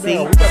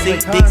Yeah,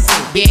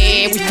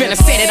 we finna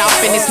set it off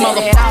in this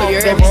motherfucker, you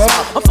hear me?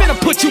 I'm finna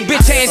put you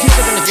bitch ass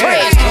niggas in the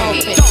trash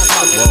can.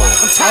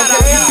 I'm tired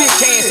of you bitch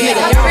ass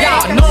niggas.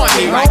 Y'all annoying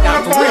me right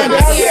now, for real.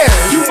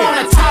 You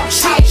wanna talk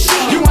shit,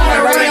 you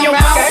wanna run your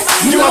mouth,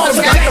 you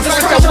wanna get the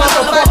first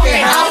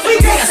motherfucking house.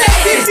 We gon' set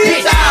this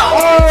bitch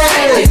out.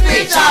 Set this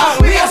bitch out.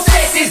 We gon'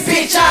 set this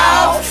bitch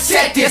out.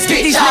 Set this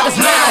bitch out.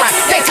 These niggas mad right.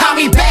 They call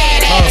me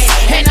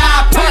badass, and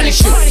I'll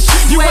punish you.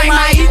 You ain't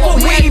my equal,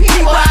 we ain't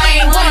people,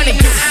 I ain't one of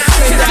you.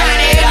 Since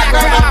I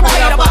grabbed my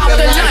plate up off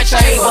the lunch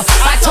table.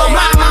 I told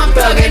my mom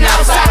thugging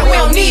outside, we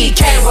don't need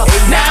cable.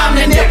 Now I'm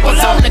the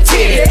nipples on the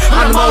titty.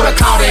 On the motor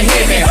called a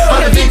heavy.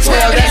 On the V12,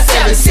 that's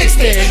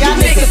 760. You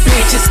niggas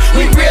bitches,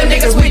 we real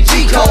niggas with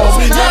G-codes.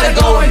 We love to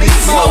go and be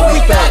smoke,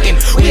 we thuggin'.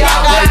 We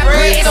all got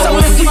bread, so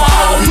when we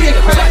fall, we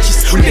the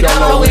crutches. We the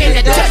polo in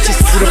the Dutchess.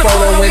 We the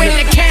polo in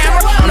the camera.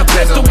 On the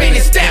pistol in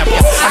the stamper.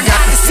 I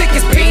got the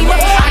sickest beamer.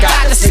 I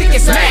got the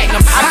sickest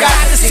magnum. I got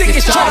the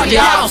sickest charger.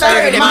 Y'all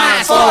 30,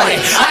 mine's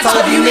 40. I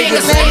told you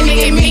niggas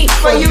aiming at me.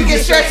 When you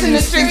get stretched in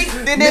the streets,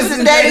 then this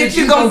is the day that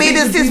you gon' beat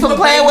us for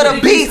playing with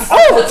a beast.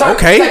 Oh,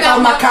 okay.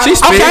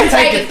 She's spitting.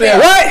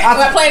 What?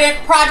 I play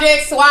that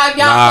projects while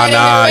y'all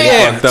play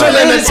yeah. Chill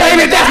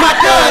Entertainment, that's my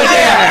thug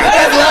there.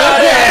 That's love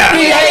there.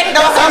 He ain't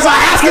no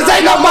house, cause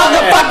ain't no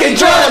motherfucking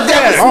drugs there.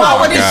 We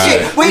smart with this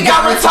shit. We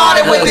got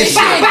retarded with this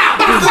shit.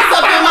 Look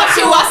up in my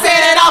shoe, I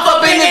set it off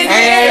up in his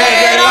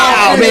head.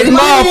 Oh, man,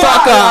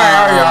 motherfucker.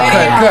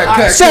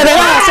 Cut. Set it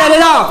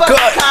off.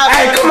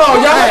 Hey, come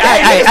on, y'all.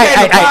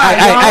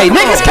 Hey,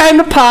 niggas came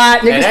to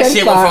pot.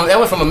 That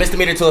went from a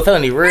misdemeanor to a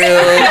felony real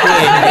quick.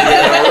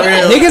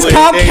 Niggas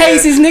caught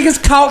cases. To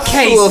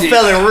a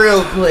felon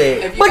real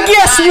quick. But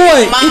guess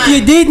what? If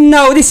you didn't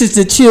know, this is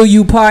the Chill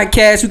You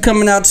podcast. We're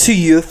coming out to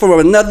you for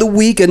another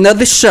week,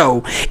 another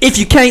show. If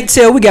you can't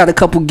tell, we got a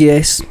couple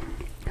guests.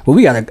 Well,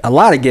 we got a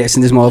lot of guests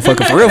in this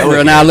motherfucker for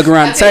real. Now I look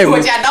around the table.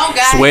 What y'all don't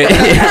got. Sweat.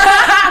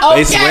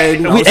 They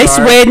sweating. They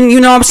sweating.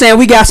 You know what I'm saying?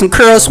 We got some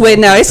curls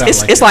sweating now.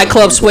 It's like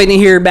club sweating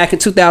here back in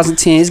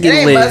 2010. It's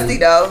getting lit. It ain't musty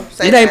though.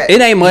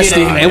 It ain't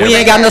musty, and we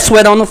ain't got no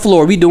sweat on the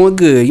floor. We doing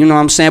good. You know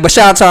what I'm saying? But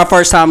shout out to our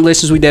first time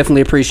listeners. We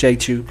definitely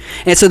appreciate you,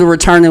 and to the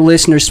returning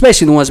listeners,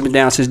 especially the ones who've been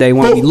down since day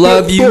one. We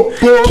love you.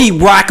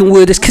 Keep rocking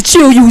with us. Cause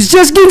you was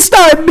just getting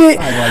started,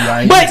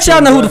 bitch. But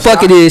y'all know who the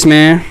fuck it is,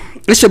 man.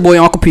 It's your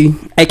boy Uncle P,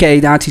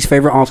 aka Dante's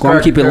favorite uncle. I'm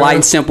gonna keep it light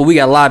and simple. We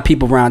got a lot of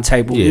people around the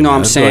table. Yeah, you know what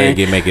I'm saying?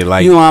 Make it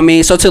light. You know what I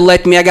mean? So to the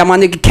left of me, I got my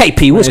nigga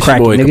KP. What's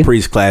cracking, nigga?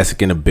 Caprice Classic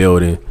in the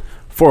building.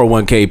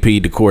 401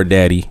 KP, Decor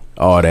Daddy,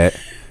 all that.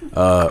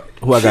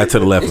 Who I got to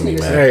the left of me,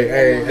 man?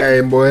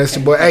 Hey, boy, it's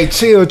your boy. Hey,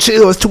 chill.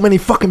 It's too many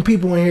fucking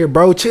people in here,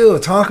 bro. Chill,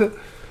 Tonka.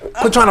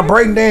 Quit trying to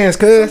break dance,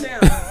 cuz. Hey,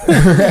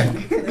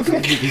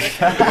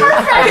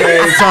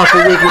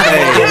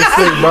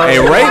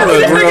 Ray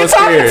look real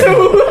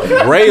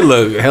scared. Ray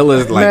look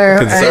hella like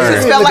concerned. It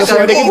just felt like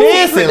a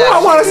dancing. I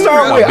want to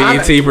start with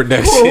BET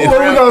production. What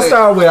we gonna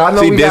start with? I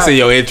know See, we this got. is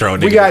your intro,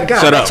 nigga. We got.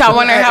 Shut up. Y'all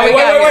wondering how we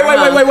got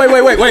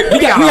Wait. We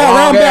got a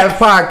round back.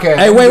 podcast.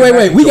 Hey,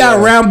 wait. We got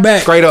round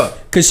back. Straight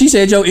up. Cause she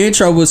said your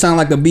intro would sound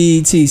like a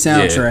BET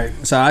soundtrack.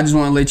 Yeah. So I just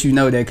want to let you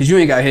know that, cause you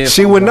ain't got headphones.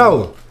 She would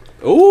know.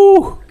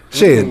 Ooh.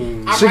 Shit.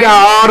 She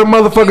got all the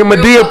motherfucking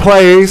Medea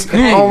plays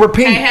on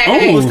repeat.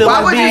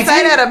 Why would you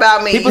say that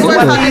about me?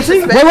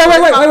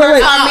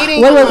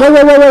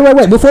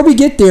 Wait. Before we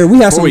get there, we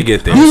have some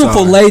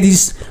beautiful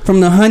ladies from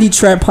the Honey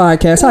Trap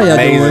podcast. How y'all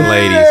doing? Amazing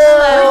ladies.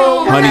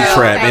 Honey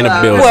Trap in the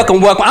building.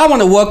 Welcome. I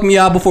want to welcome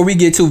y'all before we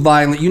get too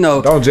violent. You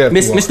know,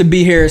 Mr.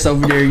 B Harris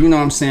over there. You know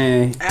what I'm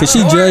saying? Cause she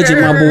judging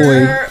my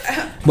boy.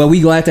 But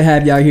we glad to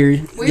have y'all here.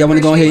 Y'all want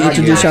to go ahead and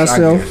introduce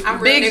yourself?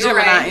 I'm Big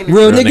Ray.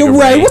 Real nigga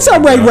Ray. What's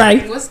up, Ray?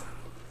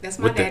 That's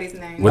my daddy's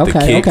name.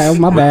 Okay,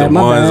 my bad.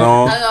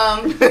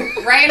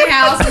 Ray in the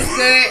house is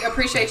good.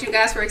 Appreciate you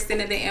guys for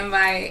extending the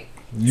invite.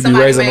 You be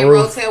raising the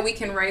roof. Rotel, we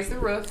can raise the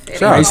roof.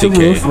 Raise the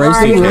roof.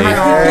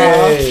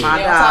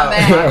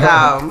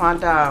 My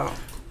dog.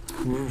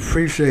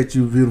 Appreciate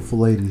you, beautiful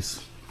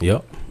ladies.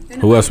 Yep.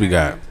 Who else we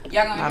got?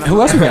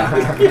 Who else we got?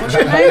 What's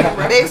your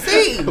name? Big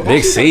C.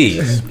 Big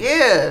C's.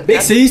 Yeah.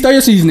 Big C's. Throw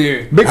your C's in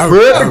there. Big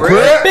Crib.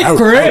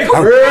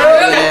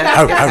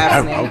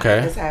 Okay.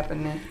 It's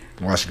happening.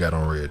 Why she got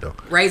on red though?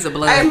 Razor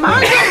blood. Hey,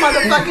 mind your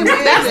motherfucking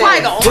business. That's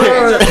like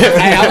orange.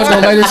 Hey, I was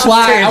gonna let it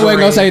slide. I wasn't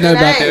gonna say nothing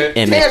about that.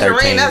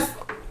 Tangerine, that's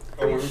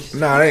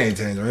nah, that ain't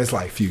tangerine. It's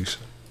like fuchsia.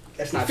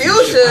 That's not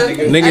fuchsia.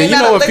 Nigga, you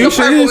know what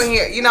fuchsia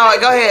is? You know what?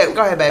 Go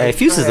ahead, baby. Hey,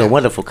 fuchsia is a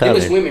wonderful color. It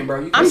was women,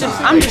 bro. I'm just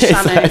trying to.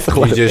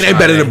 It ain't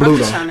better than blue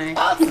though.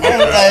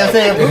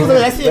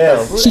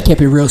 She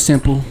kept it real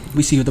simple.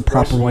 We see what the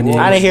proper one is.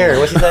 I didn't hear her.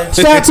 What she say?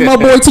 Shout out to my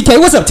boy TK.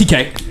 What's up,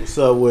 TK? What's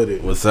up with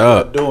it? What's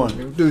up? What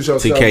you doing?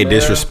 TK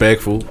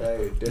disrespectful.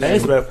 Hey,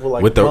 disrespectful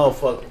like with the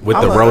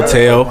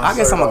Rotel. I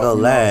guess I'm gonna go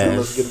last.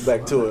 Let's get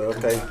back to it,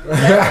 okay?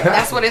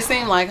 That's what it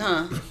seemed like,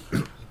 huh?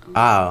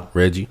 Oh,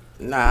 Reggie.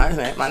 Nah,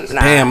 nah.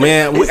 Damn,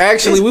 man. We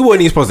wasn't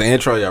even supposed to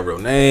intro y'all real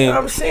name.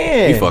 I'm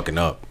saying. You fucking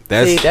up.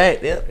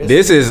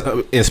 This is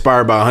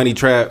inspired by Honey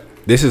Trap.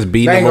 This is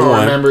B number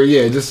one. Remember,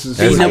 yeah, just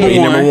B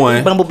number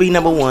one. Bumblebee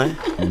number one.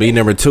 B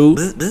number two.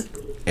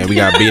 And we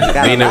got B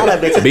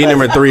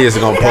number 3 is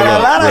gonna pull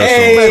up.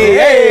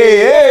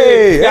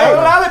 Hey. Got a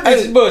lot of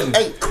bitches buzzing.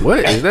 What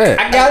is that?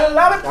 I got a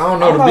lot of. I don't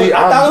know the beat.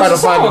 I'm trying to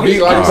find the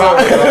beat. Like A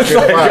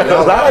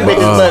lot of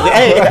bitches buzzing.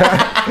 Hey,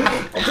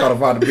 I'm trying to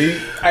find the beat.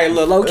 Hey,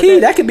 low key,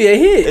 that could be a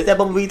hit. is that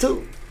Bumblebee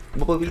too?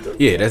 Bumblebee too?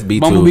 Yeah, that's B2.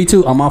 Bumblebee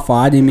too. On my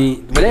fault, I didn't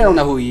mean. But they don't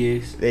know who he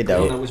is. They They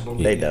don't know don't. which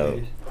Bumblebee They he don't.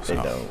 is. They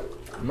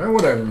don't. Man,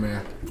 whatever,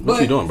 man.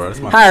 What you doing, bro? That's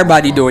my. How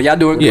everybody doing? Y'all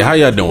doing good? Yeah, how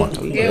y'all doing?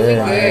 Yeah, we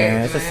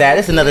Man, good.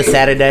 it's another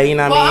Saturday. You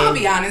know what Well, I I'll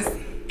mean? be honest.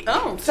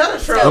 Oh, tell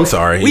the truth. I'm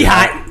sorry. We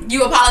hot.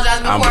 You apologize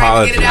before I'm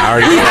I get it apologizing. I out.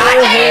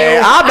 already.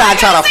 I'm not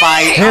trying to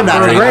fight. I'm not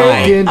trying to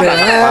fight. Breaking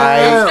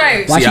down.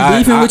 Straight. Why she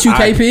beefing with you,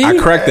 KP? I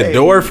cracked the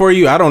door for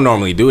you. I don't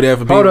normally do that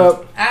for people. Hold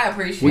up. I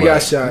appreciate We it.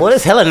 got shots. Boy,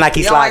 there's hella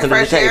Nike You don't like slides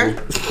under the fresh air?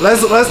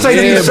 table. Let's take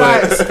these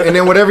shots, and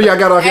then whatever y'all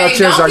got off your Hey,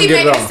 chest, don't I can keep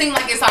get it making it off. seem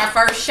like it's our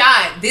first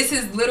shot. This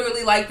is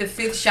literally like the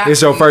 5th shot.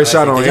 It's your first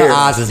shot on Your air.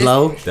 odds is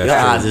low. That's Your true.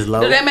 odds is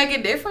low. Do that make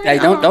it different? Hey,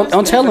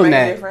 don't tell them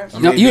that. difference.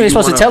 No, you ain't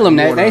supposed to tell them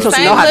that. They ain't supposed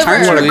to know how Same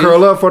turn You want you to is.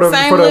 curl up for the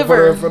Same for the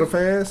liver. for the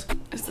fans?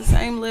 It's the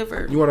same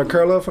liver. You want to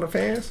curl up for the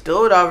fans?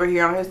 Dude over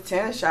here on his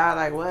tennis shot,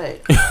 like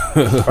what?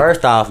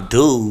 First off,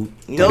 dude.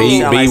 You know, B-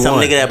 you sound like some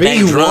B1. nigga that bang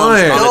B1. drums on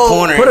the Dude,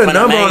 corner put in a front of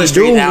number Main on it,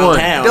 Street dude,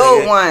 downtown. Dude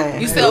nigga.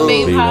 one. You still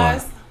bean B1.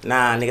 pies?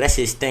 Nah, nigga, that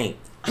shit stink.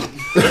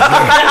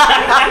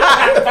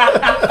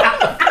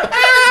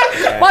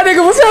 My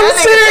nigga was on the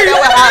serious.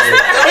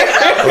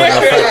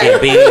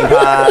 Fucking bean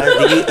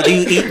pies. Do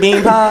you eat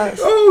bean pies?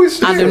 Oh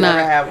shit! I do not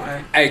have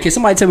one. Hey, can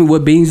somebody tell me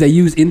what beans they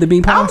use in the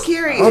bean I'm pies?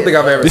 curious. I don't think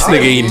I've ever. This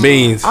nigga eating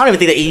beans. I don't even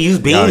think they use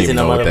Y'all don't beans even in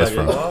the know what that's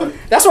motherfucker. from.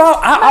 That's why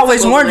I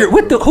always wondered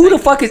who the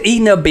fuck is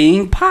eating a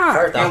bean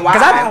pie? And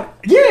why?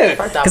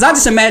 Because I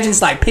just imagine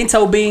it's like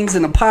pinto beans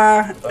in a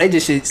pie. They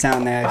just shit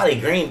sound nasty. Probably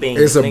green beans.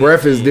 It's a nigga.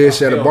 breakfast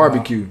dish at a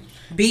barbecue.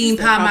 Bean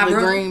pie, my Probably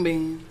bro. green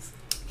beans.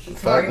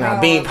 Fuck nah,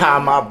 bean pie,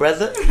 my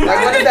brother. Like,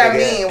 what does that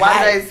mean?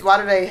 Why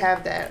do they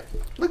have that?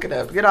 Look it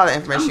up. Get all the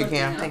information you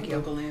can. Thank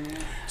you.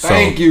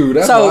 Thank you.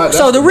 That's So, why-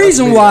 so the that's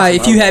reason me. why,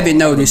 That's if you my- haven't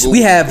noticed,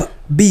 we have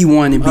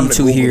B1 and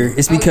B2 here.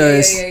 It's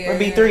because Where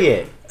B3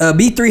 at?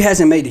 B3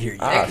 hasn't made it here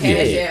yet.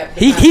 Yeah.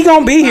 He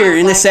gonna be here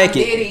in a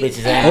second.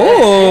 Bitches ass.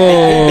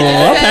 Oh,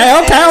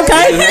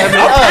 okay.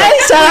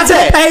 Shout out to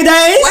the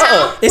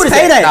paydays. It's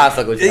payday. Nah,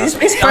 fuck with you. It's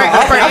For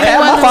anyone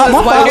my fault.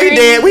 who's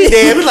wondering, We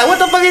dead. We like, what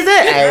the fuck is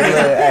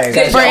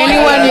that? for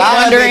anyone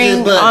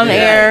wondering on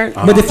air,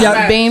 But if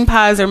y'all bean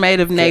pies are made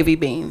of navy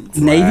beans.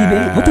 navy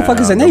bean, what the fuck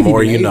is a The navy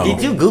more bean? you know.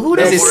 Did you Google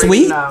Is this? it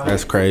sweet?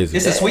 That's crazy.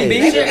 It's a sweet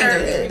bean.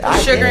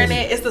 Sugar in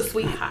it. It's the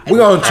sweet pie. We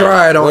gonna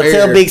try it on Well, air.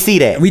 tell Big C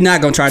that. We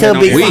not gonna try Tell that.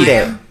 Big on C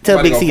air. that. Tell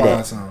About Big to C go find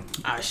that.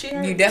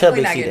 some. You definitely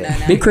Big not C getting that.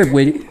 none. Big Crip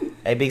with it.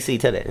 Hey, Big C,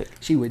 tell that.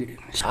 She with it.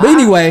 But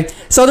anyway,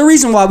 so the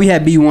reason why we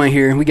have B1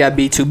 here and we got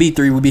B2,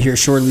 B3 will be here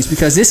shortly is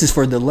because this is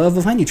for the love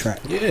of Honey Trap.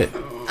 Yeah.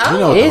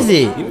 Is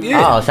it?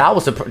 Yeah. Oh, so I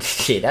was surprised.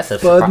 Shit, that's a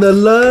For surprise. the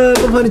love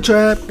of Honey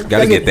Trap.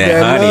 Gotta get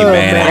that honey, love,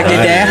 man. I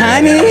get that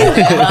honey.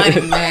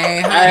 Honey,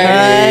 man. Honey,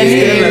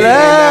 Honey, Gotta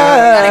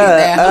love. get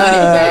that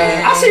honey,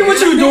 man. I see what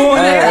you doing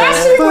there. I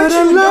see what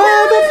you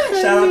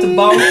doing. Shout out to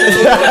Bo.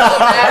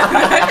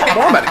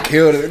 Boy, I'm about to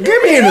kill this.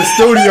 Get me in the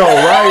studio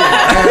right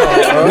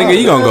now. Nigga,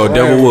 you gonna go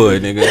double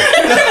wood, nigga.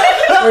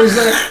 What you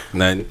saying?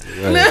 Nothing.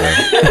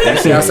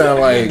 See, I sound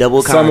like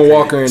Double Summer concrete.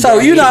 Walker. And So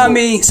you know what I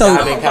mean.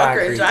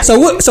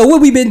 So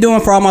what we been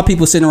doing for all my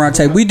people sitting around the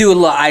table? We do a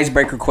little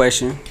icebreaker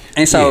question,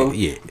 and so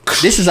Yeah.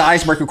 this is an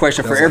icebreaker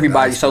question for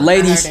everybody. So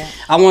ladies,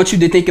 I want you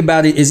to think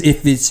about it as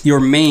if it's your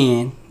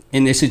man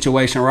in this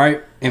situation,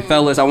 right? And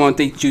fellas, I want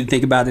you to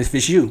think about it if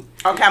it's you.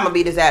 Okay, I'm gonna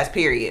beat his ass.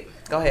 Period.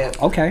 Go ahead.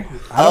 Okay.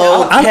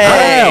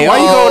 Okay. Why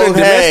you going to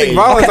domestic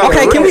violence?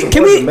 Okay.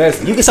 Can we?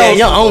 You can stay in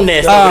your own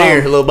nest over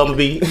there, little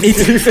bumblebee.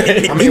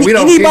 I mean, we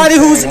don't Anybody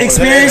keep who's saying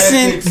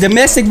experiencing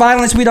domestic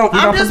violence, we don't.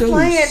 I'm just produce.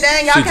 playing.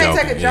 Dang, y'all She can't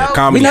joking, take a yeah. joke.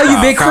 Comedy We know you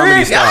style, big comedy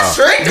crib. style.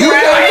 Strict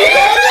around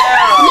here.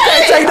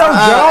 Take no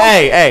joke.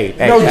 Hey.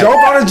 No joke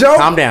on a joke.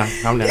 Calm down.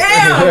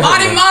 Damn,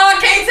 body mom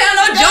can't tell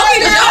no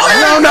jokey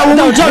joke.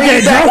 No joke.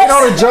 Take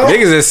on a joke.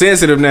 Niggas is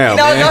sensitive now,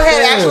 No, man. go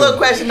ahead. Ask a little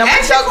question. No more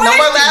joke. No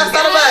more laughs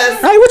out of us.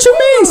 Hey, what you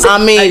mean?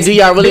 I mean, do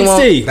y'all really Big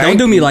want? C, don't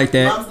do me like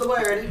that. That's the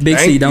word. Big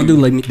C, Thank don't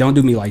you.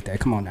 do me like that.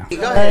 Come on now. Go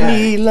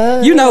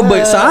ahead. You know,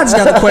 but so I just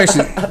got a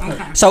question.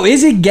 So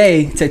is it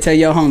gay to tell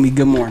your homie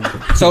good morning?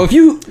 So if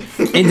you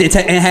and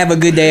have a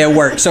good day at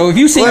work. So if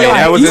you see Wait, your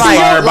That was you see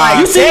inspired your, by.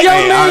 you see your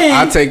Hey,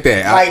 man. I take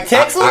that. Like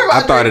text her?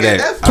 I thought of that.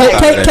 That's I thought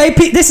of that.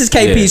 KP, this is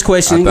KP's Yeah,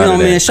 question. I You thought know of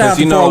what I mean? that. Shout out 'Cause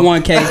to you know-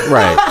 401k.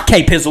 Right.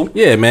 K Pizzle.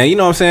 Yeah, man. You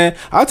know what I'm saying?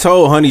 I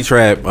told Honey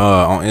Trap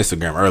on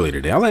Instagram earlier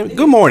today. I'm like,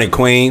 good morning,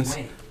 Queens.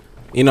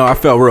 You know, I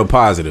felt real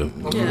positive.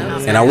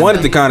 And I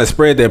wanted to kind of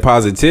spread that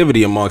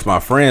positivity amongst my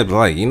friends. But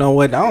like, you know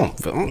what? I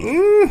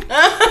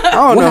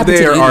don't know if they are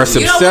You don't want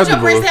your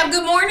susceptible. friends to have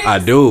good mornings? I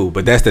do,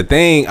 but that's the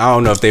thing. I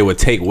don't know if they would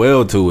take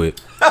well to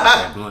it. They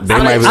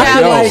might be like,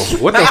 yo,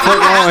 what the fuck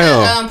wrong with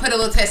him? Put a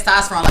little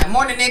testosterone, like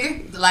morning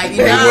nigga, like you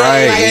know,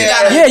 Right. like you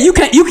gotta. Yeah,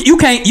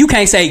 you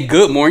can't say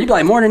good morning. You be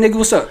like, morning, nigga,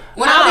 what's up?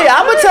 When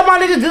I'm gonna tell my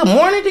nigga good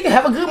morning. Nigga,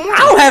 have a good morning.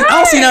 I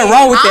don't see nothing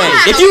wrong with I don't that.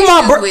 have If no you my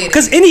issues brother, with it.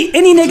 because any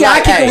nigga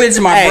I kick it with is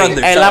my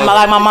brother. Hey, so.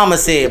 like my mama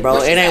said, bro.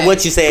 What It she ain't say?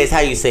 what you say, it's how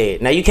you say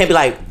it. Now you can't be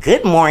like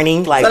good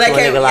morning, like So to they a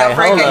can't. nigga Your like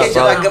friend hold can up, hit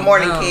you bro. like, "Good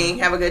morning, King.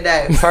 Have a good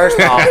day." First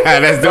off,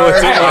 That's doing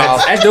too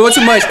much. That's doing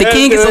too much. The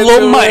king is a doing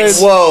little too much. much.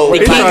 whoa, The He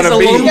king trying is to a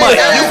little be- much.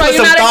 you put you're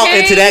some not a thought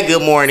king? into that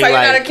good morning, So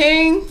you're not a like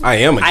king? I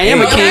am a king. I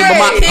am a king,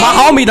 but Hey. my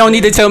homie don't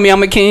need to tell me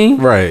I'm a king.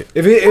 Right.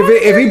 If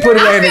he put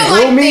it I in the feel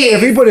like group me, this.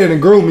 if he put it in the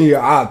group me,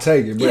 I'll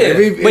take it. But Yeah,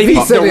 but if he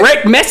said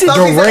direct message,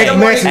 So he said direct good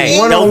morning, message, King.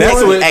 one on Don't That's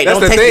one. what. Hey, That's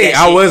don't the text me thing.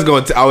 that I shit. was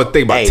going. I would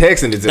think about Hey,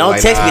 texting it. don't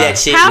like, text me nah. that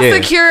shit. How Yeah.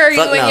 secure are you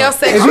Fuck in no. your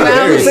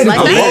sexuality? Leave-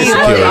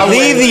 Like,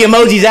 Leave the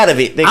emojis out of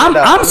it. Think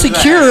about I'm it.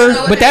 secure,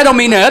 but that don't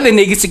mean the other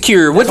nigga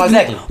secure. What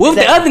Exactly. if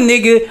the other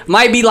nigga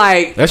might be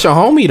like, That's your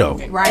homie though.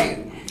 Right.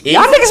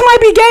 y'all niggas might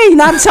be gay,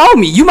 not tell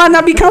me. You might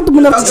not be comfortable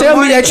enough to tell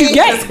me that you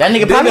gay. That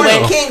nigga probably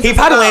morning, waiting. King. He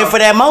probably waiting for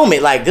that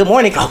moment. Like, good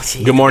morning,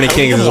 coach. Good morning,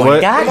 King is Good morning.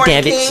 what? God Good morning,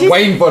 damn it. King. Shit.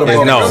 Waiting for the It's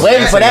moment. no.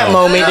 Waiting for that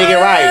moment,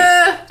 nigga.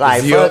 Right? Like,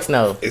 Is he fucks up?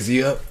 no. Is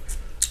he up?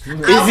 Okay,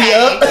 up? I don't Is he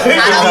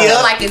feel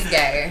up? like it's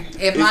gay.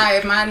 If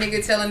my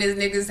nigga telling his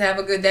niggas have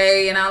a good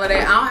day and all of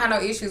that, I don't have no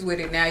issues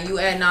with it. Now you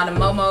adding all the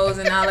momos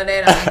and all of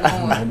that,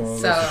 I'm going.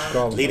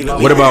 So Leave the-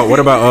 What about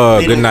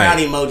leave good the night?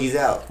 frowny emojis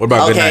out. What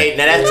about good Okay, night?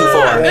 now that's too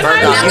far. First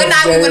now off, good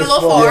night, we went a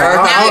little far.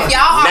 Now if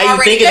y'all are now you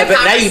already thinking in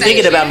about now you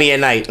thinking conversation- about me at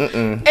night.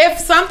 Mm-mm. if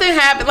something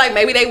happened, like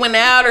maybe they went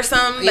out or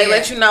something, they Yeah.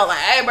 let you know, like,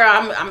 hey, bro,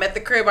 I'm at the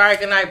crib. All right,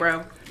 good night,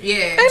 bro. Yeah.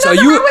 Ain't So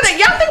nothing you- wrong with it.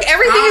 Y'all think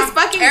everything is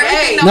fucking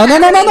Everything gay? No.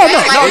 Like, No, you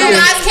yeah.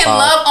 guys can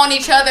love on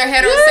each other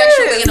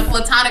heterosexually in a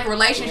platonic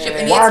relationship,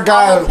 and Why it's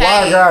guys? okay.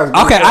 Why guys?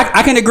 Okay,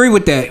 I can agree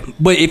with that.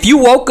 But if you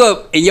woke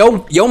up and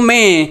your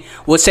man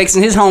was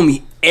texting his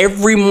homie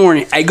every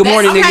morning, hey, good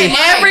morning, Okay, nigga.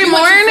 Every you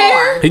went too morning?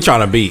 far. He trying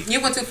to beat.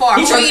 You went too far.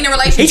 Who you in a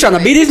relationship? He trying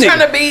to beat his Trying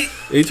nigga. to be.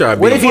 He trying to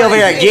beat. What if he over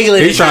there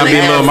giggling? He trying to be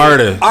a little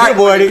murder. Good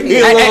morning. He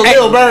a little hey,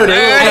 little bird.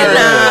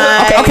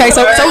 Okay,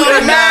 so It's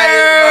murder night.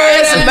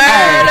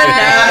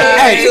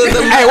 hey,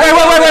 wait.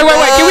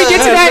 Can we get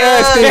to that?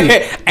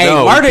 Nasty. Hey,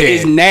 No, murder we can't.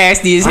 is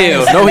nasty as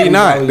hell. No, he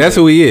not. That's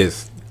who he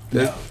is.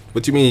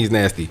 What you mean he's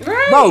nasty?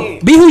 Bro,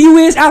 be who you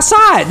is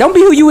outside. Don't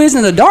be who you is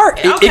in the dark.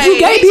 If you Okay,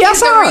 gay, be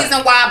It's the outside. reason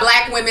why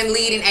black women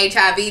lead in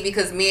HIV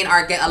because men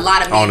are gay. A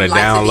lot of men On the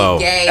like down to low.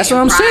 be gay. That's and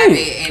what I'm saying.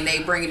 private, and they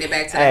bringing it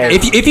back to the Hey.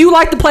 house. If you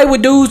like to play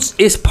with dudes,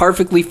 it's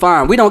perfectly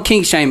fine. We don't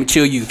kink shame and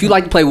chill you. If you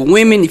like to play with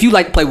women, if you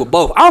like to play with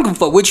both, I don't give a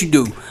fuck what you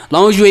do. As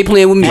long as you ain't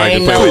playing with me. Like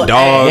to play with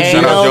dogs. Ain't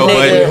Shout out no Joe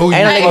Budden. nigga. Who you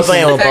Ain't no nigga fucking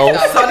playing with with?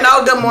 both. So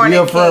no good morning,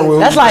 You're a friend King. with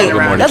That's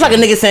like a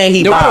nigga saying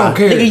he No, I bi. don't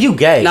care. Nigga, you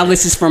gay. Now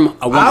this is from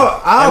a woman. I'll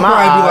Am I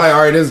probably be off? like,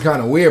 all right, this is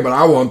kind of weird, but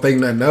I won't think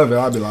nothing of it.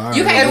 I'll be like, all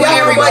You right. can't If do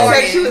your every boy morning.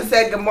 text you and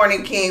said good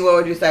morning, King, what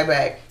would you say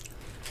back?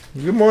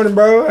 Good morning,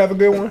 bro. Have a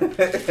good one.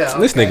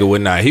 This nigga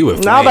would not. He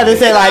would. No, I'm about to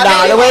say like,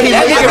 nah, the way he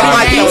That nigga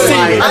be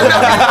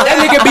that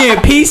nigga being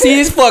PC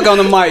as fuck on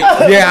the mic.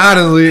 Yeah,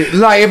 honestly,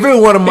 like if it was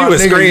one of my He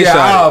was niggas, screenshotted.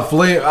 yeah, I'll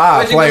flip,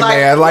 Would you be like-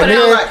 man. Like, put it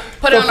on, nigga, like-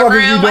 Put it on the fuck is you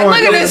ground. Like, doing? look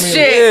at Come this to me.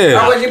 shit. Or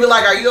Yeah. would you be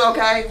like, are you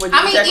okay? Would you I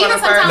mean, check on even her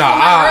first? sometimes- Nah,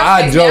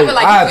 I Girls joke. text me, I I be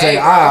like, take, you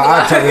I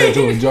gay, turn it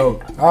into a joke.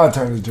 I'll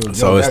turn it into a joke.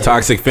 So it's That's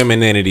toxic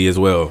femininity as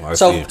well. I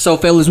see. So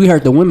fellas, we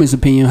heard the women's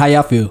opinion. How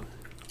y'all feel?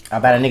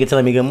 About a nigga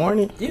telling me good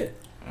morning? it.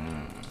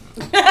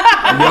 Yo,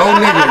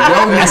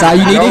 nigga. That's all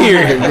you need to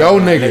hear. Yo,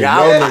 nigga.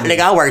 Nigga,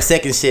 I work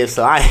second shift,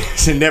 so I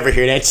should never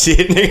hear that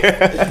shit,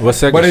 nigga. What's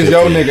second? But it's shift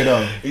your for you? nigga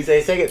though. You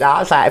say second? Nah, I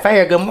was like, if I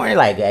hear good morning,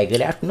 like, hey,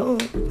 good afternoon.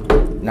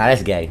 Nah,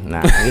 that's gay. Nah.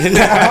 I'm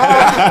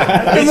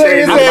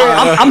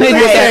hitting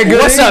with that.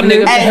 What's up,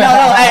 nigga? Hey,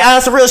 no, hey,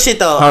 that's some real shit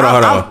though. Hold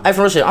on. Hey,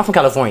 for real shit, I'm from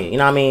California. You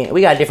know what I mean?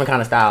 We got a different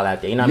kind of style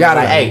out there. You know what I Yeah,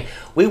 mean? Like, I know. hey,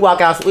 we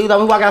walk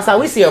outside,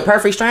 we see a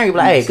perfect stranger, be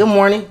like, hey, good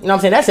morning. You know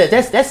what I'm saying?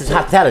 That's his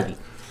hospitality.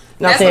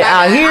 You know what I'm saying?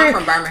 Out here, I'm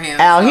from Birmingham.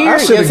 out here, I you know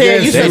what I'm should've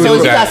saying? You guessed should you so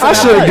was you got from I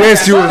some- should have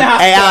guessed you was.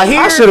 Hey, out here.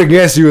 I should have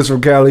guessed you was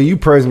from Cali. You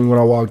praised me when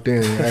I walked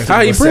in.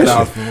 How you press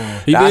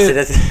it? He Nah, I did. said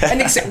that's- That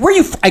nigga said, where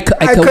you? Hey,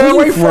 Where cuz, you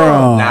where you from?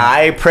 from? Nah,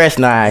 I ain't pressed.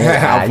 Nah, you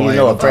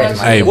know what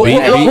pressed. Hey, What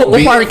beat.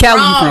 part of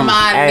Cali you From from?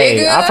 my Hey,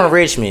 nigga. I'm from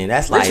Richmond.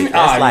 That's like, Richmond?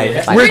 that's Oh, like, yeah.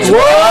 that's like. Rich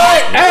what?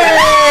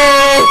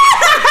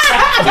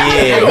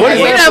 Yeah. What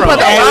is We that done put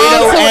the from?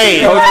 wrong two.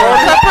 Hey,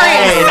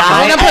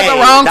 We done put the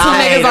wrong two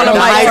niggas on the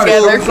mic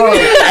together.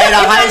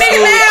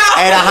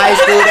 At a high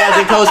school that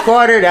was in Coach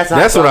Carter. That's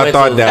what I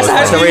thought that was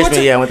That's from. to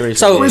Richmond. Yeah, I went to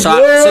Richmond.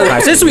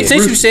 Since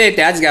you said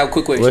that, I just got a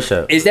quick question. What's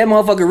up? Is that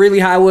motherfucker really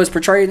how it was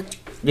portrayed?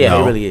 Yeah,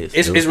 No. it really is.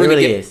 It's It really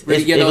really good- is.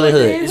 really It's good really on-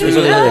 hood. It's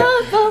really hood.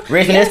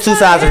 Richmond, there's two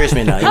sides of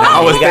Richmond though. You know? I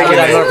was You gotta thinking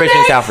go to North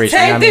Richmond, South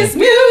Richmond. You know what I mean?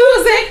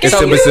 music. It's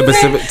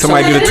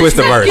somebody do the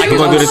Twister verse. We're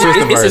gonna do the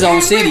Twister It's his verse. own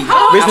city.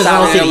 Richmond's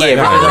Outside own of city, LA.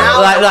 yeah.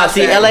 Right. Like,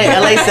 see,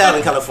 LA South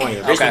in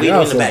California. Richmond, we in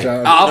the back.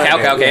 Oh, okay.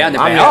 I I'm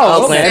never. in Oh,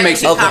 Oakland. okay. That makes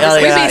sense. Oakland, LA.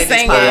 We be Yeah.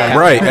 singing.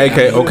 Right.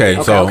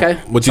 Okay. So Okay.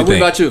 what you So think?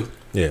 What about you?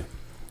 Yeah.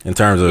 In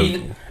terms of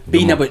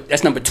B number.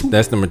 That's number 2.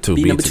 that's number 2.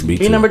 B number two.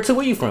 B number 2,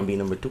 where you from? B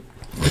number 2.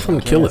 from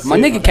the killer. My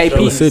nigga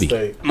KP. City.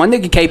 My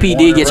nigga KP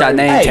did get your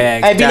name Hey,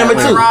 tagged. hey, B number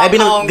 2. Wrong Hey, B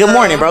number. Good girl.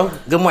 morning, bro.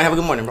 Good morning. Have a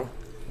good morning, bro.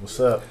 What's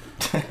up?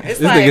 It's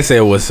This nigga said,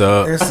 "What's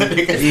up?" Why you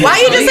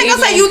just ain't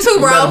gonna say you too,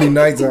 Gotta be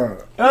bro? nighttime.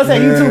 I'm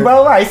saying you too,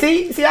 bro. Right?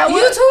 See how it You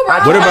works? too,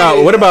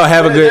 bro. What about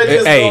have a good? That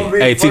just gonna be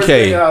Hey, the first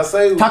thing TK, I'll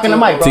say. Talking to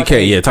Mike, bro.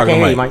 TK, yeah, talking to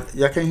Can't hear Mike.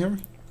 you, Y'all can't hear me?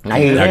 I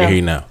hear you I can now. hear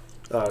you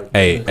now.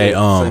 Hey,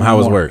 how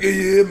was work?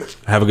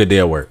 Have a good day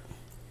at work.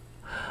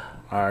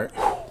 All right.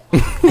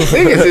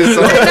 Niggas is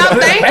so. No,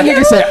 thank That you.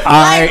 nigga said, all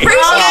Like, right. appreciate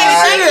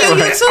it. Thank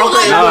you. You too.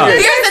 Like,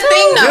 here's the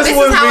thing, though. This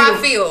is how I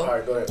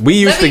feel. We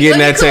used to getting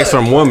that text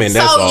from women.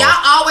 That's so all. y'all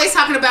always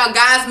talking about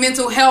guys'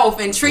 mental health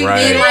and treat Right.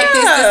 men like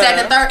this, that,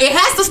 and the third. It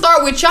has to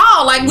start with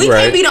y'all. Like we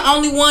Right. can't be the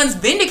only ones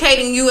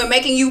vindicating you and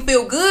making you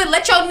feel good.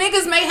 Let your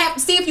niggas may have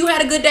see if you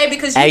had a good day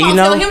because you Hey, you won't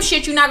know- tell him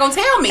shit you not gonna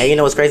tell me. Hey, you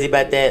know what's crazy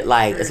about that?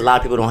 Like, it's a lot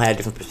of people don't have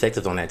different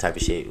perspectives on that type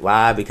of shit.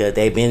 Why? Because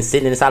they've been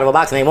sitting inside of a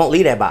box and they won't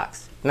leave that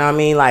box. You know what I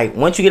mean? Like,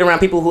 once you get around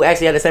people who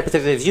actually have the same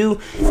perspective as you,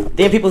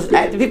 then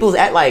people's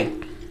act like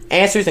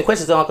answers and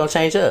questions aren't gonna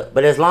change up.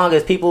 But as long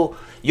as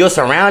your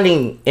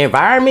surrounding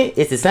environment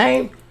is the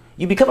same,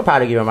 you become a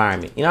part of your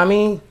environment. You know what I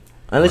mean?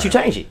 Unless you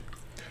change it.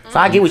 So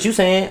I get what you're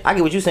saying.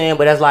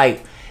 But that's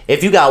like,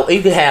 if you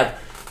could have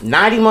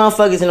 90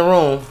 motherfuckers in the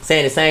room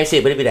saying the same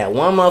shit, but if it be that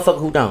one motherfucker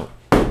who don't,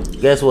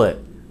 guess what?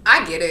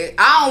 I get it.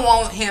 I don't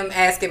want him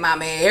asking my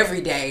man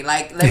every day.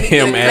 Like let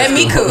Him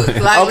me cook. Like,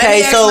 let Okay,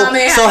 me ask so my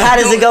man how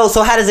he does it doing. go?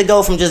 So how does it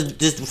go from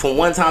just from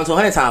one time to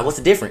 100 times? What's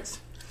the difference?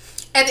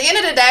 At the end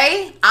of the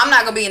day, I'm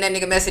not gonna be in that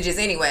nigga messages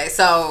anyway.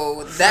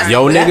 So that's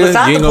Yo, That's nigga,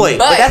 beside you the ain't point.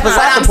 But But that's what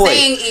beside I'm the point.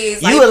 saying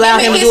is, You like, allow him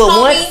to and do it his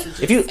once.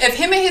 homie- if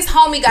him and his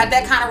homie got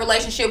that kind of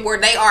relationship where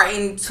they are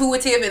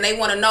intuitive and they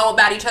want to know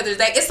about each other's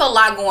day, it's a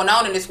lot going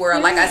on in this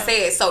world. Like I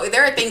said, so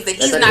there are things that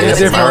he's not going It's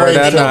to tell different. me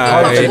that he'll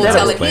That's feel comfortable not-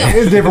 telling him.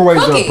 There's different ways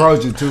to Cook it.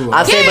 approach it too.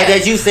 I'm saying, but Yeah.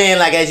 as you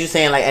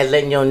saying, as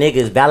letting your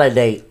niggas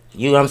validate.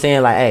 You know what I'm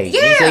saying? Like, hey, you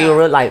Yeah. say you're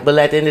real, like, but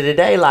at the end of the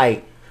day,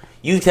 like,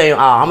 you tell him,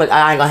 I ain't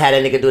gonna have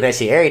that nigga do that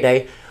shit every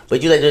day.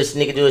 But you let this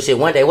nigga do this shit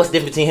one day. What's the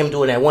difference between him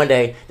doing that one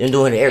day and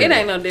doing it every It day?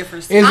 ain't no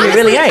difference. Is it Honestly,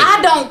 really ain't.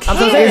 I don't care.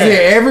 Is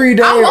it every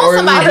day I want or is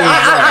somebody it to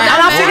just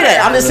answer. I figure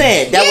that. I'm just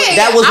saying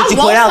that was what you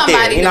put out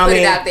there. You know what I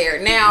mean? Out there.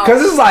 Now,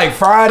 Because it's like I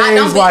Fridays,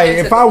 don't like be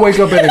into if I wake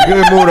up in a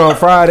good mood on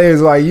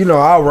Fridays, like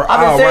I'll been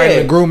write saying.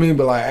 and groom me,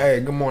 but like, hey,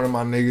 good morning,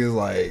 my niggas,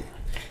 like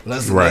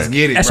let's Right.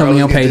 get it. That's bro. when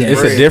we Let's don't get pay this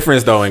It's a bread.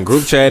 difference though in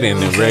group chat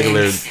and in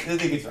regular.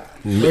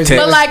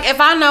 But like, if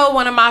I know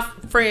one of my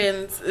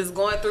friends is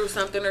going through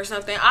something or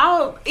something,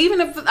 even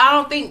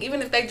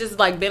if they just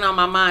like been on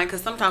my mind,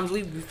 because sometimes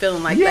we be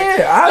feeling like that.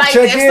 Yeah, I'll Like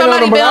check if in on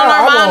somebody them, been but on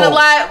our I mind a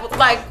won't. lot,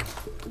 like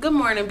good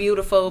morning,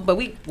 beautiful, but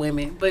we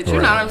women, but you know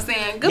what I'm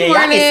saying. Good Yeah, y'all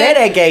morning. can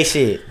say that gay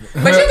shit.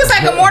 but you can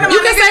say good morning. You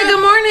my can nigga. say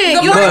good morning.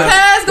 Good You morning,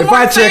 can- cuz. Good If I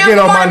morning, check fam. in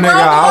on my Good morning,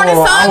 nigga, bro. Good morning,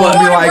 son. I Good want to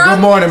be morning, like, bro.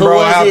 good morning, Who bro.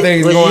 was How it?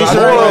 things Was going? you I Sheree?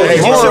 know, Was hey,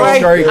 you hold on, Sheree?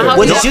 straight.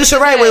 Was it you,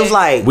 Sheree? Where it was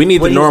like We need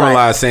to what he was like?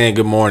 normalize saying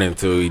good morning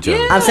to each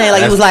other. I'm saying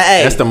like he was like,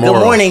 hey, that's the good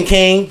moral. morning,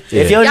 King.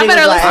 Yeah. If your Y'all nigga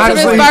better was like, listen to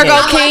this honestly, Virgo I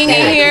like King that.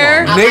 in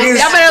here. Niggas,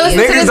 Y'all better listen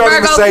to niggas this don't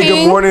even Virgo say King.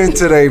 good morning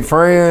to their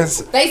friends.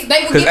 They will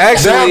Because get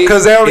actually,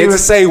 Because they don't even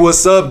it's- say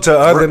what's up to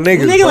other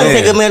niggas. nigga want to Man.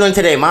 say good morning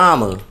to their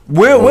mama.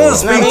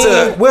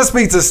 We'll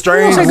speak to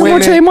strange Say good morning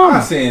women. to your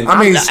mama. I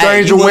mean,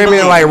 stranger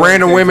women, like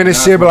random women and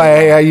shit, but like,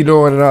 hey, how you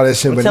doing and all that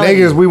shit. But telling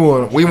niggas,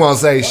 you. we won't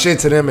say shit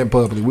to them in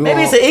public. We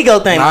Maybe won't, it's an ego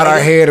thing. Not our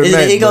head or Is it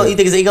nothing. ego? but You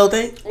think it's an ego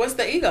thing? What's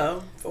the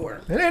ego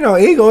for? It ain't no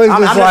ego. It's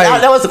just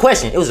that like was the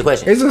question. It was a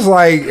question. it's just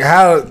like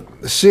how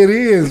shit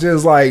is.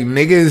 Just like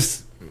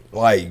niggas,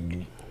 like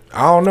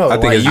I don't know. I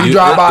think like it's, you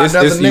drive by it's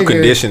another you nigga.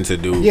 conditioned to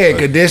do. Yeah,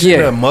 conditioned to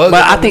Yeah, mug.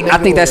 but I another think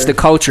nigga that's or- the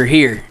culture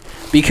here.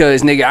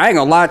 Because nigga, I ain't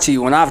gonna lie to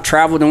you. When I've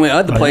traveled and went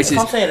other places,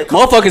 I'm saying the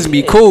culture, motherfuckers be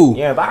yeah. cool.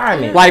 Your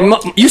environment. Like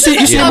you see,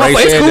 Yeah, motherfuckers.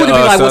 Ray It's said cool to the, be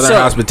like, "What's Southern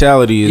up?"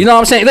 hospitality is. You know what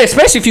I'm saying? Like,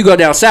 especially if you go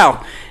down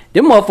south.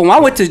 Them motherfuckers. When I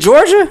went to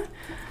Georgia,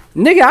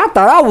 nigga, I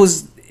thought I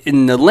was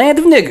in the land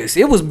of niggas.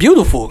 It was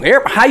beautiful.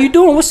 How you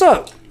doing? What's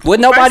up?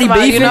 Wasn't nobody First of all,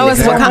 beefing. you know it's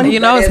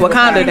Exactly.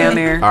 Wakanda down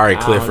there. All right, I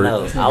don't Clifford.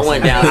 know. I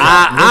went down.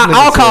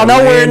 I'll call said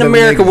nowhere in land of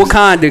America niggas.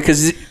 Wakanda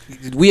because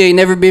we ain't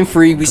never been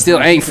free. We still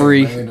ain't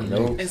free.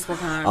 It's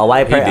Wakanda.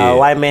 A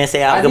white man say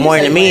good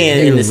morning to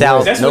me in the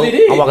south. Nope.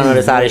 I'm walking on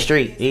the side of the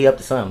street. He up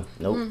to something.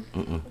 Nope.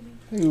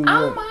 I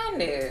don't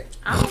mind it.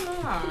 I don't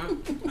know.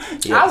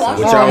 Yeah, I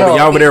want But y'all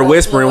over there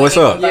whispering, what's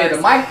up? Yeah, the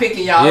mic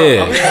picking y'all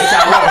Yeah.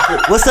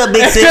 What's up,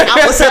 Big C?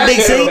 What's up, Big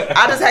C?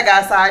 I just had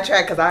got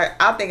sidetracked because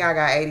I think I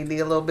got ADD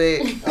a little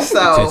bit.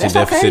 So Attention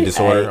deficit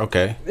disorder.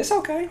 Okay. It's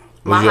okay.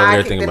 What My you over high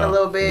there kicked thinking in a about?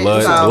 little bit,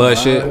 Blood, so- blood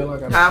shit.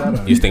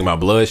 um, You thinking about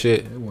blood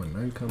shit?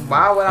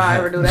 why would I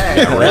ever do that?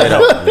 Red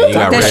on. You got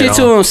Talk that red shit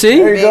to on. him, see?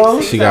 There you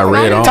go. She got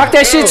red on. Talk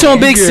that shit to him,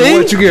 Big C.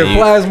 What you get? Yeah.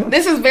 Plasma.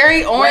 This is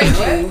very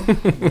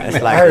orangey. That's I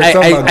like, heard Hey,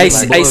 something hey, about hey,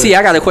 this, hey, see,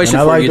 I got a question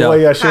I for like you the way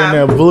though. y'all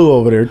sharing that blue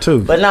over there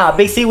too. but nah,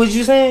 Big C, what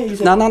you saying? You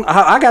saying? No,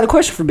 I got a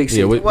question for Big C.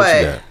 Yeah, what you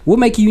What? got? What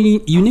make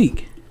you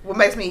unique? What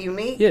makes me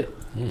unique? Yeah,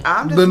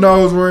 I'm just. The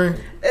nose ring.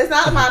 It's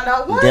not my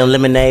no. What? Them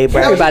lemonade,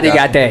 bro. everybody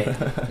got that.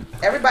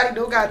 Everybody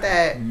do got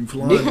that.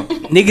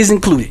 Niggas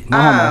included. No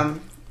homo.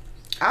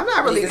 I'm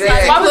not really Niggas good.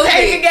 like, Why would you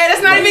say gay?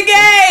 That's not even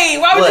gay.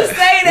 Why would What? you say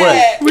What?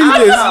 that?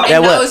 That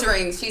And what? nose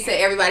rings. She said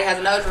everybody has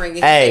a nose ring. And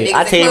she Hey, said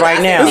I niggas tell you included. right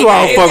I now. said This is why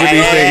I don't fuck with Hey,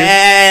 these niggas. hey,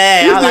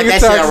 hey, These I like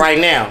like that shit right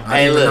now. I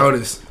Hey, didn't look.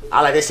 notice.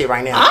 I like that shit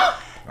right now. I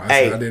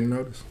Hey. said I didn't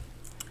notice.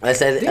 I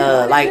said,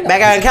 like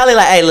back out in Cali,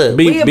 like, hey, look,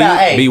 we about,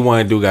 hey,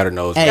 B1 do got a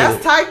nose. Hey.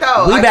 That's tight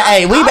though. we about,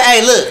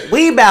 hey, look,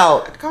 we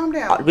about Calm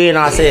down. being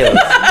ourselves.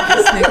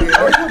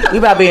 We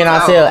about being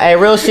ourselves. Hey,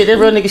 real shit, this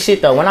real nigga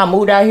shit though. When I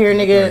moved out here,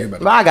 nigga,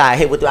 bro, I got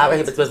hit with this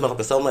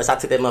motherfucker so much, I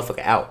took that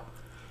motherfucker out.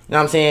 You know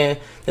what I'm saying?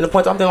 Then the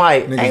point I'm thinking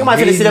like, ain't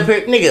nobody finna sit up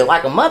here, nigga,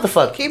 like a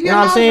motherfucker. Keep you your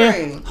know what I'm saying?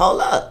 ring.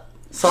 Hold up.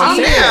 So Calm I'm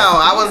saying, down.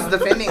 I was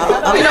defending. You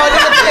know, do your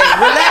thing.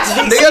 relax,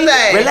 Do your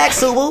thing.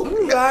 relax, Subu.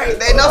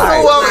 They know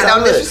who over.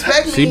 Don't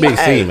disrespect me. She big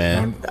C, Hey.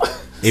 man.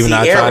 Even though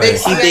I Sierra, tried big to.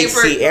 C, big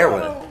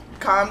Sierra.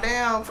 Calm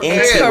down. For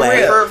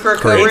N-T-Way. For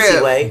career.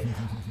 N-T-Way.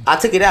 I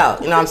took it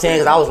out, you know what I'm saying?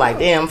 Because I was like,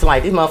 damn, I'm feeling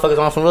like these motherfuckers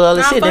on some real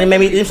other shit. Then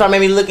it started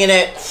making me looking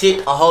at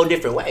shit a whole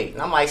different way.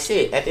 And I'm like,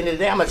 shit, at the end of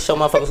the day, I'm going to show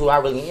motherfuckers who I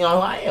really, you know,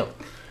 who I am.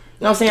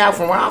 You know what I'm saying?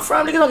 From where I'm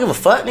from, nigga don't give a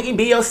fuck. Nigga,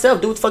 be yourself.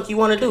 Do what the fuck you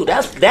want to do.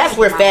 That's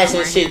where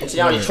fashion shit, you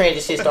know, the trends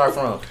and shit start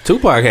from.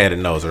 Tupac had a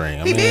nose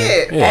ring. He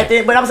did. Yeah.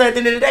 But I'm saying at the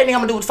end of the day, nigga, I'm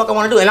going to do what the fuck I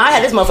want to do. And I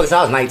had this motherfucker since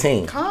I was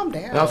 19. Calm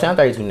down. You know what I'm saying? I'm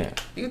 32 now.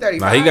 You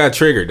 35. Nah, he got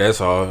triggered. That's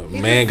all.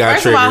 Man got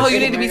First of all, who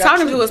triggered. you need to be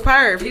talking to is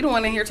Perv. He the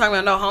one in here talking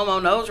about no homo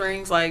nose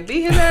rings. Like,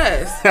 beat his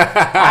ass.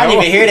 I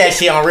didn't even hear that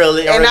shit on real.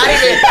 And not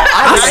even.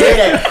 I said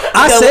that.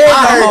 I Because said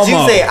I no heard you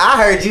homo. say.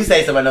 I heard you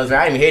say something else.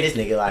 I didn't even hear this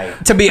nigga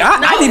like. To be, I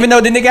didn't even know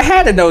the nigga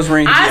had a nose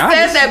ring. to be I honest.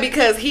 said that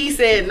because he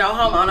said no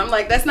homo, and I'm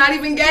like, that's not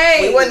even gay.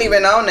 We wasn't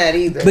even on that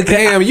either. But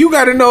Damn, you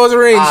got a nose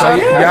ring. so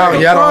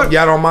Y'all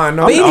don't mind.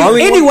 No, But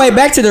anyway,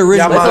 back to the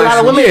original. That's a lot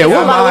of women. Yeah, That's a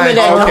what lot of women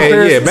that.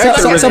 Okay, yeah, back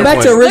to the So original back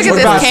to point. original.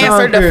 Look at this question.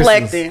 cancer tongue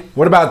piercings? deflecting.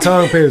 What about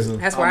tongue piercing?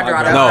 That's where I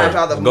draw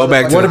the No, go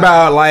back to What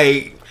about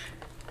like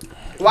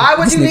Why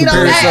would you need all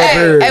pierced that? up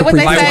here? Hey, what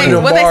they Like say? one of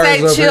them What they bars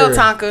say? up Chill, here.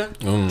 Tonka.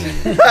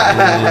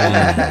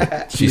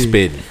 She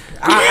spitting.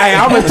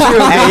 I'm a chill.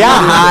 Hey, y'all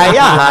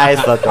high as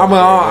fuck.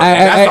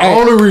 That's the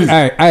only reason.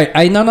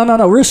 Hey,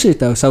 no, real shit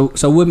though. So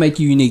what make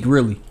you unique,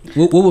 really?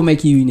 What would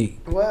make you unique?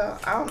 Well,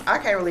 I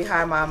can't really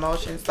hide my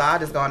emotions, so I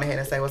just go on ahead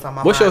and say what's on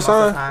my What's your mind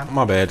most of the sign? time.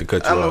 My bad to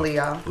cut you I'm a off.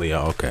 Leo. Leo,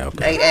 okay.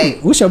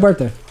 8-8. What's your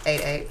birthday?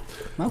 8-8.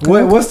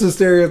 Okay. What's the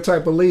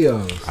stereotype of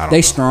Leos?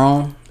 They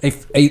strong.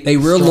 They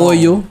real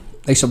loyal.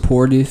 They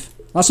supportive.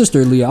 My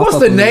sister Leo. I What's fuck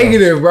the with Leo.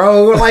 negative,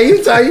 bro? Like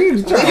you try to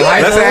Let's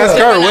ask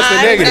her. What's the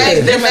Hey,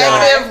 negative? the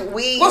negative,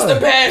 What's the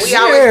best? we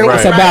always Yeah, think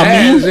It's right. about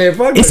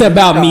me. me. It's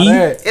about me.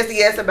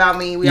 It's about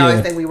me. We Yeah. always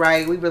think we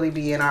right. We really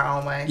be in our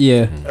own way.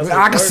 Yeah.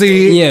 I can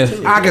see it.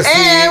 Yeah. I can see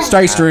And it.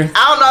 Straight string.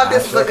 I don't know if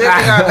this is a good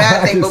thing or a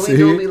bad thing, but we See?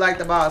 do be like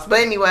the boss. But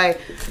anyway,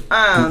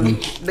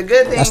 the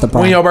good thing. That's the When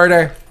problem. your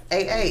birthday?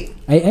 8-8.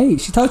 Hey,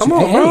 she told Come you.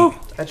 on, Hey, bro.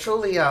 A true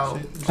Leo.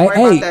 Hey, Worry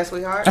hey. about that,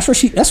 sweetheart.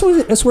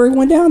 That's where it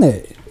went down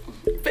at.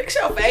 Fix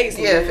your face.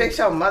 Yeah, man. fix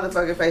your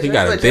motherfucking face. He You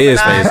got a a Diz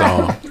Gemini? face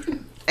on.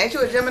 Ain't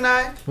you a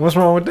Gemini? What's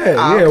wrong with that?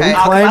 Oh, Yeah, okay. we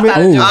claim it.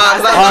 Ooh.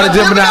 All the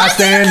Gemini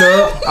stand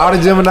up. All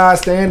the Gemini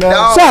stand up.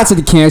 No. Shout out to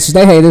the cancers.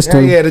 They hate us Yeah,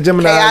 too. yeah, the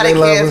Gemini Chaotic they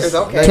love cancers,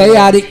 us. okay.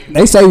 Chaotic.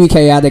 They say we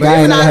chaotic. I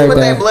ain't never Gemini heard with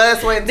their that. blood,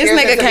 sweat, and This tears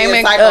nigga into came be a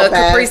in psychopath.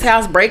 Caprice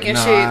house breaking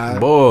shit.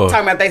 Boy.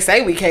 Talking about they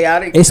say we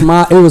chaotic. It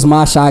was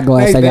my shot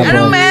glass. Hey, They got man. It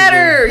don't broke.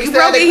 matter. You He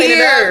broke said they it clean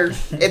here.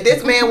 up. If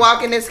this man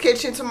walk in this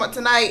kitchen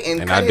tonight and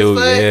And cut I his do,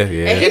 foot,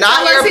 yeah. and I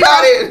hear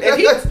about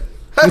it.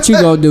 What you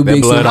gonna do, That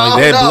Big blood, C? on, Oh,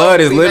 that no.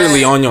 blood is Be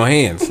literally mad. on your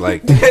hands.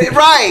 Like,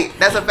 Right,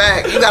 that's a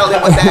fact. You gotta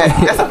live with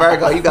that. That's a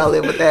Virgo. You gotta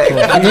live with that.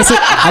 I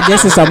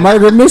guess it's a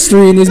murder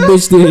mystery in this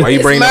bitch. Then. why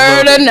you bring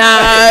that Murder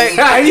night.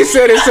 up? You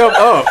set yourself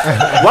up.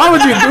 Why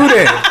would you do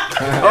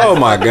that? Oh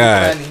my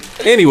god.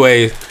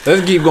 Anyways,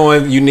 let's keep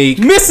going. Unique.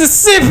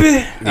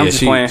 Mississippi. I'm just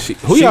she, playing.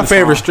 who She your was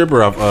favorite fine.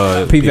 stripper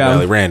of P Valley?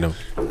 Valley. Random.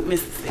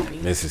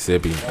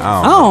 Mississippi.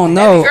 I I don't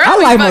know. Girl, I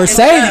we like fucking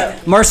Mercedes.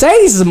 up.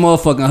 Mercedes is a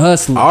motherfucking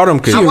hustler. All them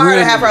could. I want her to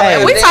really- have her Hey,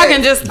 like We a talking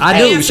dick. just. I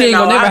do. dancing, She ain't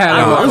gonna though. never have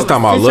No, no. I'm just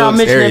talking about Since y'all looks,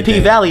 mentioning P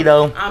everything. Valley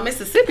though.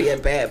 Mississippi a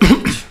bad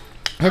bitch.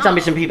 Since y'all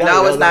mentioning P Valley.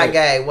 No, though, it's not like,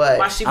 gay. Why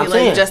What? she be I'm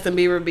letting saying. Justin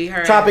Bieber be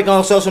her? Topic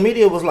on social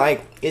media was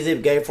like, is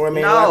it gay for a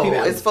man? to like P No,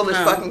 Valley? it's full of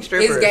fucking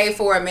strippers. It's gay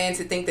for a man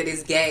to think that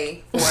it's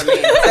gay for a man.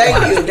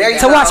 Thank you. There you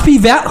To go. watch P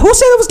Valley. Who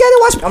said it was gay to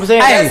watch? I'm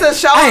saying Hey, It's a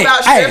show hey,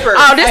 about hey. strippers.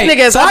 Oh, this Hey,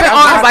 nigga is so I up in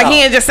got- arms like he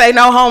didn't just say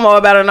no homo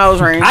about a nose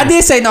ring. I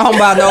did say no homo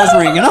about a nose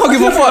ring, and I don't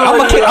give a fuck. I'm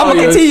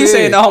gonna continue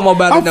saying no homo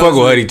about a I'm nose fucking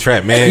with ring. Huddy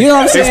Trap, man. You know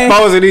what I'm saying?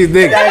 Exposing these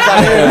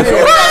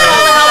niggas.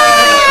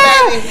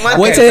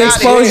 Wait till they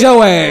expose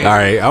your ass, All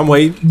right, I'm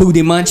waiting.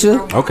 booty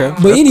muncher. Okay.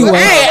 But anyway,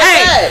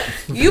 Hey,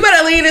 you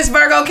better leave this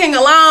Virgo King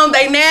alone.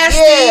 They nasty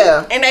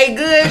Yeah. and they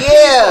good.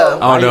 Yeah. I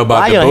don't know Why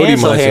about the your booty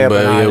hands so munching, hairy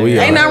but behind yeah, we it?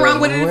 Ain't are. nothing wrong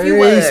with it if you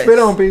Hey, was. spit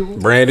on people.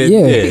 Brandon, Yeah.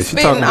 yeah, she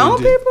Spitting talking on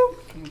to people?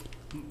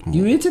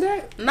 you into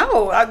that?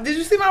 No, did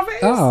you see my face?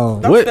 Oh.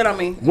 Don't What? spit on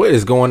me. What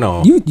is going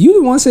on? You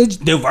the one said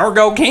the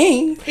Virgo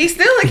King. He's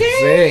still a king.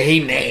 Yeah, he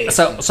nasty.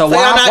 So y'all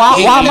not why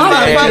kings? am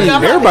I Everybody- the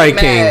king? Everybody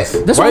Mad. kings.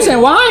 That's what I'm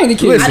saying. Why I ain't the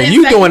king? Listen, didn't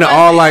you say doing you the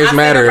all wasn't. lives I said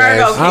matter a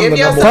Virgo ass. king. I'm Give the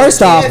yourself number one.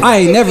 First off, chance I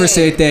ain't to never get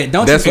said in. that.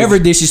 Don't That's you ever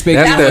what- disrespect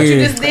that's me the- on That's what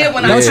you air. just did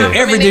when I Don't was you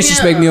complimenting ever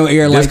disrespect him. me on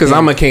air like Just because that.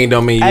 I'm a king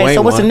don't mean you Hey, ain't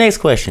so what's the one. next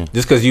question?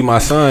 Just because you my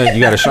son, you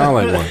got to shine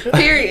like one.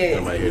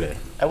 Period. I hear that.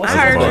 I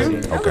heard you.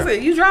 Okay. Okay.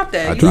 You dropped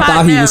that. He You thought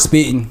hot he now. was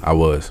spitting. I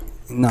was.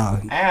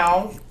 No.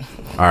 Ow.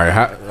 All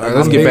right,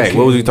 let's get back.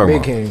 What was we talking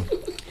about? King.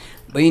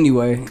 But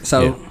anyway,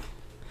 so Yeah.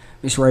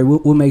 Miss Ray,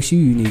 what makes you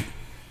unique?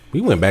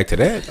 We went back to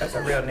that. That's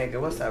a real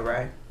nigga. What's up,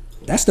 Ray?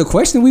 That's the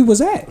question we was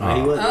at.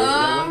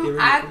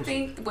 I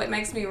think what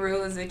makes me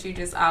real is that you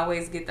just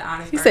always get the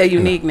honest. He said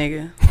unique,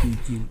 nigga.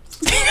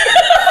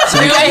 She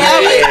can't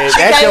help it.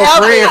 That's your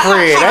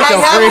friend. That's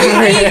your friend. She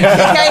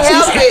can't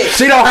help it.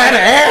 She don't have the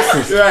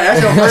answers.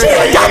 That's your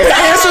friend. Got the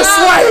answer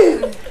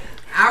straight.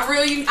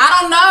 I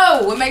don't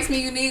know what makes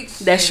me unique.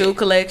 That shoe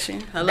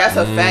collection. That's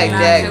a fact,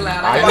 Jack.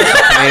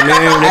 Hey,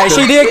 man, Hey,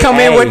 she did come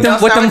in with them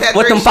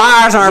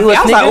fires on her face.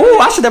 I was like, ooh,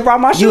 I should have brought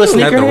my shoes. You a Got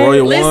sneaker the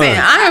Royal Listen, One.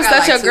 I am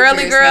such a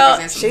girly girl.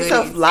 She's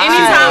a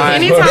fly.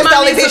 Anytime That's the I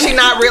only need thing some, she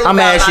not real I'm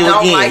about. asking I you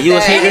don't again. like You a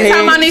that. sneaker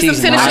anytime I need some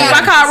She's tennis lying. shoes,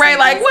 I call Ray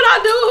like, what I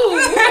do?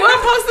 What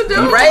I'm supposed to do?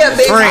 Ray a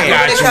big Friend.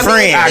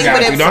 I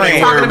got you. Don't even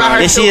talking worry about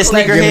her. Is she a shoe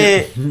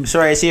collection. sneakerhead?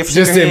 Sorry, is she a sneakerhead?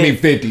 Just send me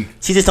 50.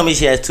 She just told me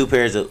she has 2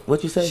 pairs of.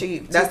 What you say?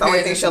 That's the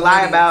only thing she'll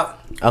lie about.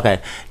 Okay.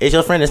 Is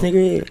your friend a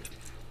sneakerhead?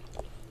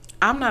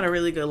 I'm not a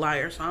really good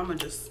liar, so I'm gonna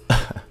just.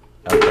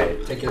 Okay.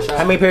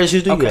 How many pairs of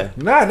shoes do you got?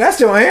 Nah, that's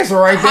your answer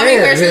right How many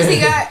there. pairs of shoes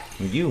he got?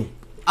 You.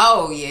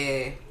 Oh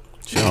yeah.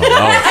 She don't know.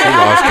 She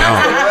lost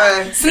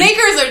count.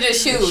 Sneakers or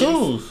just shoes?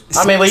 Shoes.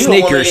 I mean, but you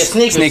don't want to get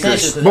Sneakers.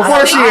 sneakers.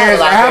 Before she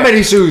answers, how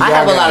many shoes I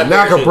have a y'all lot of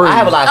got? pairs of shoes. I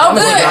have a lot of Oh,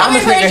 good. How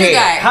many pairs you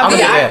got? How I'm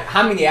many? good.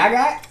 How many I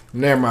got?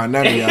 Never mind,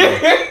 none of y'all.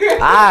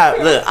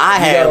 I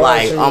had got a lot of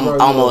like shoes, bro.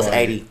 almost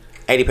You know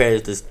 80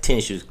 pairs of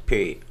tennis shoes,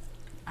 period.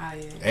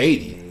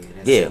 80.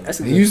 Yeah.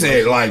 You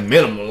said like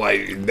minimum,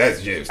 like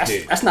that's just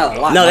it. That's not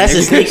a lot. No, that's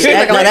just sneakers.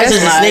 That's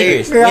just the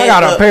sneakers. Yeah, I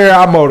got a but- pair.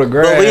 I mowed the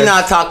grass. But we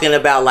not talking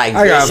about like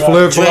I got dress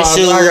flip-flops,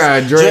 shoes. I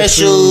got dress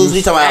shoes.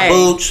 We talking about Hey.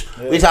 boots.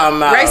 We talking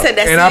about. Ray said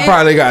that's And it. I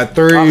probably got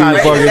 3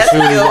 That's fucking shoes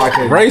real. I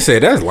can Ray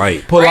said that's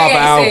light. pull Ray off an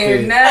ain't outfit.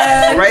 said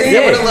nothing. Ray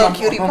said with a little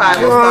cutie pie.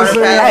 You know what I'm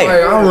saying? Hey.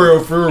 Like, I'm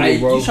real frugal, Hey,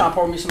 bro. you trying to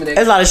pour me some of that?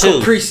 That's a lot of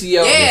shoes.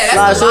 Capriccio. Yeah, A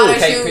lot that's a lot of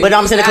shoes. shoes. But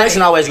I'm saying the Got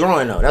collection it. always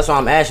growing though. That's why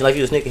I'm asking. Like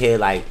you a sneakerhead,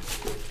 like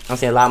I'm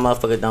saying a lot of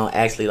motherfuckers don't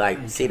actually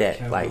like see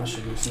that. Like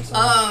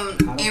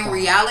In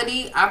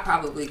reality, I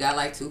probably got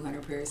like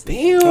 200 pairs.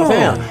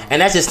 damn.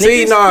 And that's just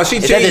See, sneakers. no, she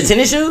Is that the cheating.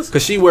 tennis shoes?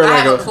 Cause she wear I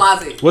like have a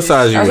closet. What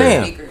size you just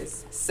wear?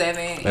 Sneakers.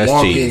 7. That's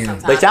Walk cheap. in.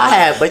 sometimes. But y'all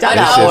That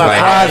shit's more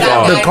like eyes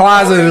The on.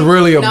 closet is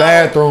really a No,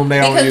 bathroom they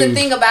don't because the use.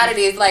 thing about it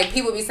is like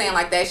people be saying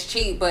like that's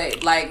cheap,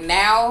 but like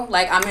now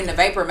like I'm in the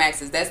Vapor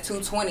Maxes, that's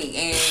 $220,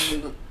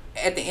 and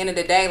at the end of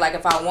the day, like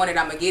if I want it,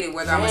 I'm gonna get it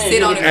whether I'm gonna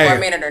sit on it for Hey, a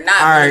minute or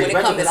not. all right. When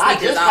it comes to I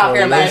sneakers, just I don't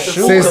care about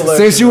it.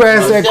 Since you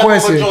asked that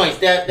question,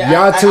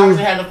 y'all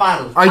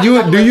two, are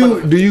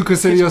you do you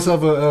consider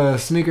yourself a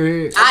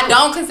sneakerhead? I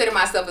don't consider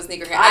myself a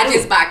sneakerhead. I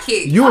just buy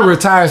kicks. You a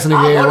retired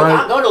sneakerhead,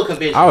 right? Go to a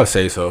convention. I would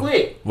say so.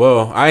 Quit.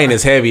 Well, I ain't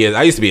as heavy as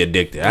I used to be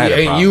addicted. I had a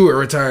And problem. you a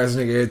retired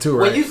sneakerhead too,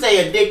 When right? you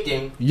say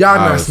addicting, Y'all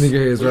not was-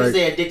 sneakerheads, when you right?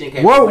 say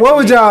addicting, What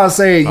would y'all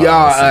say Oh,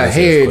 y'all let's see, let's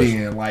see this ahead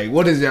question. in? Like,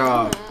 what is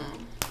y'all?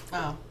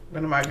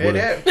 What am I good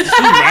at?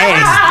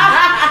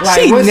 Like,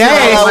 She what's y'all-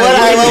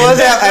 nasty. what was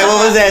that? Hey,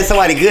 what was that?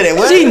 Somebody good at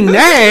what? She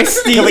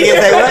nasty. Come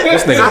again, say what?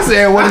 This I nigga.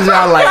 said, what is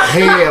y'all like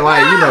head?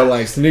 Like, you know,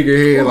 like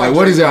sneakerhead. Like,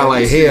 what is y'all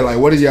like head? Like,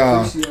 what is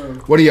y'all?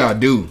 What do y'all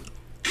do?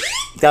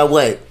 That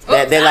what?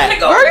 They're like.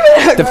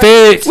 The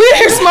feds. We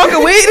here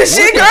smoking weed and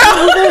shit,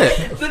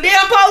 girl. The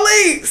damn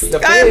police.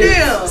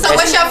 Goddamn. So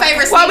what's your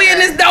favorite sneaker? Why we in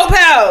this dope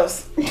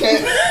house?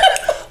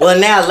 Well,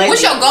 now lately.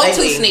 What's your go-to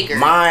lately, sneaker?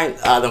 Mine,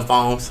 the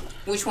foams.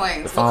 Which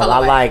one? What I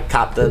colorway? like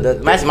cop the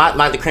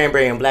the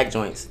cranberry and black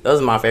joints.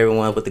 Those are my favorite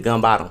ones with the gun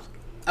bottoms.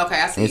 Okay,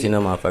 I see. You seen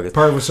them motherfuckers?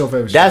 Perk, what's your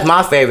favorite? That's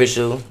my favorite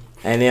shoe.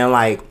 And then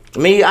like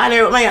me,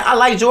 I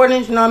like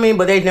Jordans, you know what I mean?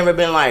 But they've never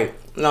been like,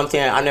 you know what I'm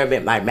saying? I've never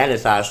been like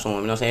magnetized to them,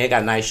 you know what I'm saying? They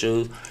got nice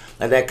shoes.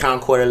 Like that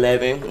Concord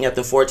 11. You have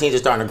the 14s are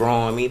starting to grow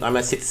on me. I'm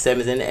at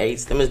 67s and the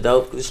 8s. Them is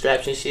dope. The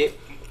straps and shit. You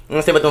know what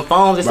I'm saying? But them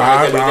phones, it's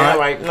like every day,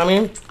 right? You know what I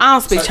mean? I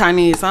don't speak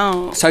Chinese. I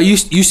don't. So you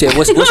said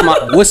what's But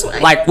the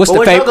what's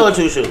your favorite?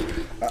 go-to shoe?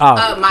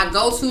 My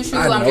go-to shoe,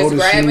 I I'm know just the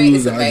grabbing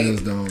is shoes, a I vape.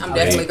 just don't. I'm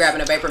definitely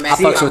grabbing a Vapor Max.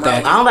 I fucks with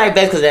that. I don't like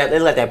that because they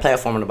like that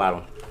platform on the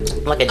bottom.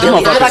 Like a I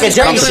jelly, like a just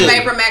jelly regular shoe.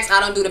 Vapor Max. I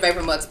don't do the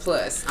Vapor Max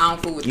Plus. I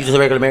don't fool with You that. just a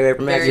regular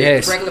Vapor Max? Very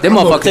Yes. regular Them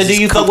Vapor motherfuckers Max. So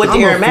do you fuck with the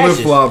I'm Air a Maxes?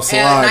 flip flop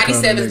slide.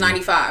 97s,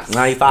 95s.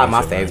 95,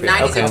 my favorite.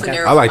 97s Okay.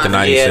 and I like the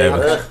 97.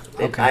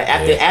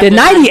 After The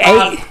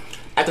 98.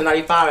 After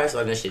 95, that's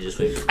when that shit just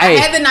switched. I Hey,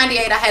 had the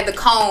 98. I had the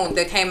cone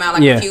that came out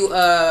like Yeah. a few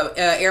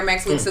Air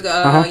Max weeks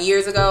ago,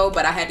 years ago,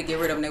 but I had to get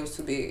rid of them. They was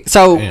too big.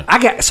 so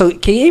Damn. So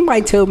can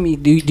anybody tell me?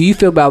 Do you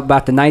feel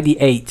about the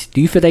 98?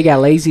 Do you feel they got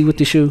lazy with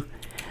the shoe?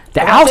 The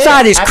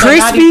outside is after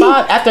crispy,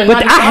 95 after but I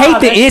 95, hate the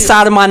that shit-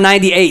 inside of my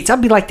 98s. I'd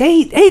be like,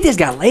 they just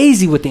got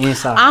lazy with the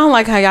inside. I don't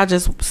like how y'all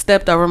just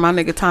stepped over my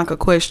nigga Tonka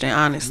question.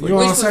 Honestly, You know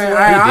what I'm Which saying? was-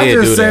 I He did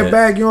just do sat that.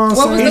 back. You know what I'm was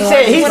saying?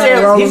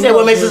 the- He said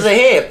what makes us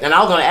ahead, and I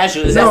was gonna ask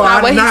you. Is No, that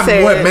not what he not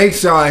said. what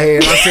makes y'all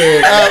head. I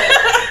said,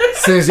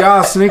 since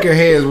y'all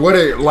sneakerheads, what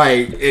are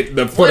like for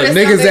What the is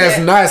niggas something that's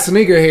that- not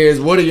sneakerheads?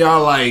 What are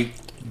y'all like?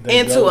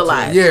 into a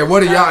lot. Yeah,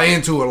 what are y'all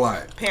into a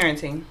lot?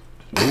 Parenting.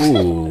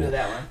 Ooh. Do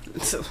that one.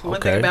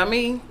 One thing about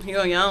me, you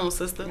on your own,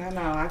 sister. I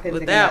know. I couldn't With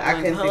think that of, I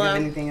one, couldn't think hello? of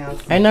anything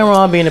else. Ain't nothing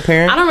wrong being a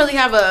parent. I don't really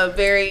have a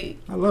very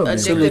love music. addicted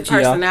Salute to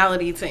y'all.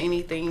 personality to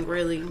anything,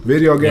 really.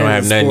 Video games. You don't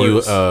have and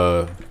nothing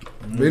sports.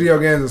 Video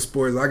games and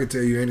sports. I could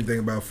tell you anything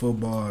about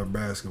football or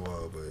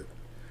basketball, but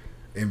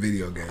in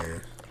video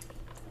games.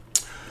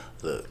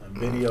 Look,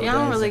 Video Yeah, I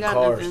don't games really and got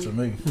cars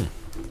nothing. to me.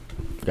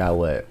 got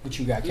what? What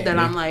you got, That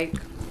I'm like,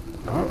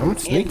 I'm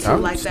Into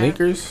like that.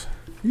 sneakers.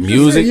 You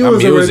Music. You I'm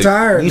was a music.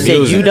 retired. You nigga. said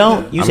Music. you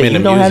don't. You I'm said into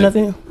you don't have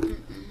music. nothing.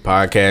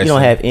 Podcast. You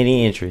don't have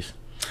any interest.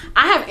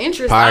 I have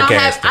interest. Podcasting,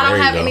 I there don't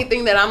you have go.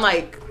 anything that I'm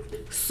like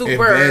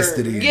super.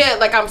 Invested in. Yeah,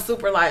 like I'm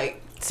super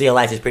like. So your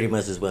life is pretty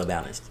much as well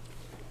balanced.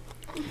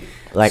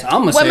 Like, So I'm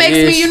gonna What say makes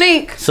this. me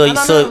unique? so I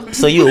don't know.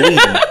 so you a weed.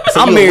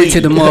 So I'm you a married weed.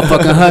 to the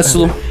motherfucking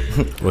hustle.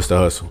 What's the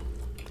hustle?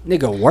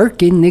 Nigga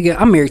working, nigga.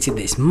 I'm married to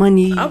this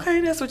money.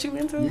 Okay, that's what you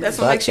into. That's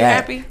what Fuck makes you that.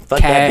 happy. Fuck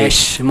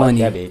Cash, that bitch.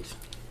 money. Fuck that bitch.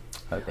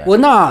 Fuck that. Well,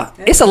 nah,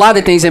 it's a lot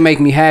of things that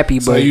make me happy,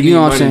 but So you you, need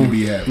know what I'm money saying? to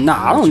be happy.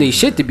 Nah, I don't need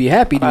shit to be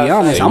happy, to be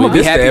honest. Hey, I'm gonna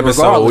with be happy the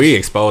episode, regardless. we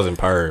exposing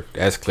Perv.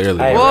 That's clearly.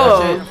 Hey,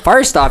 Whoa,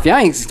 First off, y'all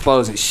ain't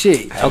exposing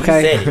shit, You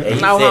okay? said it. Hey,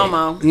 you no said it.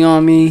 homo. You know what I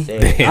mean?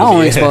 Said it. I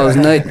don't expose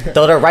nothing.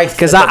 Throw the right.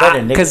 Cause step I,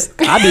 over there, cause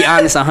nigga. I be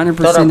honest 100%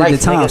 Throw of the the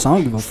right, time, nigga. so I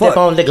don't give a Step fuck.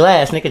 on the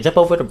glass, nigga. Jump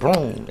over the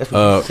broom. That's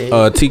what you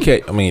said.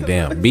 TK. I mean,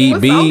 damn. B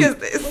What song B is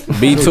this?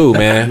 B2,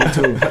 man.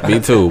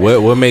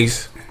 B2. What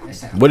makes?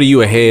 What are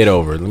you ahead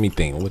over? Let me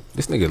think. What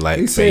this nigga like?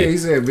 He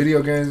said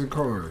video games and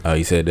cars. Oh,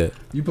 he said that.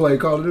 You play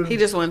Call of He Duty?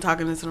 just wasn't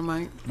talking into the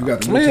mic. You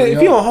got the Man,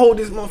 if you don't hold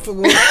this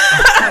motherfucker,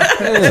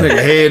 this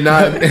nigga head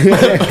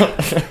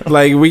nodding.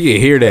 like we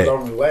can hear that.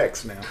 Don't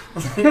relax now.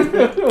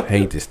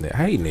 Hate this nigga. I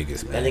hate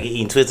niggas, That man. nigga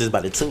eating Twizzlers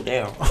by the two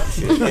down.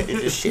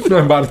 This shit.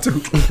 Nothing about a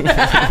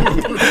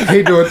two.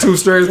 He doing two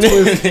straight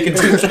twists.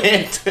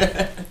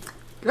 Nigga,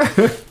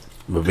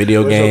 But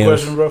video What's your games.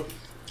 question, bro?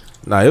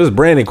 Nah, it was a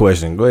Brandon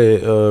question. Go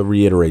ahead,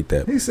 reiterate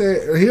that. He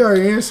said he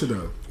already answered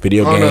though.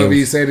 Video I don't know if he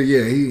games. said it.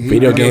 Yeah, he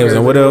Video games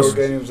and what else?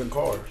 Video games and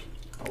cars.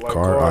 I like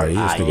Car. cars. Alright,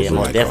 Ah, this yeah, nigga's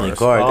most like definitely cars.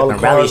 cars. All the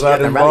Them rally cars I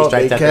done rally bought,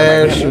 stripes they out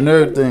there. cash and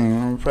everything.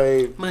 I'm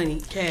paid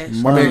Money, cash.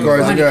 How many cars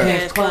you Money, got?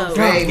 cash, club.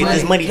 Hey, Get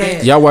this money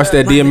back. Y'all watched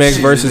that DMX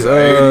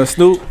versus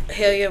Snoop?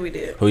 Hell yeah, we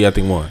did. Who y'all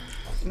think won?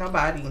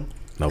 Nobody.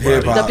 Nobody.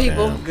 Hip-hop. The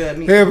people. Damn. Good.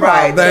 Me. Hip hop.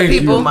 Right. Thank you.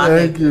 people.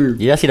 Thank you.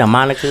 Y'all see the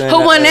Monica? And Who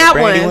won that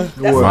Brandy one?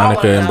 That's what I Monica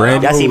wanna and know.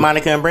 Brandy. Y'all see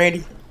Monica and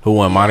Brandy? Who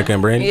won? Monica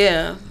and Brandy?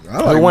 Yeah. I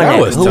like Who won that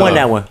that? was Who tough. won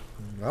that one?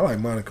 I like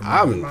Monica.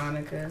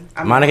 Monica.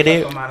 I Monica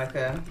did?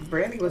 Monica.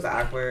 Brandy was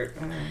awkward.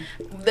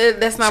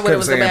 That's not what it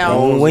was Kept saying about.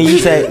 bold. When you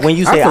say I feel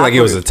awkward, like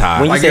it was a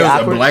tie. When you Like say it was a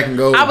awkward, black and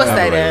gold. I would I say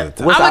feel like that.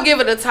 it's a What's I would up? give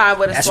it a tie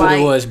with a That's what slight.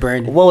 it was,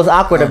 Brandon. what was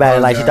awkward about it?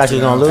 Like she thought she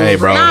was gonna lose. Hey,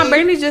 bro. Nah,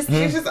 Brandy just.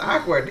 She's just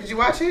awkward. Did you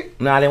watch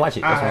it? No, I didn't watch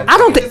it. That's Alright. why.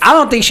 I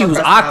don't think she was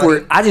Personality.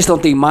 awkward. I just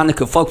don't think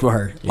Monica fucked with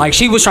her. Like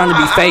she was trying to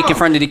be fake in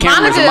front of the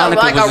cameras. Monica, and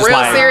Monica like was a just real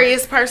like,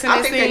 serious person. I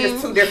It think they're just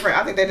seems. too different.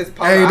 I think they just.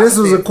 Hey, this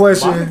was a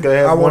question Monica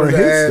had I more wanted to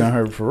hits than ask.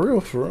 her, for real,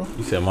 for real.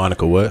 You said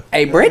Monica what?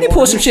 Hey, Brandy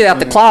pulled some shit out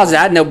the closet.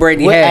 I know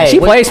Brandy What- had. hey, She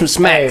what- played some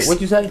smacks. Hey,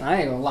 what you say?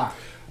 I ain't gonna lie.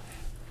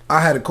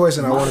 I had a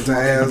question I wanted to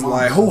ask.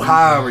 Like, who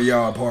hive are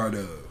y'all part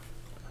of?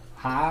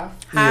 Hive?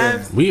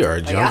 Hive. We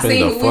are jumping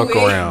seen the who fuck we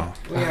with.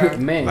 around.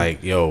 Man.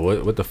 Like, yo,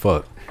 what the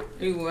fuck?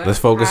 You what? Let's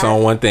focus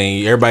on one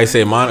thing. Everybody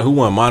say who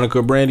won? Monica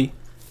or Brandy?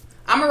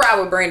 I'm gonna ride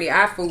with Brandy.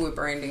 I fool with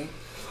Brandy.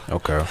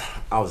 Okay.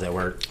 I was at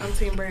work. I'm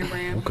Team Brand.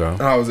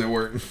 Okay. I was at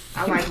work.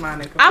 I like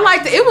Monica. I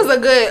liked it. It was a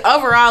good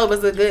overall. It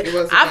was a good. It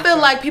was a I good feel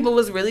show. like people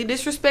was really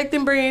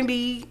disrespecting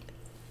Brandy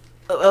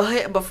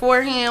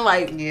beforehand.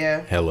 Like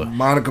Yeah. Hella.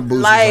 Monica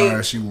Boosie Like,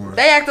 why she won.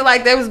 they acted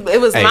like it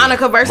was Hey,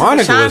 Monica versus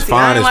Monica Ashanti. was I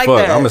fine ain't as like fuck.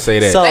 that. I'm gonna say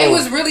that. So- They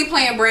was really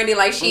playing Brandy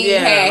like she Yeah,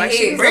 had like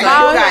she hits. Brandy,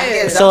 Oh, you got yeah.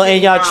 hits. So, Don't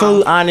in get y'all me true,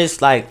 wrong.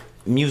 honest, like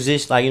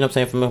musicians, like you know what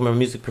I'm saying, from a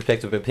music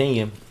perspective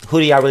opinion, who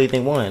do y'all really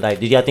think won? Like,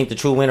 did y'all think the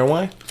true winner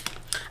won?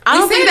 I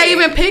don't We think said they it.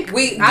 even pick. I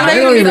They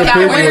don't don't even even pick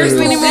pick our winners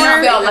winners.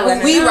 anymore.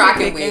 Like, who we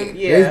rocking with.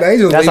 Yeah. They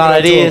just That's leave all it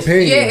up it to is.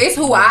 opinion. Yeah, it's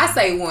who I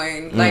say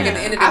won. Like at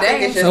the end of the I think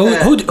day. it's just So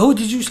the- who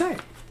did you say?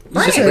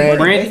 Brandy. said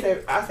Brandy.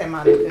 Brandy? I said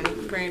Monica.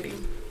 Brandy.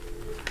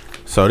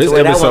 So this So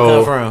where that one come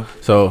episode. from?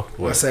 So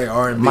I say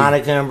R&B.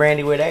 Monica and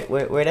Brandy, where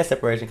that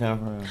separation come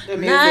from? The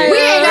music. Nice. We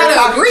ain't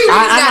gotta agree. We just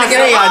I'm gotta not get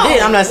saying y'all along.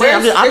 did. I'm not saying.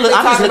 I'm just looking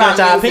at talking y'all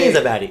about opinions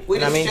music. about it. We You know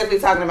just what I mean? strictly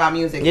talking about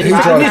music. Yeah, If this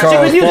I- trying to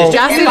call music. us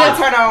Y'all if see I that?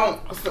 turn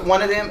on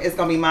one of them, it's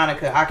gonna be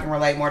Monica. I can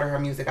relate more to her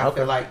music. I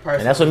feel like personally.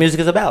 And that's what music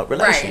is about.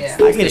 Relations.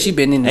 Right. I get it. She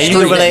been in the And you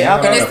can streets. relate.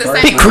 And it's the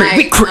Big same crit,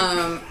 big like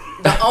crit.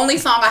 the only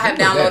song I have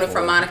downloaded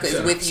from Monica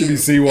is With You.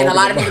 CBC And a walking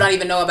lot of by. people don't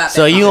even know about that.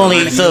 So you song.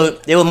 only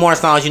there were more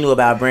songs you knew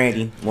about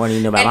Brandy more than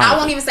you knew about And I Monica.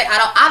 won't even say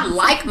I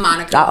like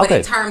Monica, Ah, but okay.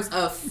 in terms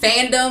of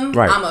fandom,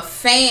 Right. I'm a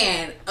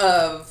fan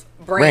of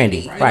Brandy, Brandy.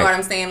 You right. know what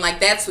I'm saying? Like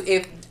that's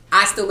if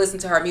I still listen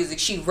to her music,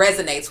 she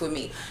resonates with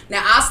me.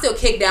 Now I'll still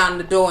kick down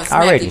the door and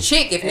smack Already. the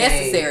chick if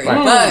necessary.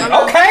 Right.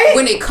 But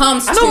when it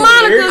comes to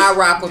Monica. it, I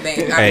rock with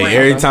Brandy. hey,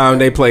 every time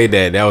they played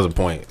that was a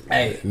point.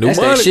 Hey, New that's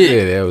that Monica, shit.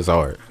 yeah, that was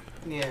hard.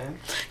 Yeah.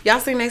 Y'all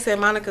seen they said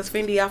Monica's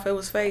Fendi outfit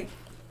was fake.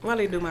 Why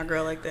they do my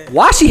girl like that?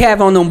 Why she have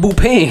on them boot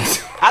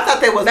pants? I thought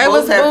thought they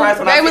was boots at first.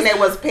 When I seen they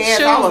was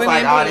pants, I was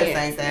like, oh, this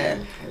ain't that.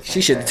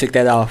 She should have took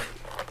that off.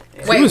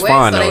 She was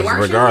fine though,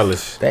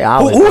 regardless. They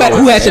Who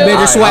had the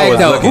better swag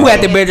though? Who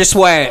had the better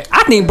swag?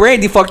 I think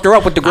Brandy fucked her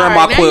up with the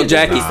grandma quilt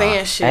jacket.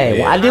 Hey,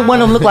 well, I didn't want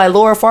them to look like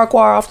Laura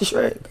Farquhar off the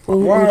Shrek.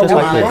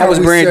 That was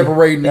Brandy.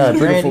 Separating these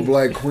beautiful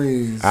black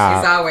queens.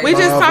 We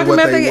just talking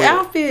about the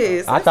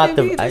outfits. I thought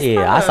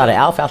I saw the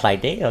outfit. I was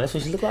like, damn, that's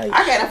what she looked like.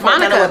 I can't afford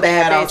none of what they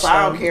had on, so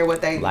I don't care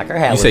what they. Like her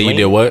hair. You say you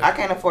did what? I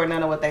can't afford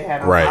none of what they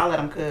had on. Right. So I'll let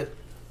them cook.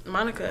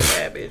 Monica, a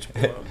bad bitch.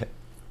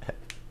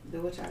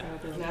 Do what y'all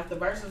gotta do. After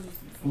versus.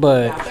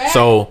 But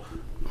so.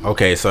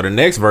 Okay, so the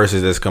next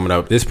verses that's coming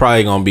up, this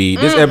probably gonna be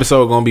this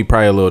episode gonna be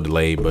probably a little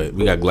delayed, but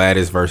we got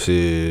Gladys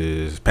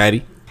versus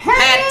Patty.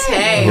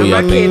 Patty. Who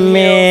y'all think?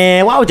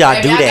 Man, why would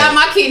y'all do I that? got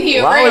my kitten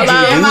here. Why would you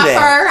do my that?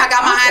 fur. I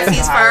got my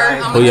auntie's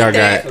fur. I'm Who y'all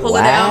that. got? Pull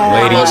it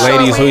out.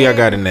 Ladies, who y'all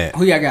got in that?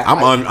 who y'all got?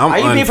 I'm Are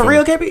you being for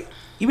real, KP?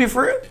 You being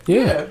for real?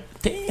 Yeah.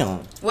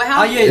 Damn. Well,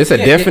 how? It's a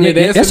definite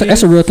answer.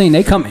 That's a real thing.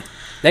 They coming.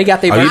 They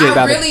got their version I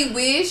about it. really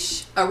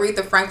wish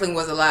Aretha Franklin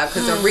was alive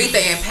because Aretha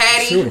and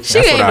Patty, she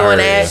ain't doing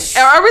that.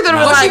 Aretha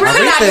was she like,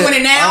 really not doing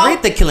it now.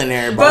 Aretha killing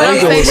everybody. but I'm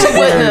saying she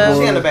wouldn't have.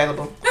 She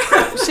unavailable.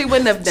 She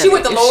wouldn't have done. She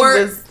with the it if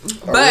Lord. was-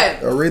 But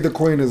Aretha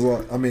Queen is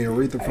like,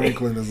 Aretha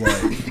Franklin is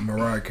like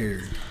Mariah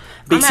Carey.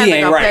 BC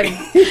ain't right.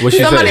 What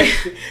she Somebody,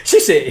 say? She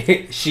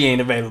said she ain't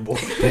available.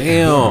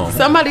 Damn.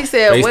 somebody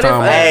said, "What if?"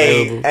 FaceTime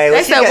Hey, They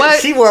when said what?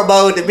 she wore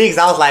both the because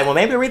I was like, well,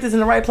 maybe Aretha's in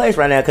the right place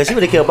right now because she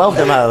would have killed both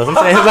them hoes. I'm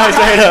saying, like,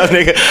 straight up,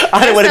 nigga. I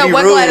didn't want to said, be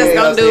what rude. Gladys you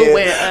know gonna what I'm do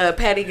when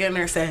Patty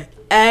Gunner said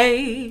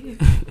A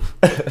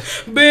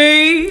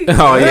B?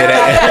 Oh yeah,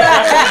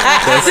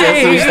 that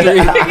Sesame Street.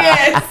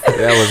 Yes.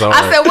 That was hard.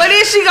 I said, what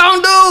is she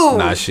gonna do?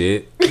 Nah,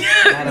 shit.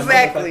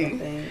 Exactly.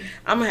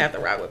 I'm gonna have to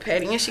rock with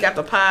Patty, and she got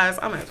the pies.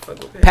 I'm gonna have to fuck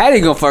with Patty. Patty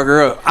gonna fuck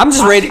her up. I'm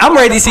just ready. I'm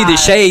ready to see the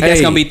shade that's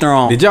Hey, gonna be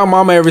thrown. Did y'all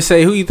mama ever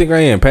say who you think I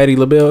am? Patty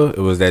LaBelle?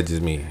 Or was that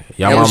just me?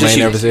 Y'all That was mama just ain't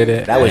you. never said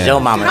that? That was Yeah.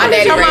 your mama. my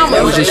daddy your raised mama? me.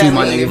 That was just you,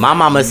 my nigga. My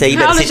mama said you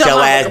How better old sit is your your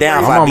mama? ass down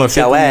My before I mama beat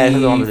your ass.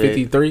 That's what I'm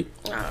 53.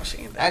 Oh, she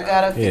ain't I that.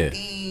 got a Yeah.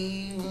 50.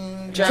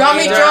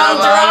 Drummy drum.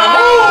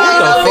 What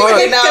the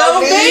fuck?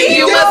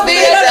 You must be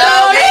a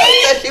dummy.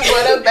 She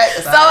put her back.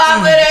 So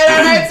I put it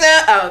on her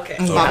tongue. Oh, okay.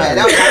 My bad.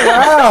 That was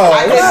Wow.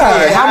 I couldn't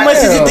see it. How much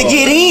is it to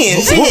get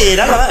in? Shit,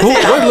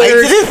 I'm late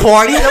to this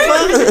party.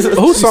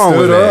 Whose song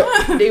was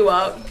that?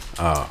 D-Walk.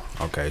 Oh,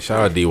 okay. Shout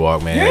out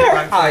D-Walk, man.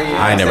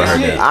 I ain't never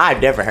heard that.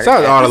 I've never heard Shout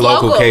out to that. all the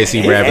local Local.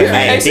 KC rappers,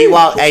 Hey, man.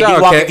 D-Walk, hey, Shout out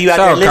D-Walk, Cat- if you out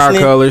shout there out Car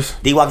listening, Colors.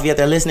 D-Walk, if you out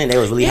there listening, they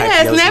was really hyped. Yes,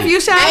 for your nephew,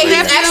 shit. shout out Hey, he's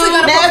nephew. actually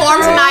gonna perform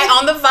tonight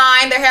on the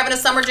Vine. They're having a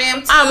summer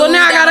jam too. Ah, well,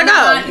 now I gotta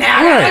go. Now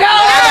I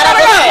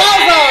gotta go.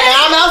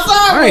 I'm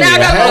outside. I ain't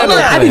even had no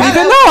I didn't plan.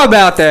 even know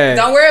about that.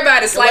 Don't worry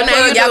about it. Slight What now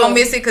plug. you Y'all do? gonna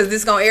miss it because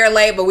this gonna air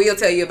late, but we'll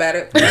tell you about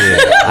it.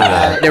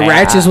 The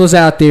Ratchets was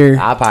out there.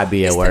 I'll probably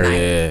be at work.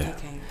 Yeah.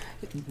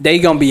 They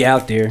gonna be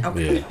out there.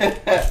 Yeah.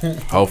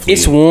 Hopefully.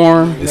 It's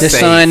warm. The safe.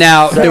 sun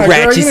out. The Girl,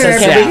 Ratchets you is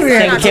didn't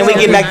have out. to- Can we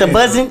get back to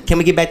buzzing? Can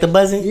we get back to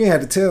buzzing? You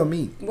had to tell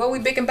me. What we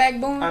big back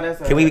boom?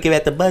 Can we get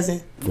back to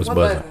buzzing? What's What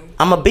buzzing? button?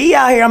 I'm gonna be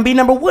out here. I'm be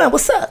number one.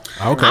 What's up?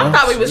 Okay. I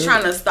probably was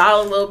trying to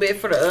stall a little bit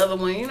for the other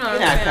one. You know what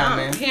He not I'm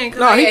saying? coming. He ain't No,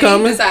 coming. he He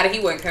coming. decided he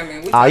wasn't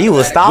coming. Oh, you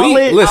was stalling.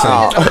 stalling? Listen.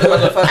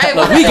 Hey,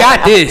 but We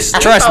got this.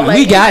 Trust me,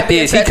 we got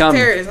this. He coming.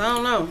 Sagittarius, I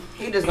don't know.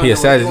 He just He a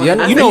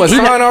Sagittarius. You know what He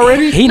sign not-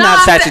 already? He No, not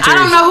I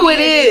Sagittarius. don't know who it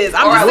is.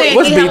 I'm just saying.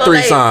 What's he hella B3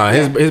 late.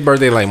 sign? His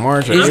birthday like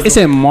March or It's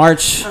in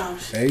March.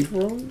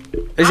 April?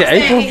 Is it I'm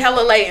saying April? He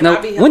hella late. And No.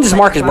 I be hella When is late.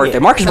 Marcus' birthday?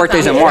 Marcus'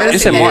 birthday's in March.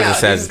 It's in March.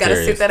 It's You just gotta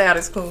Sagittarius. sit that out.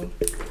 It's cool.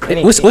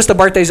 What's the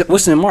birthdays?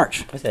 What's in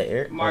March? What's that,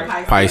 Eric?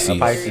 Pisces,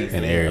 Pisces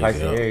and Aries.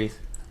 Pisces, yeah. Aries.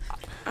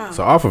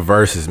 So off of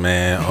verses,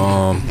 man.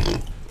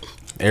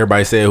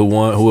 Everybody said who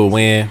would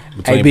win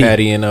between Hey, B.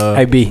 Patty and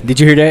Hey B, did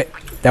you hear that?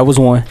 That was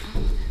one.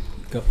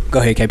 Go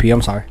ahead, KP.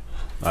 I'm sorry.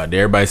 did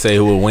everybody say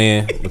who would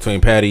win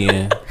between Patty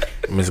and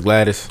Miss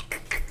Gladys?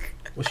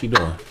 What's she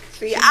doing?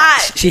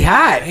 She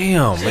hot.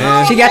 Damn,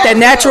 man. She got that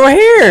natural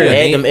hair.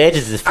 Yeah, them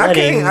edges is I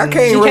flooding. can't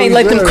really She can't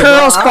let them judge.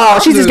 curls I- fall. I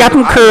She just got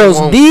them I curls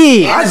want-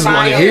 big. I just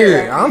want to hear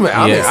it. I'm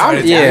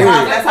excited to yeah. hear it.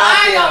 That's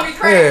how I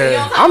feel.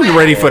 Yeah. I'm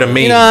ready for the memes.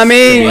 You know what I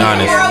mean? To be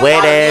honest.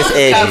 Wet ass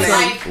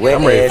edges. Wet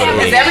I'm ready ass for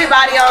the Is edges.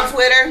 everybody on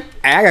Twitter?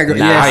 I gotta go.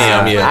 Nah, Yes. I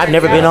am, yeah. I've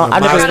never been on.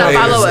 I've never been on. MySpace.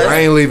 follow us. I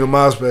ain't leaving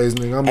MySpace,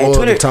 nigga. I'm Hey, loyal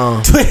Twitter. to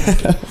Tom.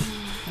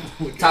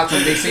 Talk to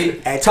him, Big C.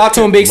 Talk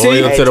to him, Big C.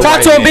 Loyal to the Talk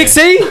white to him, man. Big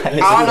C. I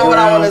don't know what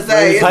I want to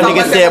say. It's My so nigga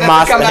much said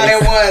information coming out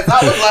MySpace. at once.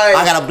 I was like,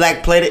 I got a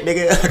black plated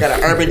nigga. I got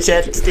an urban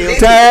chat still.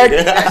 Tag,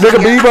 nigga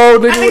Bebo,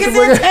 nigga with the Niggas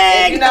nigga. in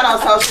tag. you're not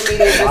on social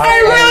media. Just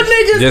Hey, real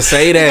niggas. Just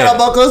say Got a that.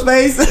 Boko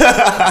space.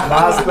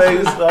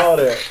 MySpace, all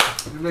that.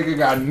 Nigga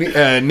got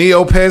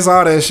Neopets,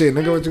 all that shit.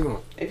 Nigga, what you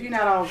want? If you're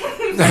not on social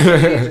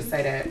media, just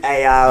say that.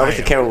 Hey, I wish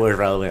the camera was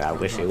rolling. I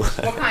wish it was.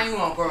 What kind you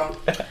want, girl?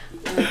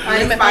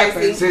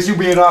 Spicy. Since you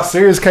being all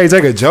serious, can't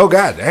take a joke.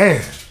 God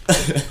damn.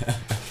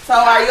 So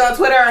are you on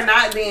Twitter or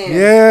not then?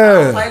 Yeah.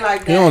 I don't play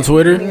like that. You on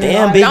Twitter?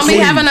 Damn, Big Don't be C.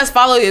 having us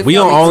follow you. if We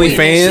you on don't be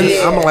tweeting OnlyFans?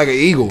 shit. I'm like an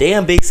eagle.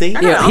 Damn, Big C.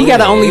 Yeah, he got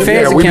an OnlyFans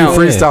Yeah, we be account.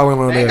 freestyling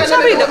on there.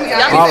 Y'all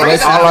be All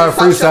freestyling our on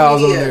social freestyles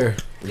on media. there.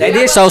 That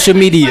is social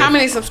media. How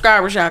many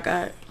subscribers y'all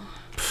got?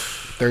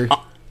 3.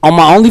 On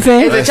my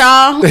OnlyFans? Is it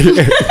y'all?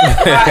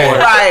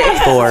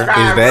 Right. 4. Is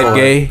that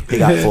gay? He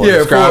got 4.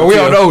 Yeah, 4. We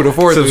don't know who the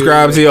 4th.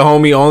 Subscribe to your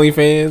homie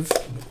OnlyFans.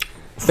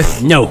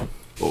 No.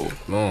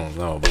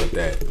 No, but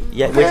that.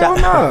 Yeah, which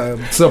Nah,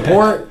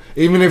 support.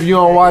 Even if you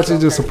don't watch it,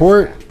 just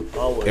support.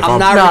 If I'm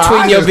not Nah, retweeting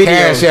I your just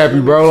cash videos. app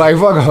you, bro. Like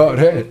fuck all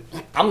that.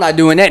 I'm not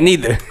doing that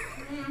neither.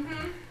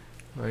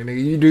 Like,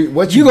 nigga, you do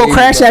what You go did,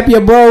 crash bro. app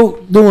your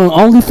bro doing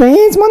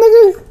OnlyFans, my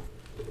nigga?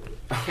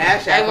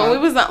 Cash Hey,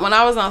 app. when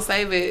I was on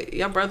Save It,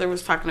 your brother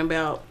was talking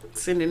about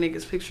sending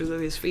niggas pictures of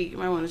his feet. You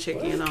might want to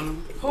check in on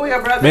him. Who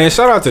your brother? Man,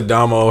 shout out to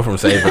Damo from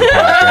Savor the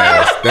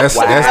Podcast. That's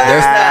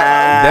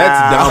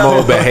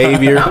Damo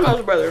behavior.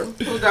 Damo's brother.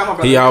 Who's down my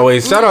brother? He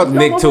always shout out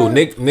Nick too.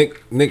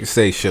 Nick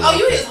say shit. Oh, like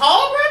you that. his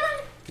whole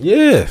brother?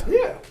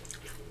 Yeah.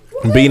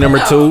 B number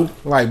 2.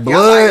 Like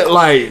blood,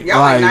 like y'all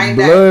like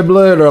 9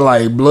 blood, or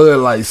like blood,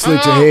 like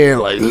slit your hair,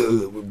 like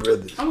we're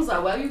brothers. I was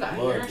like, well, you got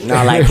hair.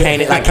 No, like Cain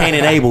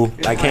and Abel.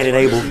 Like Cain and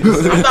Abel.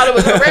 I thought it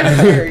was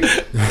hereditary.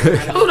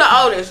 Who the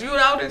oldest? You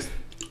the oldest?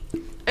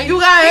 And you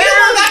got You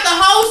hair? got the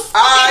host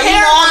You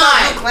know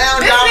I'm a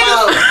clown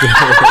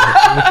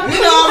Damo.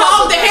 You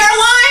hold the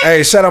hairline?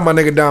 Hey, shout out my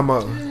nigga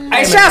Damo.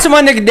 Hey, shout out to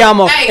my nigga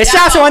Damo. Hey, And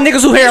shout out to my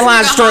niggas who This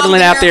hairlines nigga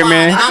struggling hold out the there,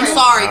 man. hairline. I'm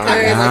sorry,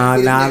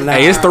 cuz. Nah.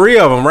 Hey, it's 3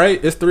 of them, right?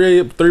 It's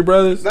three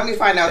brothers. Let me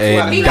find out. Hey,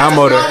 Two out of He them. got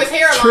Damo the the strongest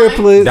hairline.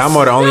 Triplets.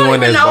 Damo the only I one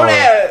don't even that's know bald.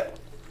 that.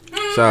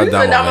 Shout out You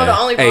Damo, said Damo man. the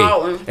only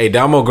bald one. Hey,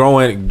 Damo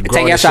growing Take that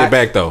your shit shot.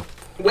 back though.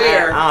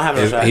 Where? I don't have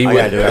no shot. He I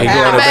gotta do it. growing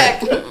it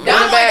back. Damo ain't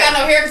got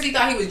no hair because he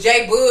thought he was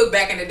Jay Boog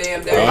back in the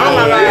damn day.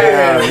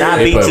 Not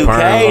They put B2K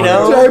perm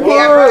though.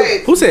 Yeah,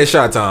 right. Who said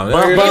shot time?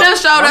 He done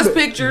showed us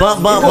pictures.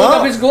 Bump.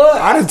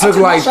 I done took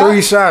like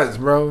 3 shots,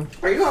 bro.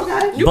 Are you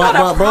okay? You got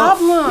a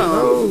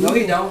problem. No,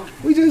 he don't.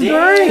 We just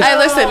drank. Hey,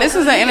 listen, this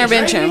is an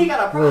intervention.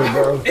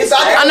 It's all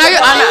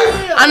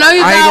I know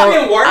you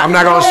thought. I'm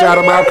not gonna shout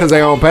them out because they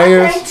don't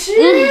pay us.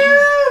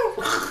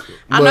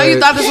 I know you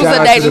But thought this was shout a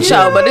out to dating the show,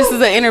 people. but this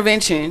is an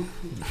intervention.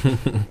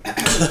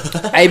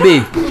 Hey,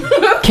 B.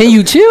 Can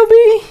you chill,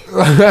 B?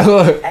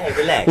 Look, Hey,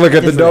 relax. Look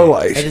at Just the dough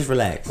relax. lights. Hey, just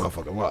relax.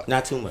 Motherfucking what?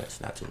 Not too much.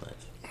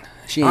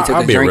 She ain't took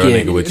I'll a be a drink real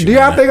yet. nigga with you. Do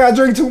y'all man. think I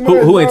drink too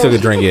much? Who ain't bro? took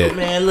a drink yet?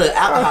 Man, look,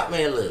 alcohol.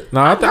 Man, look.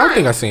 No, I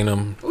think I seen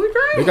them. We drink.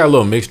 They got a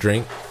little mixed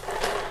drink.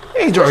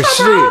 Ain't drink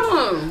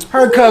shit.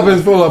 Her cup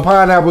is full of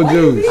pineapple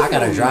juice. I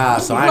gotta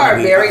drive, so I You ain't are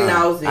gonna be, very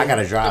nosy. I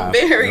gotta drive.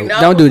 Very no.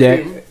 Don't do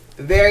that.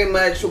 Very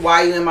much.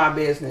 Why you in my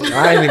business?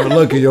 I ain't even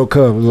look at your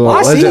cup.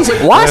 Why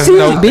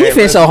she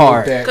beefing so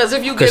hard? Because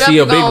if you 'Cause get up, she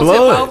you a big gonna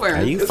blood. tip over.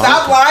 Are you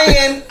Stop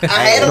lying. I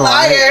hate a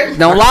liar.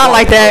 Don't lie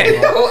like that.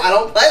 I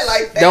don't play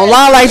like that. Don't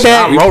lie like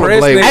that. We press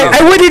rollerblade. niggas.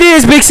 Hey, what it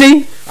is, Big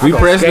C? We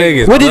press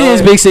niggas. What it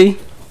is, Big C?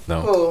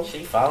 No. Cool.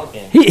 She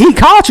fucking. He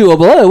called you a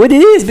blood. What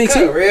it is, Big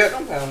C? Real.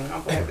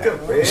 I'm playing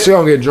that. She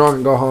don't get drunk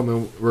and go home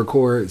and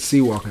record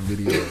sea walking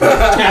videos.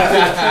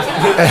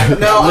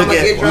 No, I'm Look gonna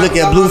get drunk. at I'm gonna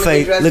get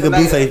Blueface. dressed Look at for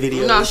later. Blueface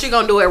video. No, she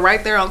gonna do it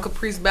right there on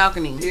Caprice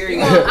balcony. Here you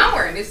go. I'm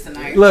wearing this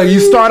tonight. Look, you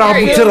start off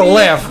to the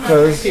left,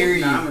 cause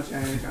Period. I'm gonna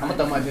change. I'm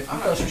gonna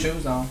throw some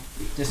shoes on.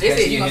 This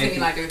is you gonna see me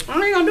like this. I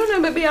ain't gonna do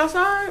nothing but be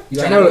outside.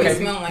 y'all I know, know it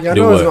smelling like y'all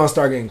Do know it's what? gonna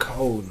start getting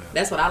cold now.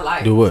 That's what I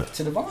like. Do what?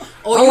 To the bar.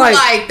 Oh, I you like-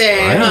 like that?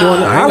 I ain't huh?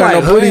 doing I I like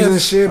ain't got no hoodies plans.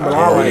 and shit, but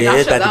I Oh, like. yeah,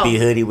 it's Y'all about to should be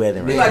go. hoodie weather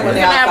You right like now. when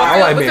they We finna have I a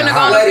like field- we being finna go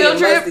hot. on a field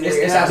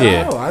trip.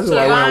 Yeah. Oh, I just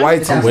like wearing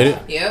white I'm with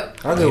t-shirts. it. Yep. I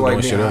just Ain't like doing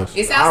being shit hot. else.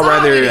 It's I'd outside.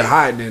 rather ain't it it?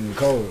 hot than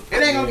cold. It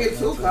ain't gonna get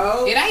too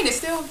cold. It ain't. It's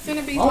still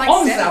finna be Oh, like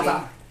it's 70.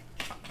 outside.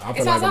 I It's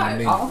feel like I'm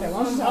outside. in Oh, okay.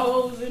 Long as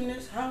Hoes in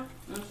this house.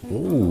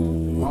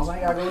 Ooh. I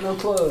ain't gotta go to no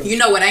club. You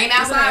know what ain't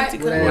outside?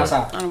 What ain't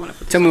outside? I don't wanna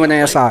put Tell me when they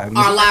outside.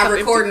 Our live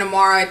recording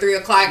tomorrow at 3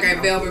 o'clock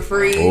at Velvet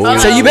Free. Oh.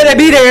 So you better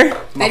be there.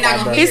 They not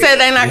gonna He hear said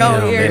they not Damn,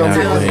 gonna hear they it. not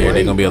gonna hear.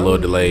 They gonna be a little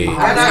delayed. Y'all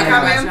not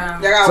coming?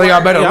 Y'all got So y'all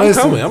work? better Yeah, I'm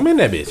listen. coming. I'm in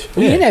that bitch.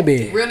 We in Yeah. that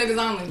bed. Real niggas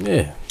only.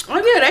 Yeah. Oh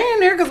yeah, they in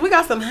there because we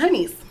got some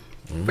honeys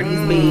for these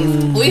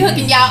bees. We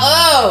hooking y'all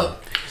up.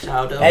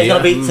 Hey, it's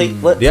gonna be. See,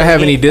 what, Do y'all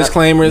have any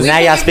disclaimers? Now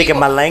y'all speaking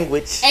my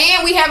language.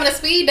 And we having a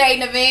speed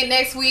dating event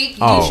next week.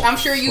 Oh, I'm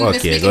sure you've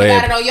fuck been yeah, speaking go about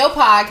ahead. it on your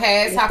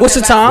podcast. talking What's the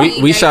about time?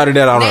 speed We dating. shouted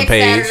that out on Next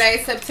page.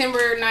 Saturday, September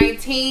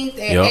 19th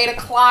at Yup. 8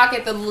 o'clock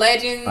at the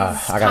Legends I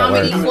gotta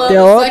Comedy work. Club.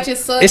 Yup. Such and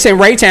such. It's in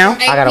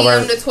Raytown. 8 I gotta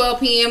p.m. work. to 12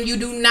 p.m. You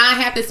do not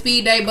have to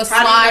speed date, but How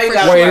do you slide know you for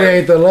got sure. Wait, it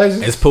ain't the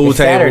legend. It's pool It's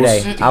tables.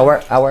 Saturday. I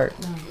work.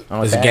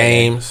 On It's Saturday.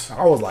 games.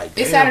 I was like,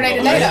 It's damn, Saturday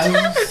the today,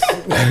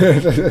 though.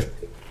 legend.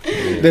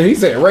 Then he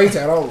said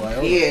Raytown. I was like,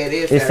 oh. Yeah, it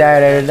is. It's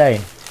Saturday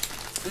today.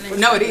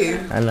 No, it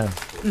is. I know.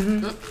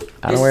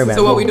 I don't worry about it.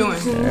 So what we doing?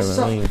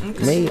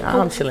 Me,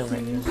 I'm chilling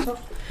right now.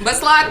 But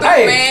slide through,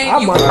 Hey, man.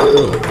 I'm You,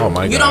 Oh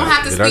my god. you don't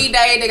have to Did I- speed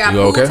date. They got You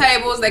pool okay?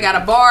 tables. They got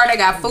a bar. They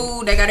got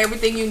food. They got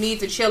everything you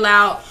need to chill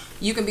out.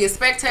 You can be a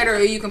spectator or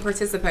you can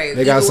participate.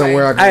 They got Either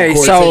somewhere I way. can Hey,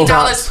 record so- $10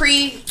 TikToks.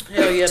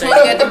 Hell yeah,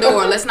 20 at the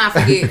door. Let's not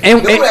forget.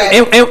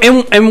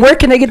 And where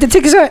can they get the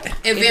tickets at?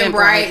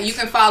 Eventbrite. You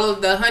can follow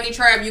the Honey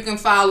Trap. You can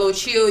follow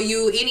Chill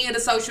You. Any of the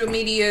social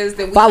medias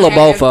that we follow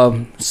have. both of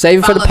them.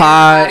 Saving for the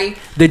pod,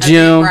 everybody. the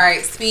gym,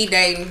 Eventbrite, speed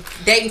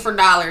dating for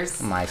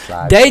dollars. I might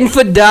slide. dating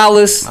for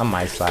dollars, I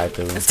might slide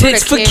through.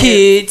 tits for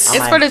kids.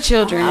 It's for the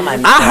children.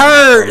 I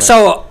heard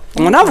so.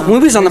 When we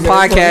was on the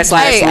podcast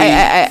last week,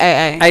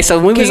 hey, so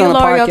when we was on the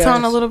podcast, can you lower your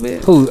tone a little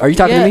bit? Who are you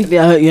talking to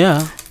me?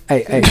 Yeah.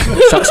 Hey.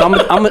 So I'm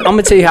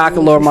gonna tell you how I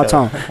can lower my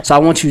tone. So I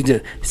want you to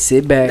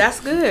sit back,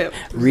 That's good.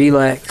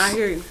 relax, I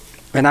hear you.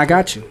 and I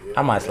got you.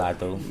 I might slide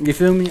through. You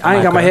feel me? I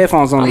ain't got my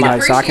headphones on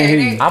tonight, so I can hear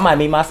you. I might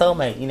meet my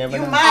soulmate. You never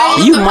know.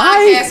 You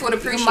might. Podcast would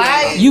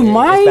appreciate. You It's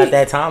might. about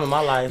that time in my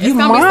life. You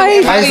gonna be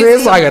might. some- I say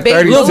it's like a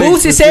 36%. Lil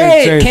Boosie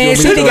said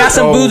Kansas City got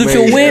some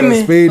beautiful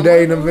women. Speed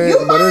dating event,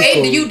 but it's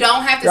And cool. you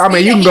don't have to. I mean,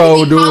 speak you that. can go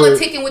can be do it.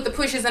 politicking with the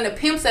pushers and the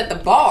pimps at the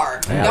bar.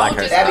 Yeah, I Don't like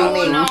her just style.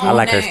 throw it on. I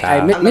like her that.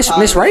 style. Hey, Miss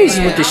Ray's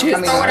with the shit.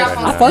 Throw it off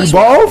on I the fucks with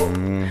Both?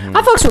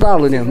 I fucks with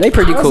all of them. They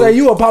pretty I cool. say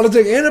you a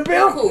politic and a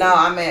pimp? Cool. No,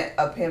 I meant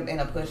a pimp and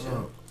a pusher.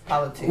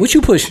 Politics. What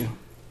you pushing?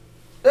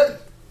 Okay.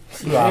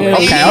 That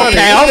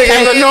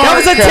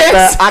was a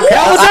test.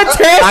 That was a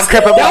test. I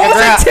crept up like a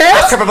ground. I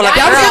crept up like a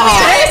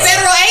groundhog.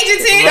 Federal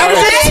agents here. That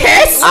was a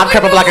test. I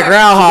crept up like a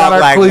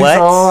groundhog. Like what?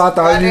 I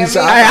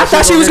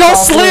thought she was gonna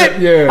slip.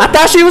 Yeah. I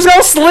thought she was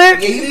gonna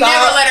slip. You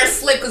never let her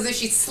slip because if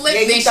she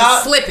slipped, then she's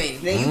slipping.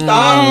 Then you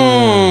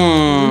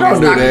thought.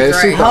 Don't do that.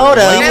 She Hold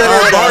up.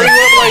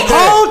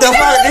 Hold the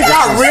fuck. Did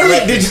y'all really?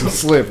 Did you?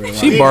 slipping.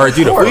 She barred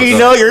you the fuck We up.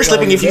 know you're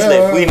slipping if you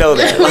slip. We know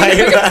that.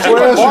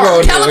 Where else you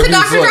gonna Tell do it if to you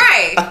Dr. slip?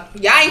 Dre.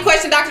 Y'all ain't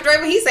question Dr. Dre,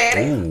 but he said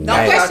it. Don't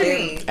Hey. question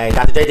me. Hey,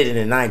 Dr. Dre did it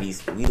in the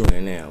 90s. We doing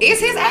it now. It's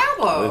his We're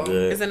album.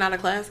 good. Is it not a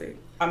classic?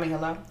 I mean,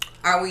 hello.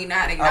 Are we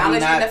not acknowledging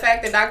not? the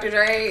fact that Dr.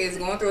 Dre is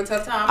going through a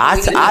tough time?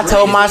 I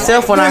told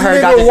myself when I This heard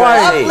nigga Dr. Dre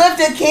white. say it.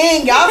 Uplifted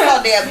King. Y'all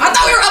so damn. I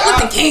thought we were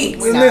uplifting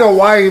kings. This nigga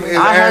wife is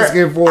I heard-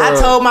 asking for I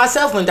told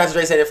myself when Dr.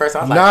 Dre said it first. I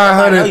was like,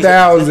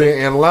 900,000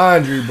 in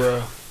laundry,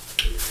 bro.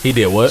 He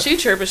did what? She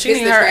tripping. She It's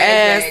need the her trash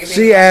ass. bag.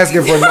 She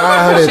asking for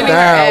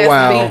 900,000.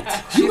 Wow.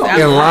 She's out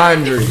In of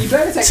laundry.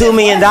 $2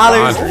 million.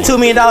 $2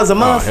 million a Oh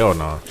month. hell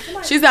no.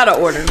 She's out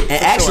of order. And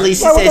actually,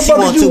 she Wait, what said the she fuck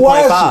wants did you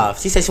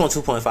 2.5. She said she wants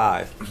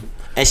 2.5,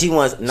 and she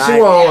wants She 9.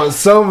 want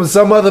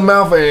some other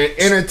amount for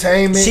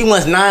entertainment. She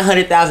wants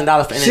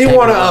 $900,000 for She entertainment.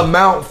 want an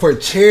amount for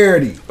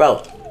charity.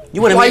 Bro,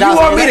 you want Like, you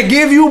want me to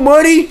give you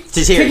money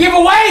to charity?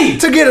 away.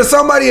 to get to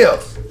somebody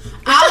else?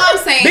 All I'm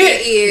saying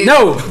is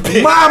No.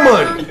 My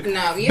money.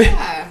 no,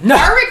 yeah. No.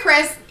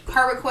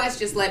 Her request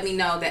just let me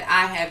know that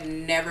I have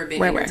never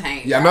been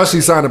entertained. Yeah, I know she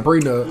signed a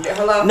prenup.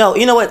 Hello. No,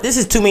 you know what? This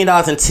is $2 million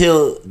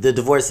until the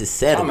divorce is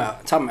settled.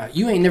 Talking about.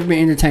 You ain't never been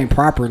entertained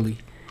properly.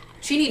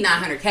 She need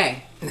 900K.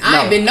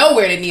 I ain't been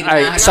nowhere that needed All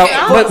 900K. right, so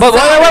but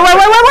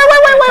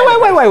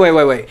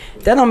wait.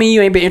 That don't mean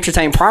you ain't been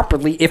entertained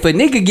properly. If a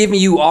nigga giving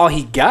you all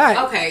he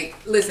got, Okay,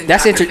 listen.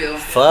 That's Dr. inter- Phil.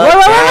 Fuck Wait,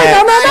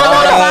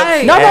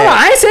 that. no.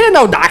 I ain't saying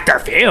no Dr.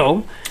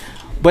 Phil.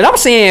 But I'm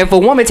saying if a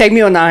woman take me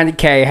on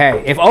 900K,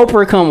 hey, if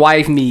Oprah come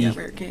wife me,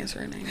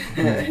 Cancer name.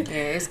 Yeah,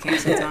 it's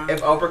cancer time.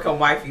 If Oprah can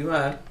wife you,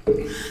 huh?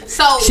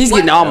 So she's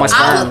getting all my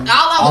sperm. All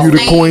I was You the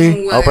saying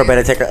queen? was, Oprah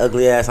better take her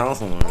ugly ass on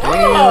somewhere.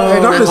 Hey,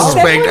 don't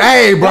disrespect.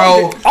 Hey,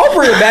 bro.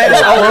 Oprah the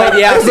baddest old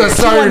lady out It's a there. She's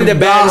one of the certain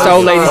baddest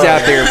old ladies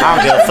out there. I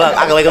don't give a fuck.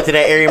 I can wake up to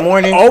that every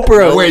morning.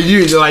 Oprah. Wait,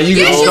 you like you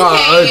yes, can you call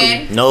her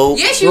can. ugly? No.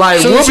 Yes, you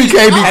Like can. Whoopi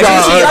can't be Have you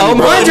called seen ugly. Oprah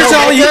bro. with no just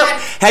only- makeup?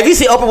 Have you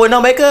seen Oprah with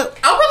no makeup?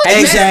 Oprah looks better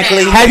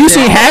Exactly. now. Have you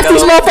seen half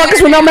these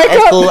motherfuckers with no That's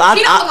makeup? cool.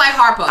 She don't look like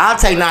Harpo. I'll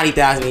take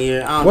 90,000 a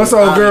year. I don't What's give-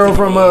 the I old don't girl give a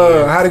from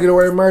fuck. How to Get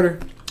Away with Murder?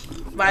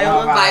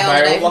 Viola.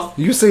 Viola Davis.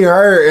 You see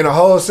her in a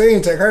whole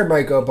scene take her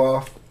makeup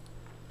off.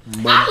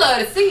 I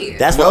love to see it.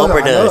 That's what No,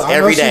 Oprah I know- does I know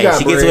every she day. got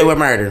She gets bread. away with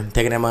murder.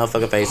 Taking that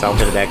motherfucking face off,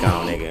 put it back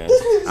on, nigga.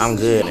 I'm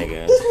good,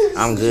 nigga.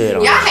 I'm good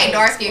on Y'all that. hate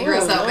dark skinned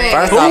girls so bad.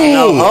 First off,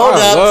 no, hold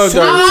I up. love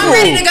dark- I'm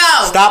ready to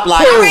go. Stop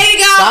light. I'm ready to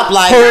go. Stop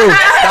light.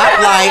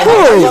 Stop light.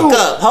 Hold the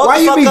fuck up. Hold Why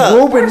the you fuck be up.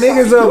 grouping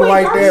niggas up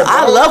like that?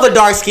 I bro? love a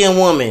dark skinned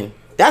woman.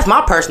 That's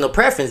my personal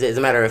preference, as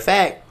a matter of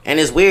fact. And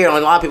it's weird on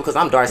a lot of people because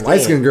I'm dark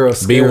Light skinned skinned.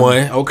 girls.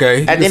 B1.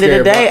 Okay. At the end of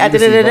the day,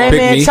 Pick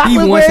man, me. chocolate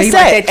B1 where say it's he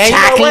like at. that And you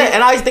know chocolate. what?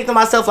 And I always think to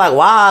myself, like,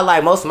 why,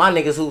 like, most of my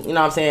niggas who, you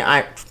know what I'm saying,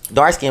 I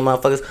dark skinned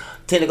motherfuckers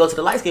tend to go to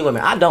the light skinned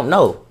women. I don't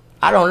know.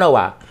 I don't know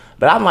why.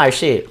 But I'm like,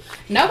 shit.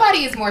 Nobody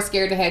is more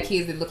scared to have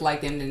kids that look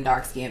like them than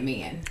dark skinned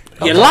men.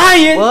 You're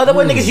lying. Well, the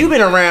what niggas you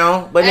been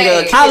around, but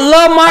nigga, Hey. I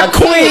love my You know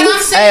queen. what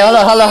I'm saying? Hey, hold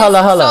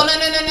on. So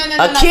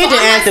no. A kid didn't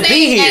I'm have not to be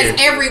saying here.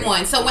 as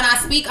everyone. So when I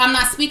speak, I'm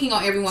not speaking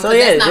on everyone. So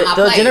because yeah, that's not my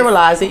don't place.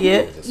 generalize it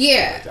yet.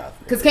 Yeah,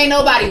 because can't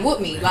nobody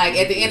whoop me. Like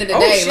at the end of the Oh,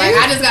 day, shit. like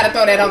I just gotta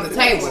throw that on the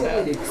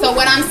table. So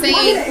what I'm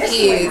saying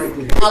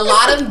is, a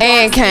lot of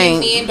dark skinned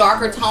men,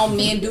 darker toned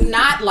men, do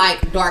not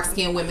like dark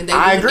skinned women. They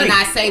I do, agree. and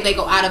I say they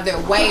go out of their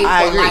way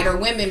I for agree. lighter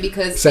women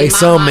because Say in my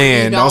some mind,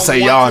 men, you don't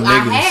say want y'all to.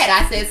 niggas.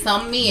 I said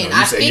some men. No,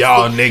 you I say fixed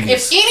y'all it. niggas.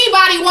 If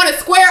anybody want to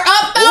square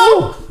up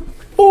though.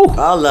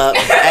 Hold up.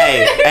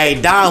 Hey,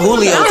 Don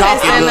Julio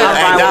talking good.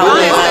 Hey, Don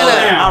Julio.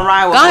 All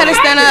right. Go ahead and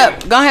stand up.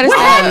 Go ahead and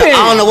stand up. I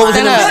don't know what was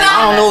in them. I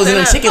don't know what was in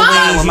them chicken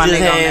wings you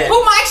just had. Who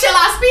mic shall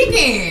I speak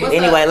in?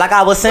 Anyway, like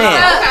I was saying,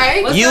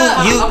 Okay. you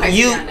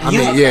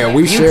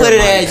share put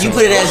it as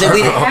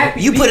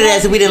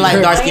if we didn't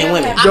like dark skinned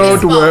women.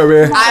 Don't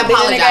worry. I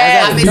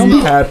apologize. Be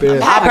happy.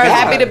 I'm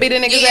happy to be the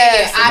nigga's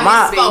ass. I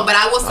misspoke, but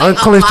I will say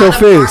Unclench a your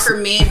lot of fist.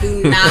 darker men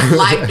do not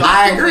like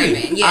darker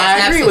women. Yes,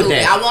 I agree with absolutely.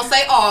 that. I won't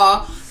say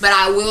all, but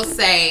I will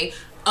say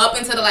up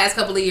until the last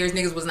couple of years,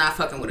 niggas was not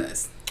fucking with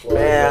us.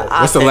 Man,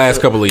 What's the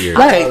last couple of years?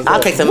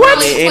 I'll take some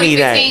melanin any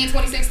day.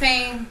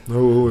 2016.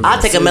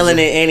 I'll take a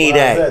melanin any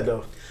day.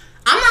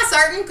 I'm not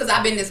certain because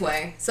I've been this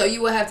way. So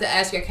you will have to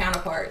ask your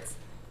counterparts.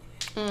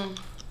 I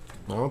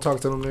don't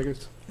talk to them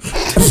niggas.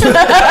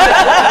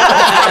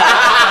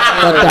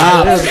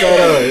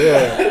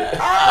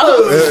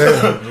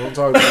 Don't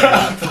talk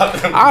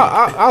to them.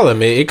 I'll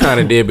admit it kind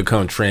of did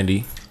become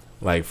trendy,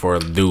 like for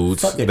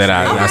dudes that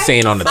I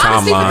seen on the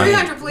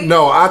timeline.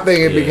 No, I think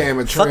it became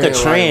a trend. Fuck a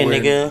trend,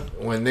 like, nigga.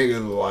 When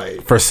niggas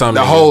like For some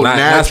the niggas, whole not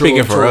natural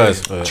speaking for trend,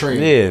 us, but trend.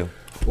 Yeah.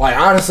 Like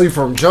honestly,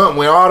 from jump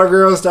when all the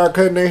girls start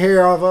cutting their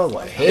hair off, I was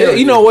like, hell, yeah,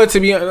 you know what?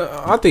 To be honest,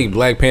 I think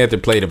Black Panther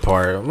played a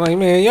part. I'm like,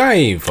 man, y'all ain't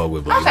even fuck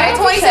with Black Okay,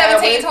 Panther.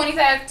 2017,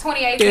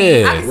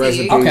 2018. Yeah. I can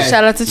see it. Okay.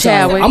 Shout out to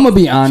Chadwick. I'm gonna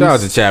be honest. Shout out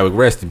to Chadwick,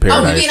 rest in Oh, you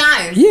paradise. being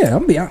honest? Yeah, I'm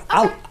gonna be honest.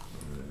 I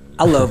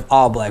love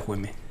all black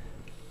women.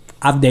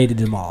 I've dated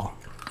them all.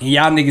 And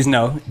y'all niggas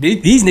know.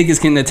 These niggas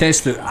can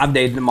attest to I've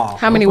dated them all.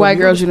 How many white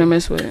girls you done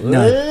mess with?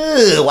 None.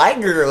 Ugh, white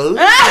girl.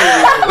 The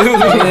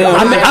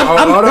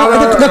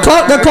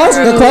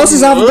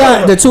closest I've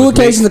got, the two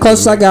occasions, the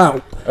closest I got.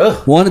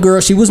 One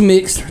girl, she was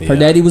mixed. Her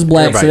daddy was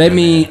black, so Everybody that done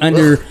mean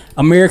under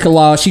American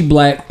law, she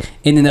black.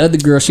 And then the other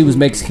girl, she was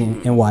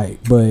Mexican and white,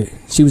 but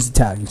she was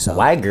Italian. So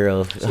White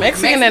girl.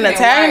 Mexican and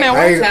Italian and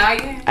Hey,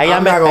 Italian. Hey,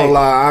 I'm not gonna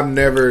lie, I've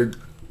never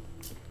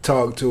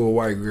talked to a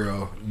white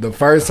girl. The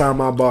first time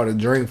I bought a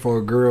drink for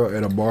a girl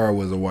at a bar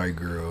was a white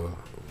girl.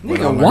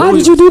 why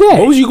did you do that?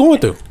 What was you going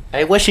through?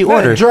 Hey, what she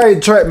ordered? Trey,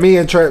 me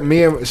and shout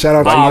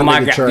out to Oh my my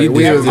nigga God. Trey. You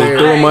We was threw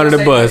there. him under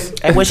the bus.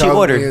 Hey, what she Talked me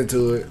ordered?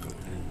 into it.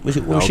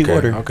 What she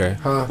ordered? Okay.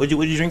 What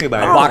you drink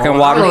about? Block and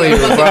water.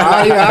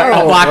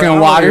 A block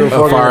and water. A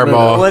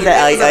fireball. What's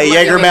that? A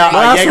Jagerbomb?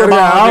 I swear to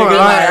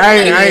God, I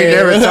ain't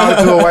never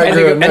talked to a white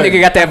girl. That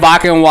nigga got that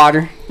vodka and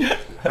water.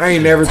 I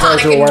ain't never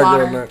talked to a white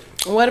girl. Nothing.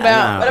 What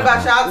about? What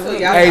about y'all two?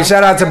 Y'all Hey,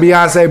 shout out to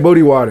Beyonce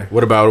Booty Water.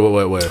 What about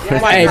what?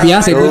 Hey,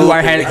 Beyonce Blue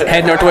Wire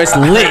had Northwest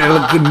lit.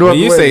 When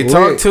you say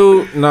talk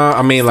to, no,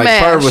 I mean like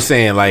Smash. Perv was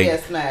saying, like Yeah,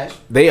 smash.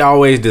 they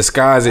always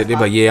disguise it. They're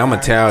like, yeah, I'm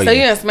Italian. So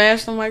you done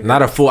smashed them like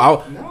Not a full.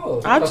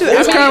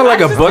 It's kind of like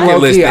a bucket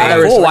list thing.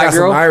 Irish, Oh, I white got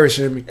some girl. Irish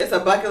in me. It's a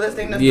bucket list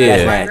thing to smash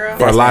Yeah, white girl.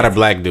 for a lot of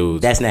black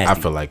dudes. That's nasty. I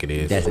feel like it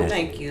is. That's nasty.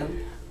 Thank you.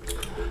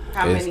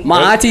 How It's- many?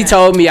 My auntie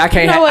told me I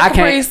can't. You know what, I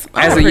can't. Caprice?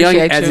 I As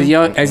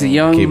a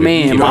young Keep it-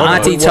 man, keep it my on.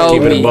 auntie Keep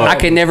told it me above. I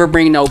can never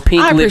bring no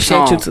pink I lips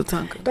appreciate you on. too,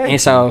 Tonka. And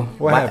so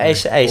What happened?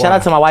 Hey, shout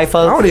out to my white I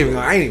folks. don't even.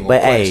 I ain't even.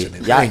 But gonna hey,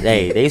 question it. y'all,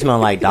 they smell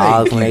like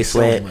dogs when they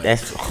sweat.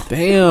 That's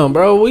Damn,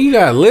 bro, what you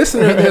got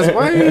listeners? That's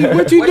why.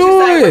 What you What you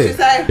doing?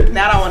 say?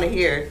 Now I don't want to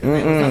hear.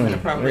 Something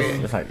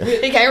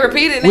inappropriate. He can't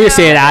repeat it now. we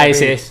said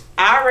ISS.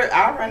 I'll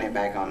run it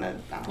back on the.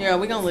 Yeah,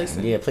 we gonna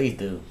listen. yeah. Please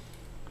do.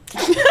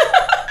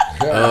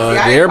 Did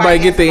everybody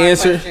get the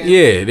answer?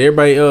 Yeah, did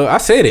everybody. I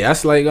said it. I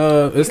was like,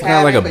 it's kind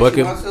of like a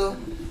bucket.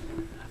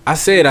 I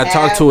said I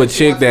talked to a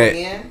chick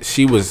that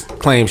she was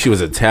claimed she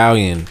was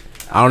Italian.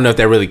 I don't know if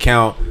that really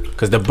count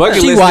because the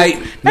bucket She list.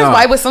 white. That's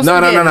white with some No.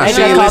 spaghetti. She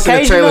didn't listen to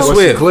Caucasian Taylor though?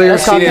 Swift. Clear.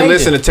 She didn't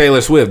listen to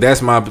Taylor Swift.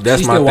 That's my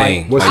She's still white.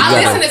 thing. What's Like, the- you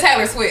I gotta- listen to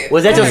Taylor Swift.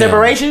 Was that your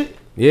separation?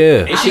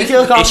 Yeah. Is she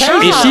still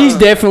Caucasian? She's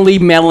definitely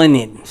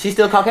melanin. She's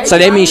still Caucasian. So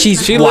that means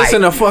she's She white.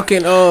 listened to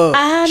fucking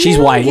She's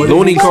white.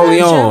 Looney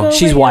Coleon.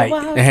 She's white.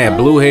 and had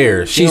blue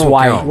hair. She She's don't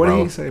white. count, What did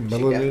bro. he say?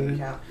 Melanin?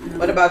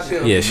 What about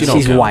you? Yeah, she don't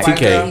She's count. white.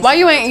 TK. Why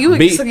you ain't you?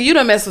 Beat- You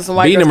done messed with some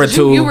white beat girls. number 'cause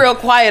two. You real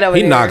quiet over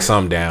He there. knocked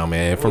some down,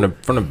 man, from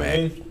the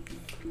back.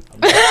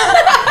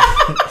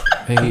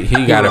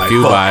 He got a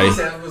few bodies.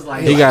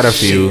 He got a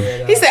few.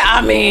 He said,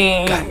 I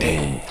mean,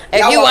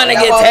 if you want to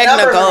get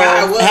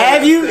technical,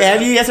 Have you?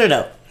 Yes or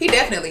no? He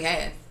definitely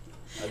had.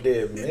 I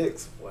did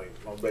mix. Like,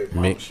 my baby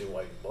mom, Mix. she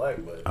like black,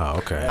 but. Oh,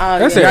 okay.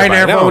 That's You ain't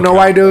never fuck with no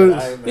white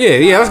dudes.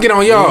 Yeah, let's get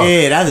on y'all.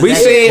 Yeah, that's we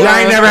seen. Y'all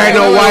ain't never had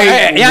no white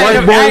I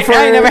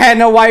boyfriend. ain't never had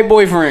no white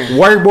boyfriend.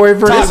 White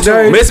boyfriend. Talk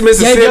to him. Miss Get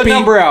Mississippi your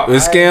number out.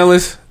 is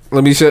scandalous.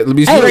 Let me show. You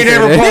ain't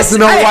never posted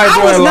no white I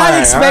boy was not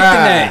line. expecting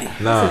Alright.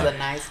 that. Nah. He's a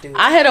nice dude.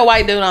 I hit a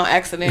white dude on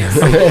accident.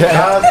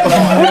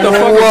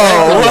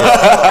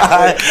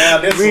 Now,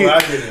 this is what I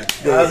didn't.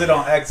 How's it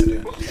on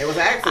accident? It was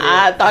an accident.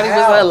 I thought he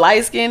was a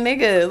light skinned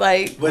nigga.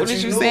 Like, But what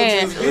is you you knew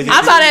saying? it was-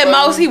 I thought at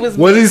most he was.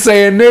 Was he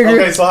saying nigga?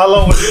 Okay, so how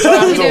long was you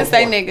talking He to didn't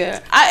say him nigga.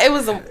 It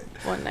was a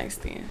one night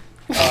stand.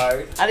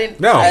 Alright. I didn't.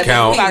 That don't I didn't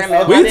count. talk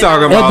about- We I didn't-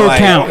 talking That about do like.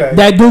 count. okay.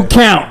 That do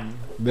count.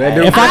 If I I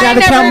gotta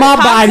ain't count my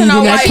never body, talked to then no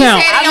that white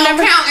count. It don't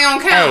count. It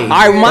don't count. All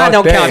right, mine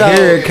don't Fuck count. that.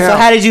 Dude. Count. So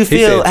how did you He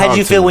feel? said How did talk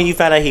you to feel him. when you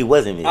found out he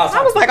wasn't mixed?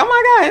 I was like, oh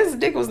my god, his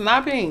dick was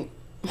not pink.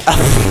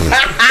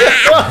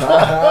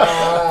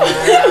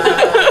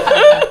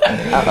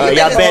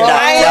 Y'all bet not.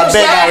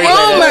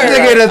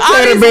 Nigga the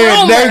teddy bear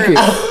naked.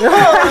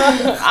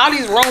 All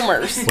these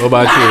rumors. What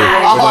about you?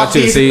 What about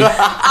you? See,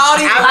 All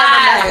these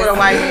lies. With a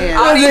white man.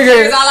 All these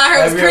years, all I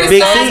heard was Big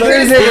criticize. C?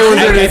 This nigga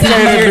was in a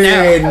teddy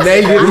bear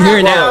naked. I'm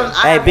here now.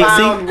 Hey, Big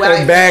C? And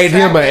bagged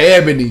him an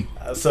ebony.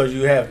 So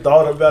you have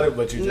thought about it,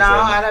 but you just No,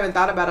 I haven't. haven't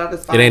thought about it.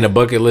 It's it ain't a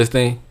bucket list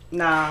thing.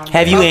 Nah.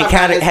 Have you Most of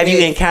mine is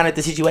mixed. encountered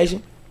the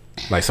situation?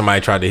 Like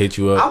somebody tried to hit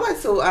you I up.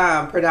 went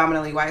to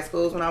predominantly white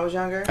schools when I was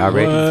younger.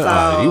 Already.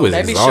 So You was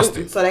They be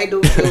exhausted. So they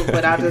do shoot,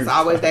 but I just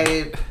always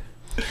dated.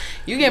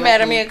 You get mad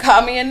at me and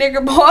call me a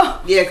nigger boy?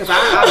 Yeah, because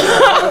I was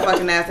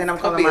motherfucking ass and I'm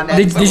calling my dad.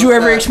 Did you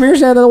ever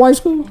experience that at a white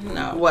school?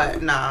 No.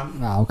 What? Nah.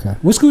 Oh, okay.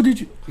 What school did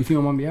you? If you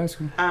don't mind me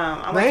asking.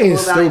 I went They to ain't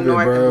Blue Valley stupid,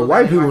 North and bro. Blue White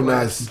Valley people not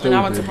Northwest. stupid.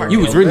 I went to Park You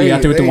was really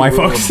out there with the white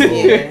real folks. bold.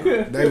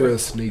 Yeah. They real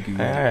sneaky.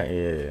 Man.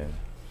 Yeah.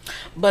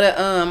 But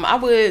I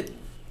would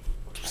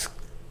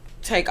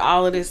take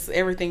all of this,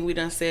 everything we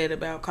done said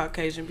about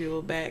Caucasian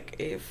people back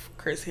if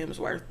Chris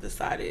Hemsworth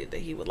decided that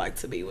he would like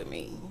to be with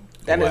me.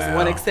 That is Wow.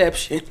 one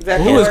exception.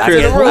 Who is I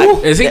Chris?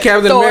 guess- Is he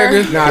Captain Thor.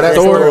 America? Nah, that's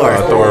Thor. Thor.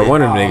 Thor.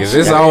 One of them niggas.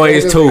 It's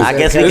always two. I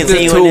guess we It's just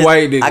continue two this-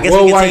 white niggas. I guess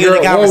What we white continue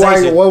the girl?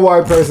 conversation. What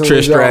white person? Trish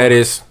was y'all?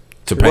 Stratus.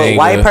 What Topanga.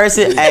 white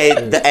person? Hey,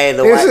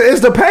 the white.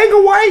 Is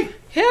Topanga white?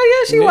 Hell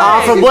yeah, she Oh,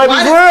 was. from Boy Meets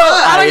Why the World.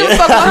 fuck? I don't give a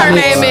fuck what her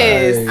name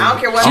is. I don't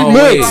care what She she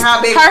mixed. or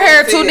how big Her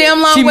hair she too is.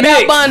 damn long She without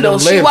mixed.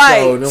 bundles. She Them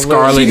white. lips, though, them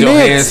Scarlett lips.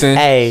 Johansson.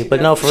 Hey,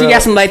 but no, for She real.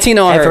 got some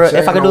Latino on Hey, for her. real,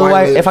 if I could do it,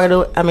 White lips. if I could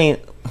do it, I mean,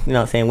 you know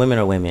what I'm saying, women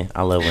are women.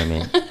 I love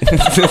women.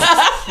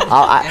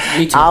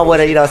 I would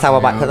have, you know, talk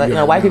about, because, you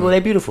know, white people, they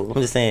beautiful.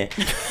 I'm just saying.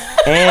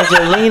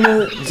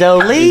 Angelina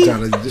Jolie.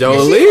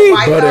 Jolie?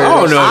 White girl.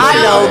 I don't know.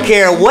 I don't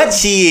care what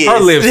she is. Her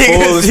lips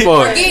full as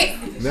fuck. Forget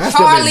That's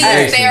Charlie the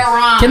and action.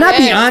 Theron. Can I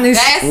be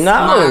honest? That's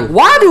No.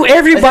 Why do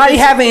everybody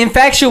have an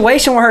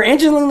infatuation with her?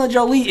 Angelina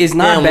Jolie is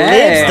not Them bad.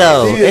 lips,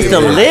 though. It's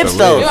the lips,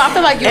 though. You know, I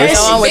feel like you And was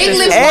she- on with Big this.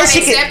 lips And weren't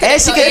she can- accepted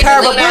and she until can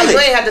curve a Angelina bullet. You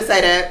ain't have to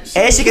say that.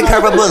 And she can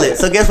curve a bullet.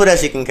 So guess what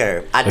else she can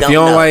curve? I If don't you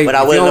don't know, like, but I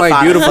if you wouldn't don't like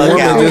find the beautiful fuck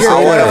women, out. just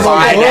say that.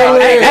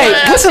 Hey, hey,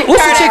 what's the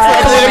chick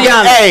for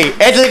Colombiana? Hey,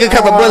 Angela can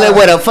curve a bullet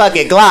with a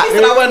fucking Glock.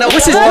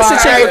 What's the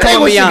chick for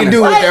Hey, what she can do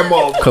Colombiana? with that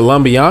motherfucker?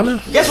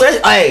 Colombiana? Guess what?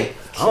 Hey,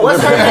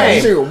 what's her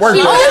name? She work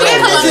She that.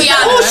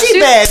 Colombiana. She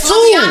bad too.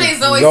 Colombiana is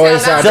Zoe Zoe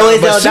Saldana. Zoe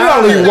But she Saldana.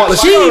 only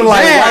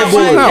like white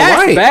boys. not That's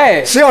white.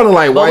 bad. She only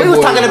like But white we was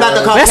boys. talking about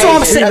the That's what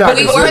I'm Caucasian. saying. But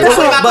We were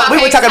talking about But we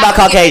were talking about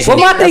Caucasian. Well,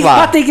 my That's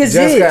why. thing is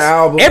Jessica this: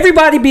 Alba.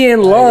 everybody be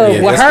in love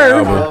Yeah, with Jessica her,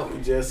 Alba.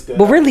 Jessica.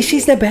 but really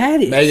she's the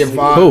baddest. Megan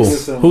Fox. Who?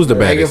 Who's the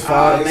Megan baddest?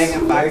 Fox.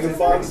 Megan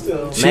Fox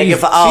too. Megan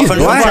Fox. she's From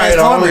black.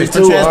 Transformers.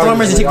 From Too,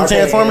 Transformers. Is she from honestly. I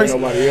can't Transformers?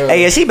 think of nobody else.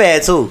 Hey, yeah, she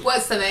bad too.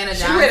 What's Savannah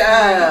She with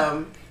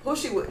Johnson? who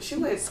she with? She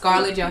with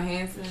Scarlett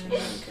Johansson.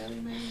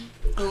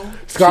 Who?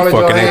 Scarlett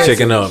Fucking that Johansson.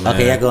 chicken up, man.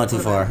 Okay, y'all going too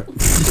far.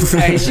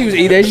 Hey, she was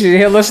eating that shit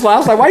hella slow. I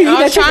was like, why you eat I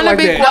that was chicken trying to like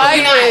be that?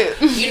 quiet.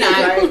 You're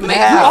not. Make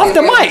Off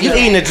the mic. You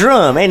eating a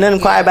drum. Ain't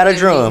nothing quiet about a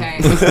drum.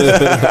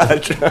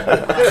 That's what I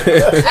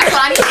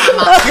need to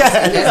my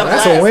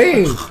That's a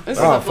wing.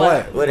 Oh,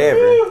 flat.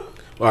 Whatever.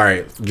 All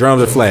right,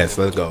 drums and flats.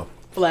 Let's go.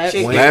 Flat.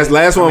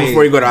 Last one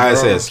before you go to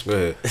ISS. Go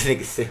ahead.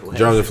 Nigga said what?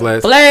 Drums and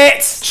flats.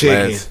 Flats.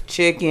 Chicken. Flats.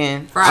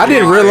 chicken. I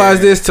didn't realize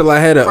this till I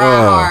had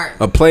Fried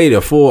a plate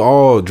of full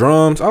all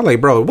drums. I was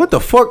like, bro, what the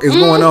fuck is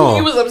going on?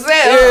 You was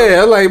upset. Yeah,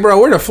 I was like, bro,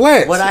 where the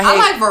flats? What I I hate.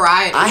 like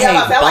variety. I Yeah, I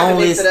hate felt like to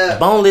mix it up.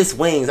 boneless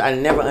wings. I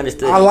never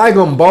understood. I like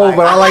them both,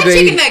 but I like to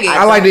chicken eat. nuggets.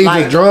 I like to eat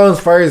Like- the drums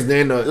first,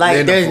 then the like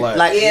then the there's flat.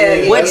 like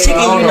Yeah, what yeah, chicken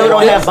yeah. you know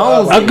don't have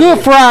bones. A in good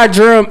it? fried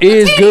drum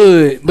is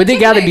good, but they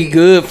gotta be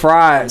good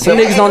fried. Some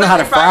niggas don't know how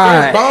to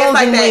fry. It's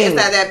like that. and It's wings.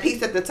 that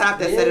piece at the top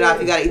that set it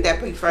off. You gotta eat that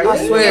piece first.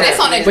 Yeah, that's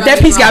on that But that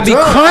piece gotta be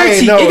Drum- crunchy.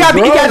 hey, no, It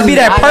gotta be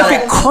that drums-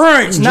 perfect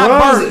crunch, not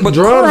burnt, but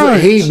drums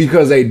crunch. heat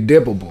because they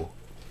dippable.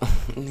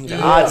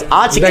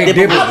 All chicken They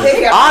dippable.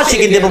 dippable. All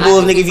chicken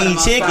dippable, nigga. If you eat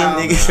chicken,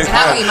 And nigga. I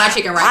don't eat my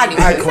chicken right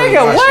anyway.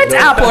 Nigga, what?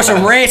 I'll pour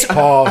some ranch.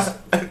 Pause.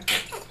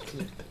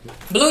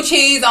 Blue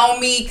cheese on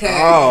me, cuz.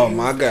 Oh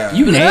my god.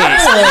 You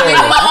nasty. I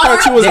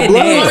thought you was a That You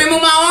want blood. me to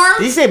remove my arm?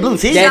 Did you say blue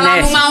cheese? That Can I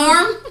remove nasty. my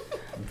arm?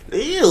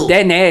 Ew.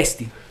 That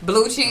nasty.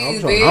 Blue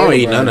cheese, I bitch. don't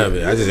eat none of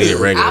it. I just eat it I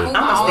move regular. my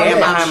arm. stand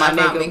behind my I'm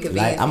not nigga. being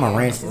convinced. Like I'm a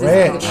ranch.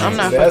 I'm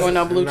not fucking with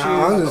no blue cheese.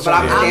 Nah, I'm just But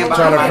I'm trying, stand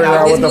trying to behind figure my out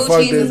dog. what the This fuck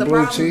blue cheese this is a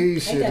blue problem.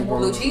 cheese shit is.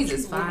 Blue cheese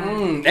is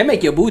fine. That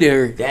make your booty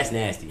hurt. That's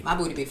nasty. My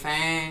booty be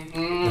fine.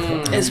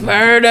 It's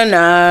murder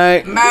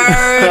night.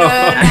 Murder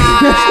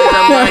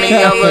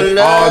night.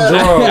 All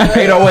drums.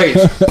 808.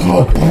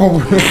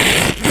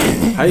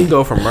 How you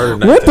go from murder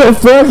night? What the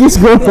fuck is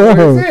going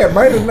on? Yeah,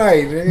 murder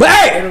night. But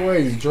hey!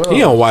 808 drums. He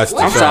don't watch the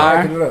I'm show.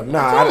 sorry.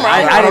 Nah,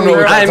 I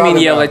didn't mean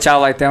to yell at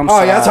y'all like that. I'm Oh,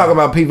 sorry. y'all talking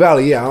about P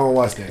Valley? Yeah, I don't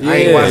watch that. I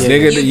ain't Yeah, watching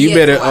it. nigga, you get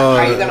better to watch.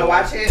 Are you gonna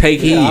watch it?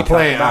 take Yeah, I heed.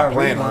 plan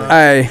on it.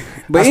 Hey,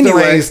 But I still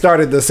anyway, ain't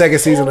started the second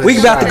season. Of we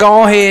about to Shy.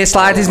 go ahead,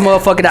 slide this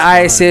motherfucker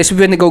to ISS. We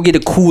finna go get a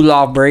cool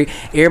off break.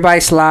 Everybody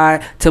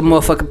slide to the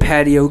motherfucking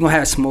patio. We gonna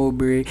have some more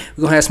break.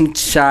 We gonna have some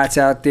shots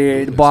out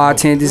there. The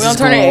bartenders We gonna is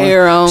turn the going.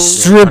 air on.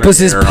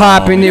 Strippers is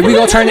popping it. We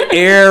gonna turn the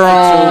air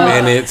on.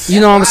 2 minutes. You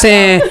know what I'm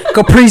saying?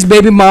 Caprice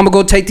baby mama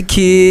go take the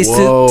kids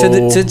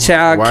to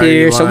child Why are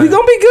you care. So we lying?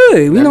 gonna be good.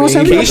 You know what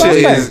I'm saying? We gonna bounce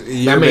Keisha back. is That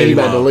your mean he baby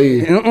about to mom.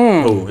 leave.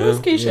 Oh, Who's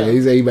yeah. Keisha? Yeah,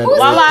 he said he about to leave.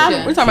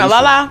 Lala. We talking about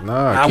Lala?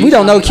 Nah, We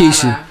don't know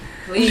Keisha.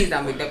 Please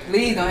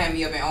don't have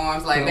me up in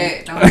arms like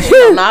that.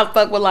 Do not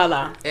fuck with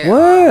Lala.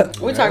 What?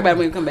 We talk about it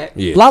when we come back.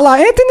 yeah. Lala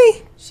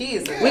Anthony? She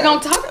is. We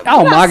gonna talk.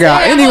 Oh my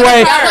God.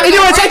 Anyway,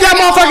 take y'all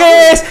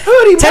motherfucking ass.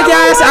 Take y'all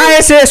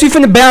ass to ISS. We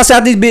finna bounce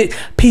out this bitch.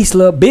 Peace,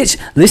 love, bitch.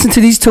 Listen to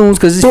these tunes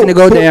because it's finna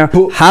go down.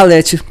 Holla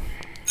at you.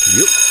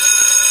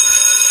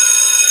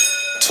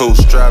 Two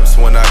straps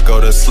when I go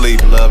to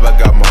sleep, love, I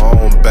got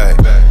my own back.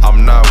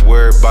 I'm not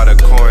worried about a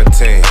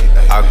quarantine.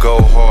 I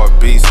go hard,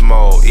 beast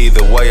mode.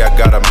 Either way, I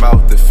got a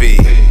mouth to feed.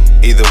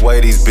 Either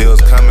way, these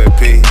bills come in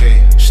P.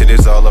 Shit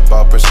is all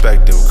about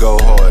perspective. Go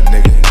hard,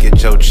 nigga,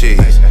 get your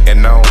cheese.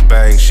 And I don't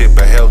bang shit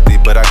but healthy,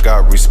 but I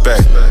got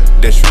respect.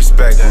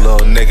 Disrespect,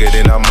 little nigga,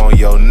 then I'm on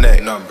your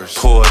neck.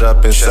 Pulled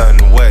up in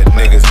something wet,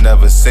 niggas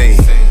never seen.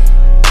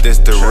 This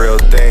the real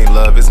thing,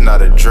 love, it's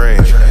not a dream.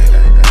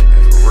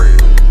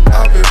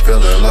 I've been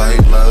feeling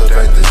like love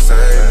ain't the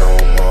same no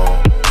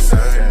more.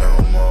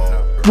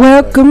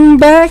 Welcome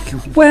back.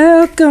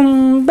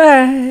 Welcome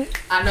back.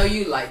 I know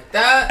you like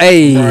that.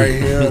 Hey. Right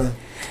here.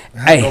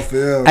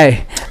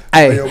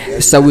 Hey.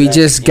 So we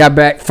just got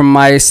back from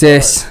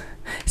ISS.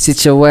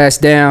 Sit your ass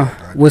down.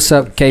 What's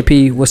up,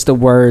 KP? What's the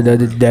word of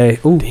the day?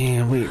 Ooh.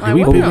 Damn, wait. Like,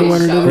 We what pick the the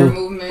word of the Shoulder day?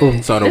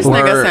 movement. So the This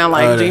word nigga sound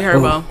like of G the-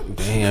 Herbo.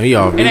 Damn, he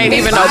all It ain't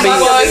even no beat. It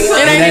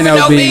It ain't even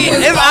no beat.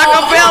 It's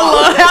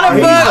acapella. How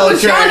the fuck? I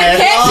was trying to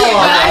catch it,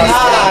 but I just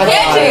couldn't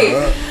catch it.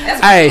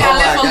 That's why Hey. I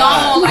left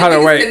alone. Like, Hold on,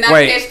 niggas did not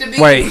catch the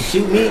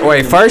beat.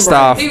 wait. First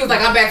off, He was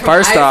like, I'm back from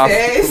First off,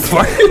 ISS.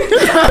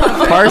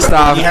 first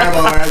off,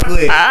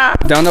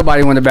 don't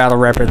nobody want to battle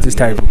rapper at this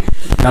table.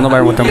 Don't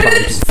nobody want them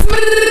problems.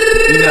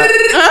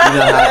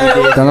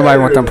 Don't nobody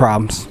want them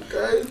problems.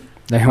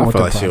 They don't I want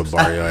feel them like she'll problems.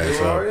 bar your ass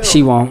up.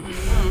 She won't.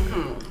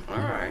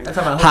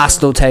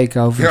 Hostile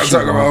takeover. Y'all She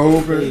talking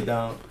won't.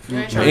 about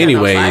hooping?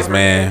 Anyways,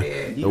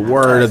 man, the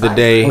word of the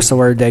day. What's the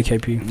word of the day,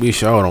 KP? We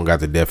sure don't got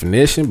the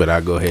definition, but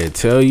I'll go ahead and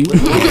tell you.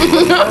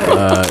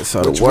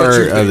 So the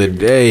word of the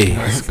day,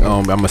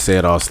 I'm gonna say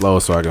it all slow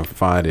so I can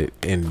find it.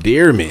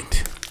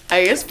 Endearment.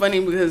 Hey, it's funny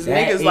because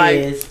That niggas like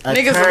is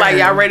a like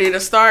y'all term. ready to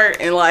start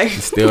and like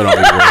Still don't be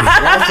ready.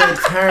 That's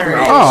a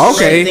term. Oh,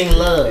 okay. Expressing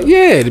love.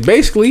 Yeah,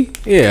 basically,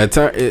 yeah.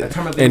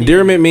 term of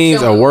Endearment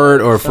means a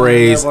word or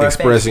phrase love or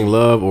expressing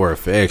love or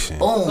affection.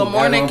 Boom. Good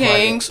morning,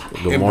 Kings.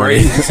 Good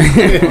morning.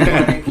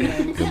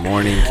 Good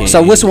morning, King.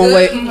 So what's one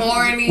way? Good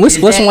morning. What's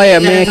one way a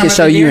man can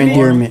show you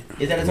endearment?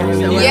 Is that a term of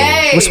endearment?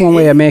 Yay. What's one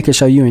way a man can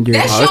show you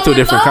endearment? That's Oh, there's two showing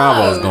different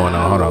love. combos going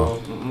on. Hold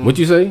on. What'd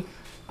you say?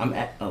 I'm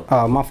at. Oh.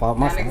 Oh, my fault.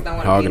 My Y'all niggas fault. don't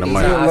wanna Hogging be the me.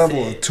 mic. So I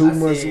Level said- of too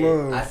much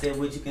love. I said,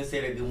 would you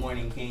consider Good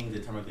Morning Kings a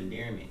term of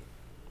endearment?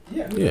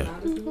 Yeah.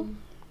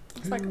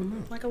 It's like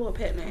a little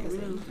pet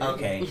name.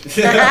 Okay.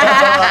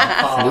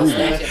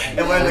 Snatch it.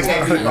 It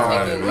wasn't the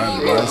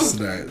Last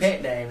night.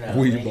 pet name. No.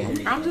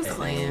 We I'm just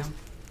playing.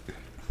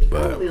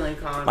 But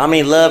I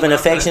mean, love and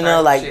affection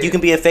though. Like you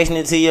can be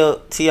affectionate to your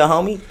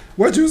homie.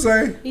 What you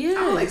say?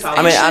 Yeah.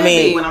 I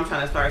mean, when I'm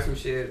trying to start some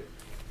shit,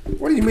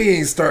 What do you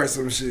mean start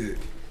some shit?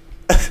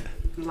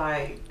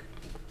 like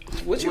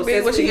What you Well, be?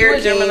 since What we you here,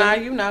 a Gemini?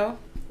 King. You know.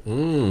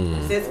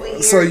 since we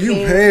here, So you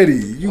King, petty,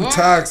 you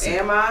toxic.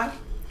 Am I?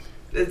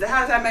 How does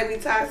that make me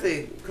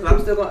toxic? Because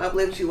I'm still gonna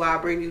uplift you while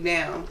I bring you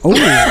down. Oh,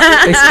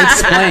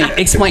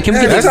 explain. Can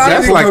we get an That's how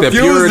that's you like the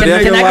confuse pure the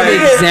nigga, Can I like, get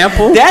an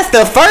example? That's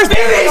the first. my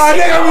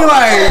nigga be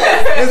like,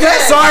 is that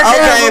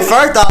sarcasm? Okay,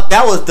 first off,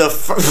 that was the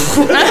first.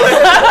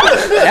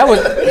 That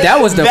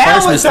was the That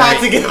first was mistake.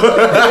 toxic.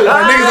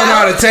 My niggas don't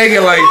know how to take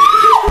it like.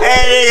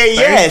 Hey,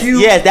 nigga, you.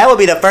 yes, that would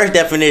be the first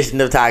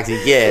definition of toxic.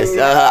 Yes,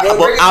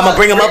 I'm gonna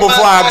bring him up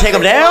before I take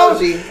him down.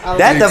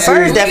 That's the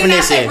first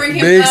definition.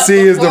 Big C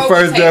is the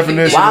first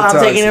definition. Why I'm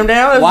taking him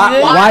down?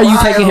 Why are you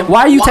taking him?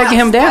 Why are you taking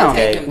him down?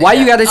 Why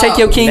you got to take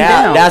your king Now,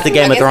 down? that's the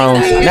Game of Thrones.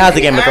 Now it's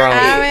the Game of Thrones.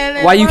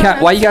 Why you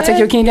got to take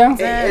your king down?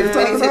 In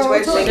any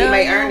situation, he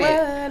may earn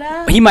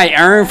it. He might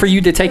earn for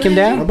you to take him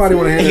down. Nobody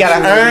want to hear He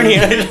that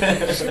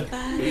gotta shit. earn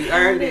him. He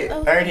earned it.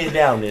 Earn his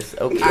downness.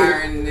 Okay.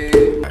 Iron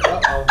it.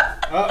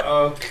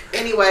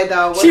 Anyway,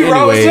 though, what's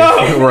Anyway,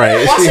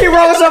 right. Why she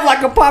rolls up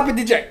like a poppin'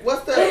 DJ?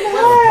 what's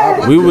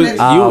the We was next-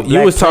 you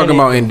Black was talking Planet.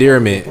 about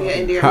endearment. Yeah,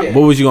 endearment.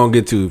 What was you gonna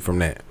get to from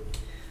that?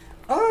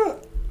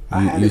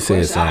 You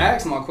said something.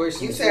 asked my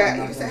question. You said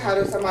how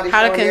does somebody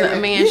How show can a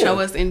endearment? man show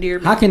us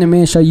endearment? How can a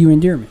man show you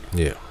endearment?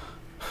 Yeah.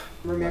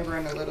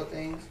 Remembering the little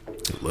things.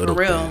 Little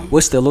For real. thing.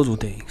 What's the little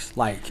things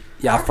like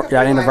y'all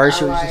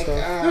anniversaries and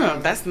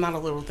stuff? That's not a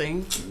little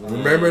thing.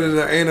 Remember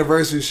the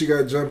anniversary she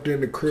got jumped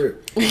in the crib.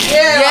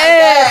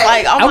 Yeah,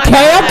 Like, oh my Okay,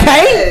 god.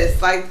 okay.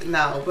 Yes, like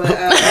no, but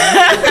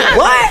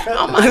What?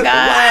 Oh my god.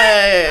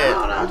 I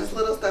don't know, just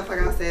little stuff looks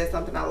like I said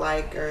something I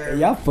like or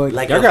Y'all fuck.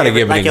 Like Y'all your gotta favorite,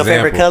 give an like your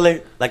example. favorite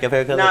color, like your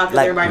favorite color. Nah, because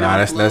like, everybody Nah,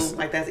 knows that's- blue.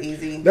 Like that's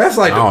easy. That's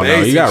like I the don't know.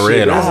 basic You got shit.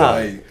 red That's on.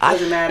 like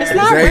Doesn't matter. It's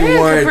not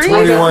J1, red, Capri.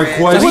 21 Red.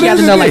 questions. So you got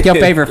to know like your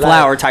Yeah. favorite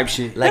flower type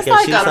shit. like That's your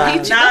like shoe a size.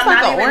 peachy. Nah, That's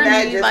like not an even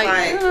that. orangey. Just Like,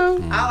 like, you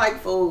know. I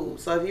like food.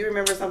 So if you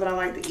remember something I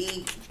like to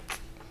eat,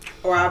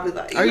 or I'll be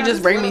like, Or you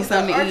just bring me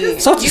something to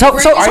eat. So You so bring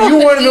so, me Are so you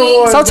one of the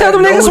ones So tell that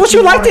them know niggas what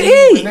you like to wanna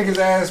eat. Niggas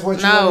ask what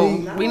you No,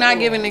 want to eat. we not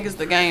giving niggas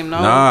the game.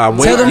 No. Nah,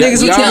 Tell them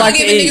niggas We what you not like to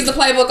giving eat. niggas the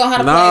playbook on how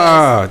to play.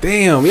 Nah,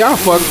 damn, y'all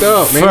fucked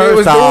up, man. They First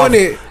was off,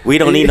 doing it. we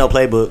don't need no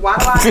playbook. Why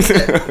do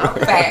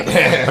I?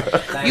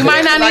 Facts. You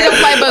might not need a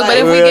playbook, but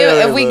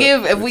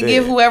if we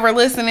give whoever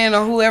listening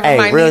or whoever Hey,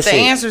 might real need the shit.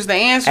 answers, the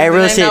answers. Hey, then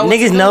real they shit. know what to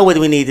Niggas do. know what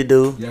we need to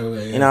do. Yeah,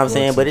 You know what I'm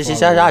saying? But it's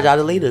just y'all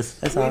to lead us.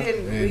 That's all. I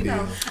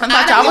thought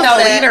I y'all know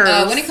was that,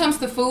 leaders. when it comes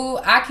to food,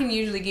 I can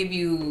usually give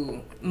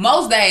you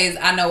most days.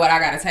 I know what I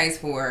got a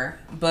taste for,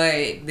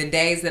 but the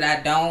days that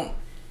I don't,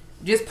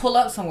 just pull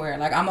up somewhere.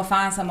 Like I'm gonna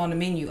find something on the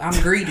menu. I'm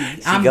greedy.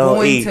 I'm go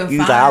going eat. to You find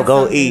like, I'll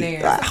go something eat.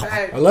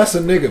 there. Unless a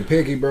nigga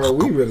picky, bro,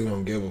 we really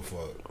don't give a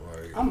fuck.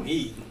 Like, I'm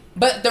eating.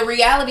 But the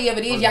reality of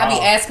it is, y'all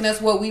be asking us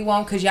what we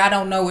want because y'all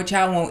don't know what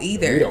y'all want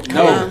either. we don't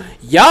No, know.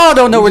 y'all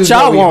don't know We what just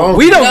y'all know we want.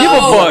 hungry. We don't No. give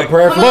a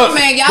fuck. Come on,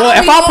 man. Y'all Well, don't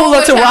if be I pull knowing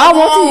up to what where I y'all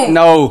want want. to,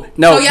 no,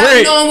 So y'all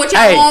Brick. knowing what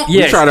y'all Hey, want?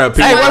 yes. You try to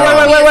appeal. Hey, Wait,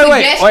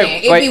 wait.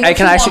 It'd be what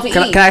Can you I ask want you? to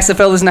Can eat. I ask the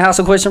fellas in the house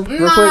a question real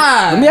quick?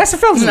 Nah. Let me ask the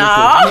fellas. real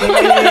No. quick.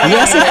 Let me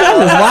ask the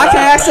fellas. Why can't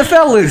I ask the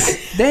fellas?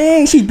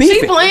 Dang, she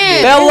beefing.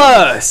 playing.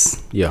 Fellas,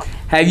 Yeah.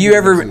 have you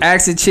ever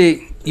asked a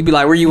chick? You be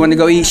like, where you want to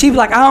go eat? She be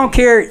like, I don't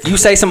care. You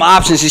say some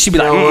options, and she be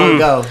like,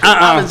 Go.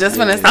 I was just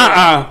gonna say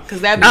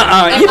because that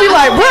You be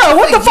like, bro,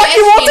 what the fuck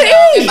you want to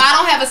If eat? I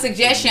don't have a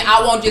suggestion,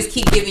 I won't just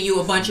keep giving you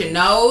a bunch of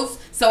no's.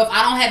 So if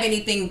I don't have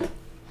anything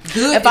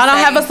good, if to I don't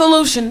say, have a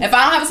solution, if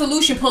I don't have a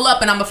solution, pull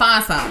up and I'm gonna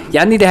find something.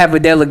 Y'all need to have a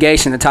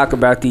delegation to talk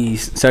about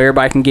these, so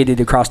everybody can get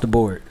it across the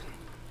board.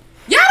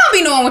 Y'all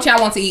don't be knowing what y'all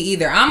want to eat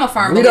either. I'm a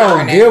firm We believer don't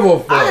in that. give a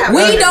fuck.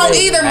 We don't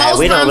either. Hey, Most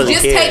we don't times, really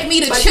just care. take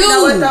me to But choose. you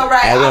know what though,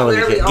 right? Hey, we don't I really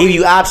literally care. only Give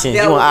you options.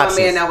 dealt You want with one options.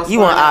 man that was You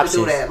want smart enough to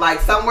do options. that.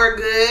 Like somewhere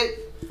good,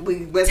 we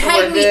went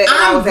somewhere Take me. good. and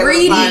I I'm was able to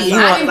greedy. find I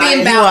something. done been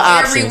You want about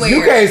options. everywhere.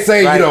 You can't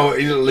say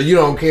Right. you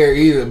don't care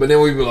either, but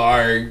then we be like, all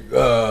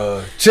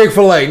right,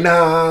 Chick-fil-A,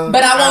 nah.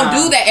 But I won't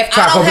do that. If I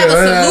Taco don't have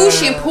Bell, a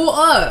solution, pull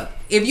up.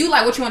 If you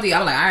like what you want to eat,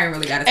 I'm like, I ain't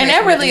really got to. And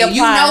that really You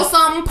applies. know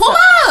something, pull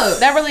up.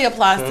 that really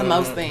applies to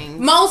most things.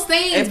 Most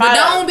things, If but I-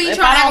 don't be if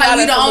trying I to don't act like got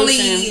we a the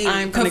solution, I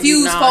only ain't gonna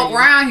confused keep folk gnawing.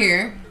 around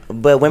here.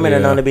 But women are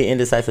Yeah. known to be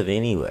indecisive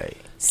anyway.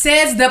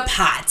 Says the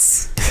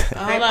pots.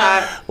 Hold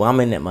on. Well, I'm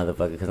in that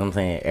motherfucker because I'm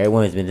saying every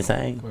woman's been the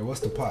same. Wait,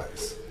 what's the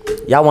pots?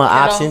 Y'all want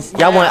options?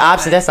 Y'all want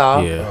options? That's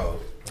all. Yeah.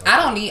 I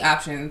don't need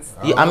options.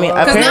 I mean,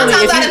 Because 9 apparently,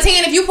 times if out you, of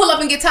 10, if you pull up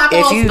and get if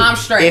tacos, you- I'm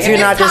straight. if you're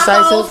it's not tacos,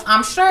 decisive,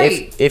 I'm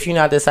straight. if you're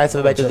not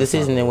decisive about your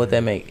decision, then what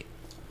that make?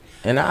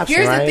 An option,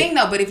 Here's right? the thing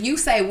though, but if you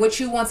say what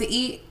you want to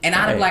eat, and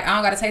I'm Right. like, I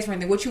don't got to taste for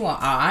anything, what you want?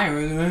 Oh, I ain't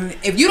really.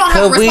 If you don't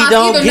have a 'Cause we response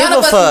don't either, give none a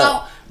of us fuck.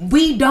 know.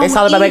 We don't. It's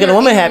all about making a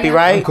woman happy,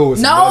 right? I'm cool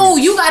with some No,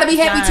 nuggets. you gotta be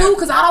happy too,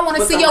 because I don't want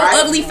to see some your rice.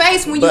 ugly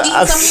face when you But eat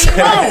I'm something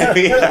you want.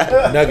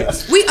 saying-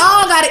 Nuggets. We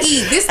all gotta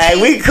eat. This Hey,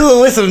 thing- we cool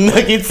with some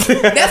nuggets.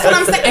 That's what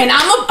I'm saying, and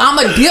I'm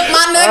a dip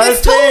my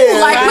nuggets too. saying,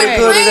 Like right. we're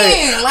Cool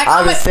playing. today. Like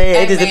I'm just saying, it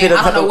hey, just man, depends on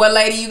I don't type know of- what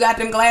lady you got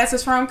them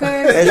glasses from, cuz.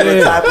 That's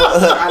the type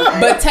of-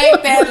 But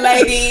take that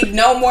lady,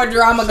 no more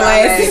drama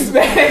glasses,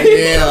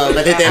 baby. Yeah,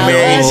 but it's that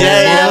Mary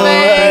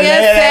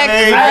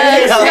J.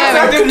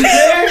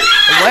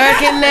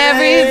 Working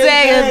every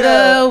day of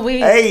the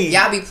week. Hey,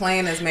 Y'all be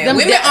playing this, man. Them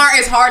Women da- aren't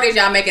as hard as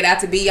y'all make it out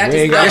to be. Y'all We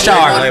just ain't don't. got y'all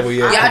wanna- are. label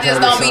yet. Y'all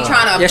just don't be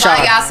trying to Yes, apply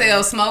y'all are.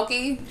 yourselves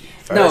smoky.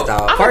 First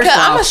off, I'm First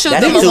gonna off, shoot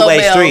that's them a a little two-way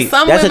bell. street.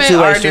 Some That's a women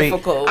two-way are street.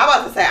 difficult. I'm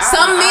about to say,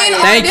 Some men are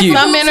Thank you. difficult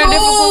Some men are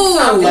difficult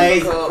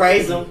too. too.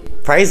 praise them.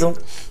 Praise them.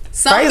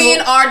 Some Praise men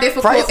them. are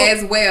difficult Praise them.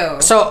 as well.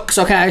 So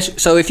can I ask you,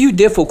 so if you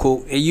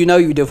difficult and you know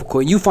you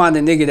difficult, you find a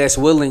nigga that's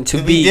willing to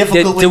be be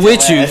difficult to with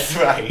with your you. ass,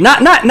 right.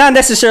 Not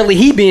necessarily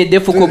he being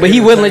difficult, but he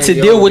willing to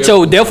deal with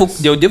your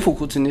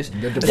difficultness.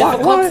 Why?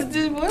 I'm not okay,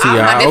 difficult.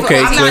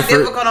 I'm not Clifford.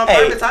 difficult on Hey.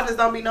 purpose. I just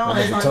don't be knowing.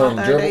 It's on Tongue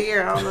my dribble. third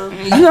year. I don't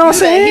know. You know what I'm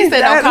saying? He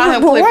said, "Don't call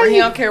him Clifford. He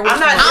don't care what." I'm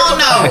not I don't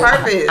difficult on know.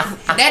 purpose.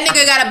 That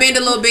nigga gotta bend a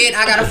little bit.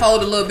 I gotta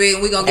fold a little bit,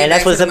 and we gonna get. And that's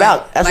back what to it's the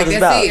about. That's like, what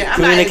it's that's about. it.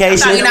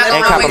 Communication We're not and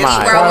gonna always eat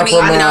compromise. where I wanna eat.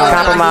 You know,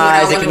 Compromise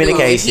and If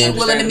communication. he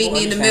willing to meet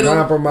me in the middle, we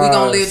Compromise.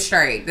 gonna live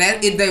straight.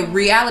 The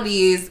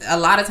reality is, a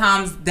lot of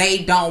times they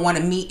don't want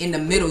to meet in the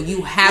middle.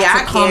 You have Yeah, to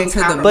I come can't to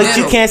the compromise. middle. But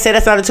you can't say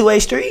that's not a two-way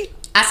street.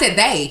 I said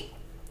they.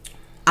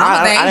 I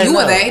I'm a they. didn't You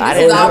a know. they. I This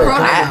didn't is all know.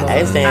 pronouns. I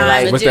didn't say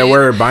like. What's that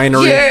word?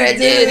 Binary. You're a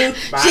dude,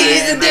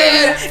 she's a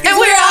dude, and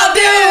we're all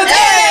dudes.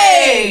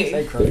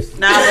 Hey!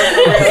 Nah, but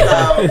for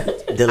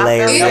real though,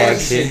 Delay I felt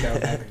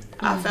reaction.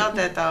 I felt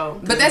that though.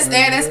 But that's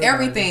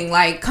everything.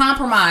 Like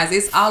compromise.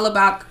 It's all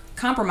about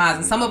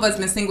compromising. Some of us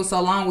been single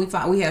so long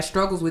we have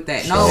struggles with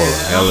that. No,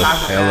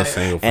 Hella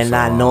single for And so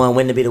not long. knowing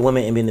when to be the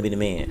woman and when to be the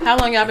man. How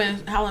long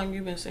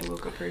you been single,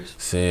 Caprice?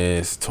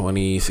 Since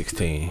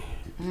 2016.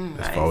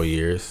 That's 4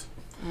 years.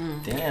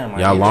 Damn.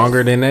 Y'all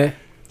longer than that?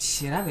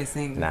 Shit, I've been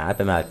single. Nah, I've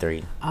been about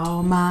 3.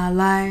 All my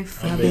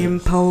life I've been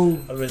poor.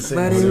 I've been But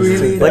single it since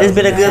really But it's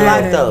been a good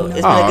life though.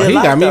 It's been a good he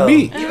life got me though.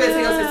 beat. You been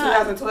single since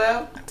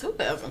 2012?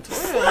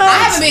 2012. I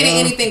haven't been in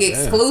anything You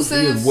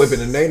exclusive was whipping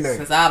the nay-nay.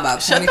 since I'm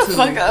about Shut 22. the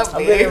fuck up,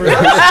 I've been in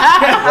man.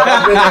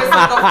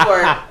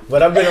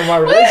 But I've been in my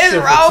What is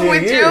relationship wrong for 10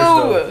 with years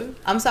though. you?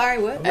 I'm sorry,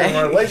 what? I've been in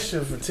my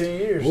relationship for 10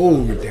 years.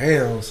 Ooh,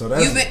 damn. So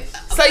that's You've been.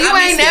 So you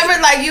ain't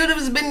never like you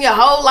just been your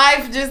whole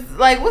life just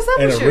like what's up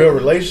In with a you? real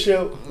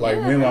relationship, like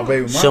me and my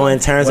baby mama. Showing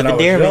terms when of I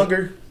was endearment.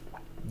 younger,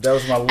 that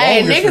was my longest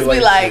Hey, niggas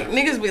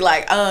relationship. be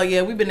like, oh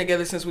yeah, we've been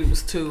together since we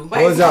was 2.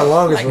 what was y'all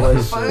longest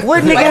relationship?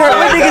 What nigga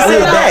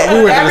said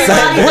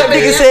that? What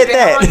nigga said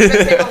How long you been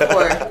single that?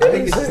 for?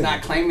 Niggas just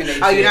not claiming they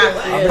Oh, you're not.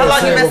 How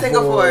long you been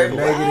single for?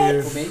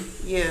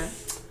 Negative. Yeah.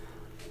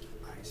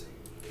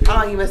 How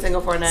long you been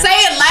single for now? Say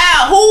it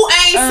loud. Who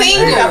ain't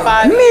single?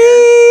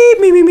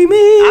 Me.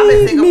 I've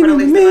been single for the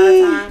least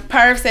amount of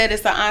time. Perv said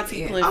it's an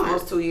auntie Clifford.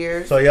 Almost 2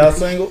 years. So y'all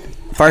single?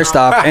 First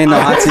off, ain't no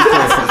auntie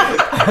Clifford.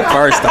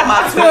 First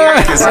off, No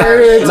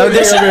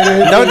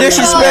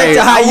disrespect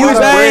to how you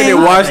bang.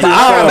 I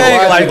don't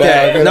bang like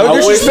that. No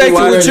disrespect to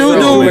what you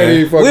do.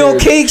 We don't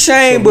kink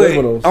shame, but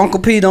Uncle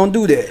P don't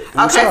do that.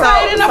 Okay, so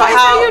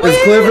how? Is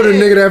Clifford a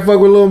nigga that fuck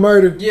with Lil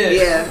Murder?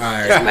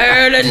 Yeah.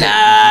 Murder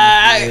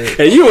night.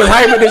 And you was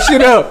hyping this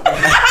shit up.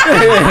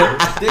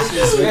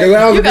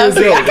 You gotta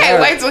see. I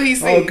can't wait till he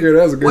sings. Okay,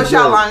 that's a good What's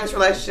y'all joke. longest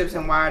relationships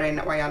and why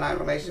y'all not in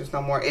relationships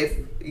no more? If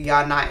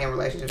y'all not in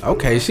relationships. no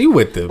Okay, more? she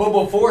with the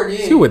before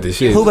then, she with the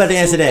shit. Who about to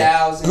answer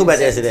that? Who about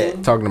to answer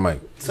that? Talking to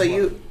Mike. So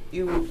you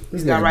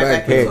This got nigga right back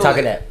back Here, into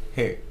talking it. that.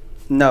 Here.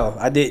 No,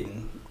 I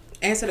didn't.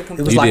 Answer the It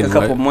complete. was You like a didn't,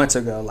 couple right? months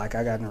ago. Like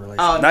I got in a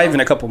relationship. Oh, Not no. even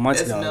a couple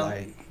months It's ago. no.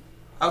 Like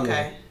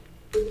Okay.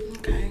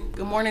 Okay.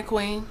 Good morning,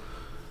 Queen.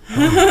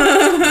 What's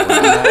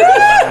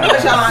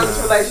y'all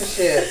longest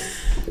relationship?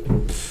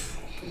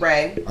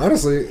 Ray.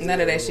 Honestly,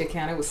 None of that shit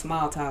count. It was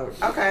small talk.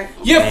 Okay.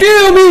 you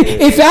feel me?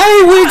 If I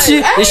ain't with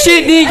you, the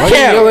shit didn't Why you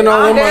count. yelling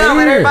Calm on down. my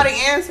Let ear? everybody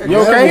answer. You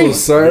okay?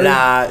 Levels, sir.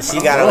 Nah, she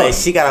got a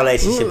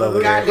relationship over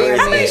there.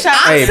 Goddamn it.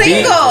 I'm Hey, B.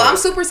 single. I'm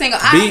super single.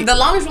 B. The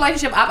longest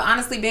relationship I've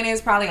honestly been in has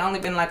probably only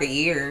been like a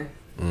year.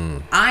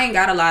 I ain't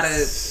got a lot of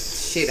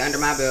shit under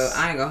my belt.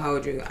 I ain't gonna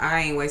hold you.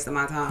 I ain't wasting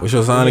my time. What's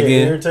your sign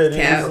again? Irritated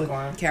easily.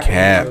 Cap.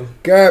 Cap.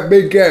 Got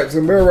big caps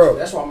and mirror.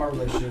 That's why my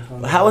relationship.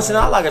 How was it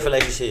not like a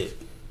relationship?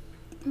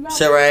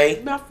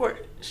 Sheree, About for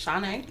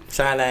Shanae.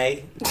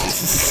 Shanae. I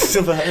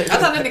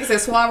thought that nigga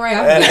said soiree.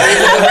 I'm gonna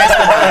the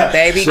restaurant,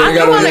 baby. I do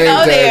want to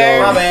go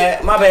there.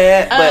 My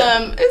bad.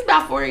 But It's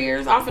about 4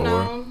 years off and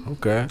on.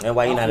 Okay. and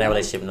why you not in that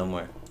relationship no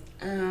more?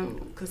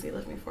 Cause he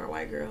left me for a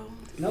white girl.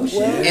 No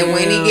shit. And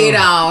when he get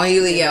on, he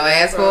leave your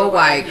ass for a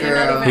white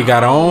girl. He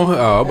got on.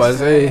 Oh, I'm about to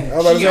say I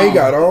was about to say he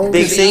got on.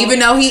 Big C. Even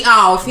though he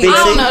off, he Big I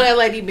C. don't know that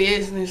lady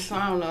business.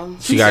 I don't know.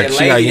 she got That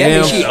means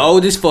yams. she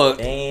old as fuck.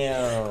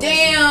 Damn.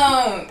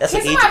 Damn. That's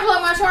Can an somebody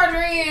plug my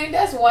charger in?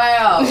 That's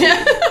wild.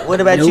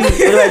 What about you?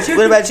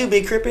 What about you,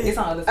 Big Crippin? It's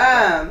on the other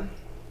side.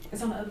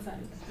 It's on the other side.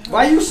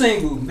 Why you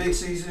single, Big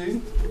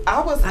CC? I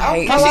was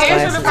hate I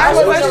this was question. I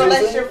was in a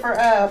relationship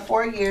for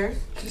 4 years.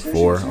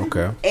 4.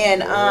 Okay.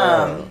 And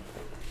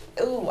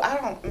ooh, I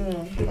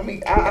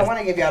don't. I want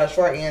to give y'all a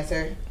short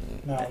answer.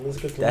 Nah, let's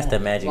get That's the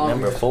magic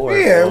number 4.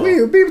 Yeah, bro.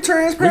 we be We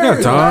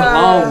transparent.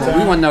 got time.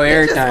 We want to know It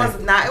everything. just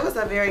was not. It was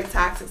a very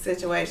toxic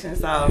situation.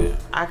 So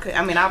I could.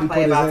 I mean, I He play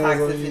put his about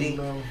hands on toxicity, you,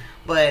 though.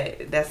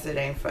 but that shit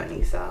ain't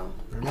funny. So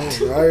It That's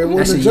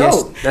was a a yes.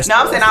 joke. That's no,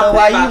 I'm saying So I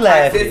why play you about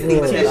laughing? toxicity,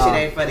 but that shit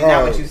ain't funny.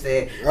 Not what you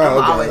said. Oh, I'm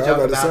okay. always I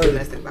joking was about about to say.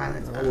 domestic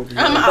violence.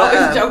 I'm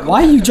always joking.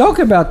 Why you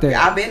joking about that?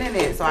 I've been in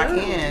it, so I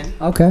can.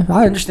 Okay,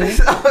 I understand.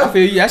 I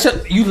feel you. That's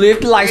you live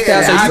the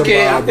lifestyle, Yeah, so you that's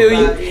can. I a feel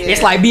you. vibe, yeah.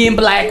 It's like being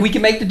black. We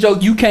can make the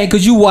joke. You can't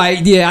because you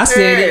white. Yeah, I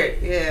said it.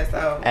 Yeah,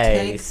 so.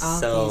 Hey, Take off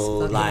so these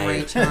fucking like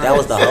Rachel. that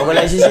was the whole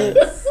relationship.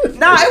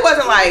 No, it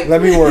wasn't like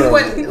Let me he work.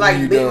 wasn't like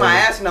You beating done. my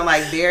ass,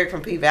 like Derek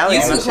from P Valley.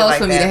 You and too shit close like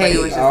for me that, to but hate. it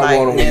was just I like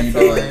want 'em when you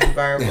mental done. and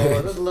verbal.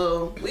 It was a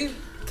little. We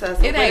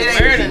tussle. It but ain't ain't-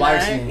 murder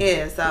night.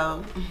 Yeah,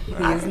 so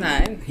He's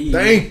not.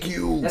 Thank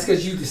you. That's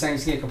because you the same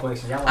skin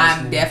complexion. Y'all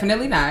I'm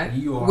definitely not.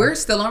 You are. We're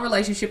still on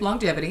relationship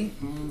longevity.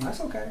 That's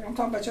okay. I'm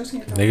talking about your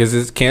skin. Niggas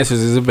is cancers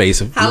is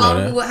evasive. How You know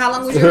long? that. How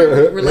long was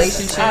your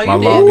relationship? Oh, My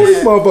you long- did Ooh,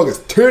 that.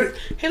 motherfuckers titty.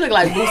 He look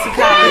like Boosie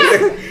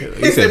Collins.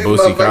 You said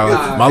Boosie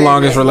Collins. My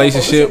longest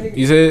relationship.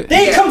 You said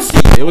They come see.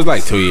 it was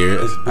like 2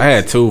 years. I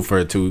had 2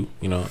 for 2.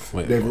 You know,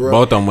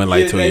 both of them went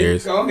like 2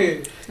 years. Go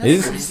ahead.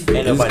 It's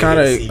nobody kind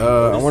gonna see you,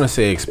 of I want to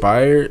say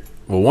expired.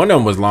 Well, one of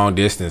them was long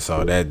distance,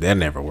 so that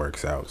never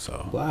works out.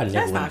 So, Well, I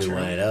never want to do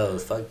one of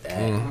those. Fuck that.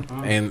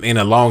 and in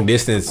a long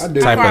distance I do.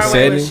 type How of far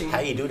away was setting, she?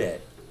 How you do that?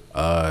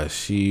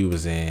 she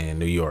was in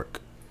New York,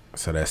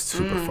 so that's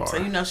super far. So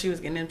you know she was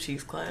getting them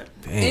cheeks clapped.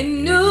 Damn,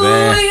 In New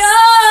exactly.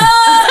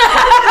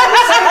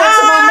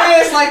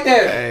 It's like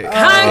that.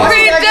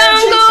 Concrete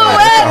jungle.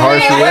 That's a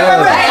harsh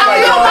reality.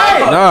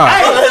 Nah,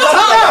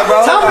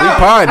 we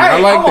potting. I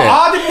like that.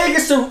 All the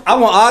niggas, I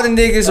want all the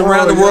niggas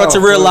around the world to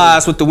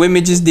realize what the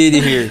women just did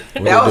in here.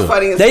 That was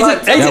funny as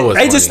fuck.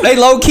 They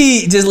low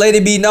key just let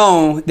it be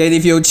known that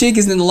if your chick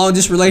is in a long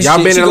distance relationship,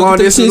 y'all been in a long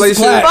distance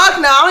relationship? Fuck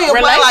no, I don't even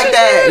play like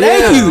that.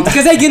 Thank you,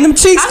 because they getting them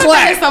cheeks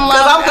clapped. Because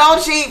I'm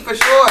gonna cheat for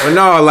sure. But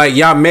no, like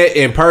y'all met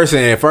in person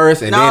at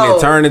first, and then it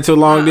turned into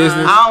long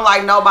distance. I don't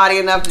like nobody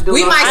enough to do.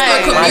 We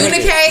might still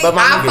communicate.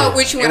 I'll fuck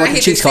with you when I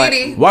hit the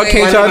city. Why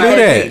can't y'all do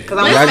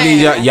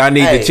that? Y'all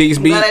need the cheeks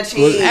beat. I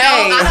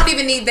don't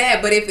even need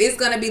that. But if it's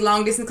gonna be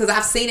long distance, because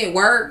I've seen it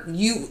work,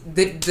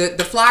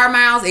 the flyer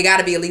miles, it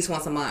gotta be at least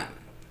once a month.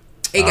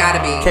 It gotta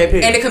be.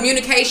 And the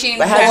communication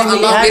for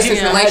a long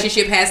distance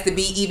relationship has to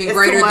be even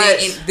greater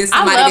than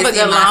somebody I love that's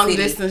a in my long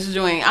city. distance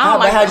joint. I don't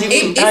like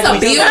it's a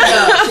build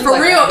up. For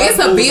real, it's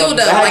a build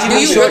up. Like, are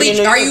you really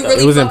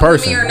It was in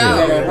person. or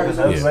no?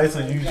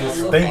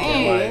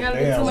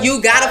 Yeah.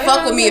 You gotta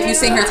fuck with me if you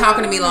sit here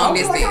talking to me long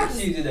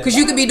distance. Because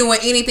you could be doing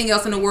anything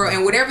else in the world,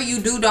 and whatever you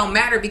do don't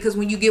matter, because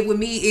when you get with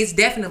me, it's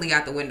definitely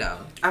out the window.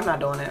 I'm not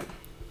doing it.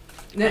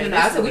 No.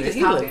 I said we just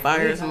talking.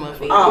 Fire as a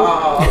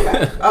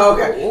motherfucker.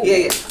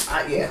 Okay.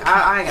 Yeah.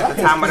 I ain't got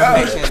the time or the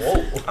patience.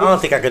 I don't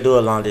think I could do a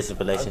long distance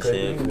relationship.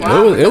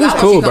 It was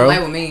cool, bro. Play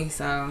with me,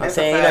 so I'm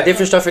saying,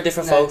 different stuff for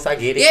different folks. I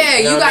get it. Yeah,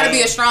 you gotta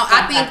be a strong.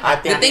 I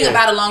think the thing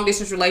about a long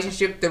distance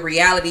relationship, the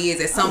reality is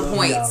at some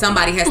point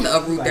somebody has to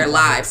uproot their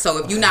lives. So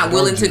if you're not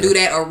willing to do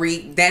that, or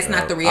that's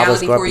not the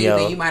reality for you,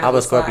 then you might. I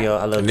was Scorpio.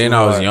 I love. And then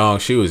I was young.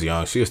 She was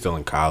young. She was still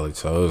in college,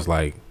 so it was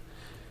like,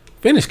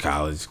 finish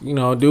college. You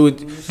know,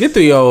 get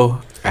through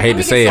your. I hate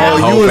to say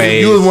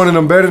it. You was one of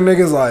them better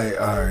niggas.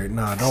 Like, all right,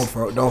 nah, don't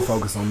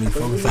focus on me.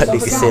 Focus on me.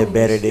 Said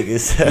better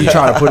niggas. You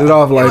try to put it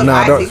off like,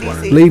 nah, don't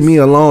leave me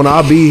alone.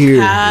 I'll be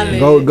here.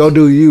 Go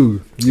do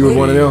you. You was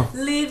one of them.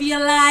 Live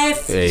your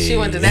life. Hey. She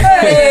went to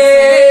that.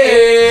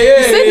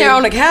 Hey. Sitting there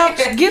on the couch.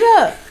 Get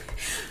up.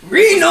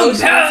 Read no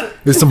time.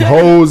 There's some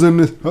holes in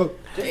this. Oh.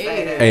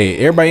 Hey,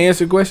 everybody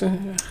answer the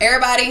question.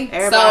 Everybody.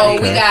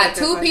 So we got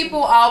 2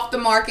 people off the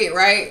market,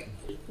 right?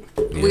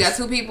 Yes. We got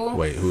 2 people.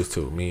 Wait, who's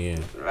 2? Me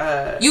and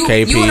you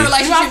KP. You in a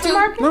relationship too?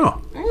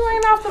 No. You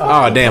ain't off the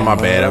market. Oh damn, my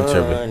bad. I'm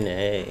tripping.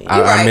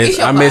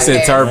 I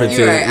misinterpreted.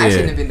 You're right. I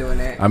shouldn't have been doing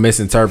that. I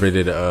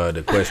misinterpreted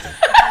the question.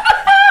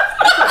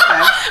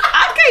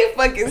 I can't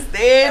fucking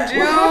stand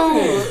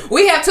you.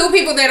 We have 2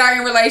 people that are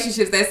in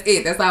relationships. That's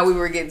it. That's all we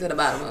were getting to the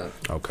bottom of.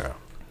 Okay.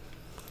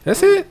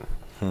 That's it.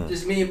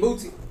 Just me and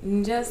Bootsy.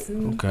 Just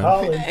okay.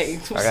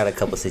 I got a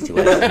couple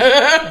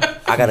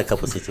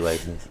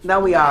situations. No,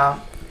 we all.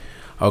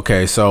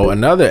 Okay, so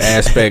another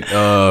aspect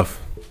of,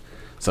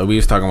 so we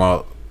was talking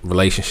about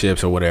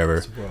relationships or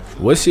whatever.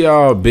 What's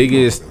y'all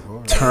biggest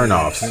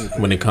turnoffs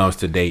when it comes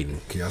to dating?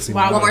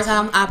 One more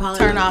time, I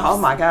apologize. Turn off. Oh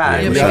my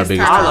god. Yeah, what's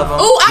your all of them.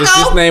 Ooh,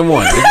 just name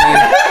one.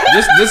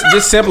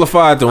 Just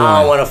simplify it to one. I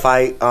don't want to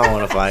fight. How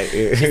much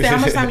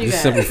time you got?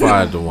 Just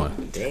simplify it to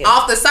one. Damn.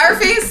 Off the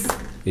surface,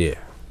 Yeah.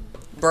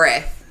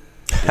 breath.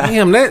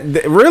 Damn, that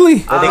really?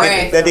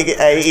 That nigga,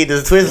 hey, he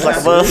does twist like a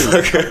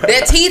motherfucker.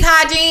 That teeth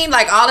hygiene,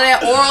 like all of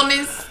that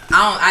oralness,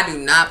 I do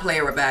not play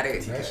about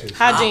it.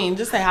 Hygiene,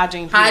 just say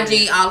hygiene.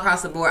 Hygiene all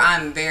across the board.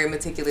 I'm very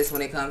meticulous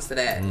when it comes to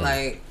that.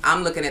 Like,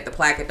 I'm looking at the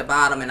plaque at the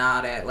bottom and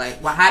all that.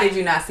 Like, well, how did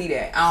you not see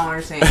that? I don't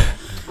understand.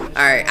 All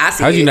right, I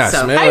see. How'd you not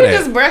smell How you that?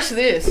 just brush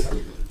this?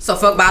 So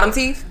fuck bottom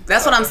teeth?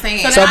 That's what I'm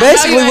saying. So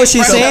basically what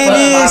she's saying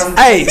is,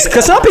 hey,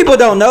 because some people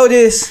don't know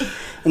this,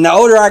 and the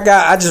older I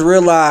got, I just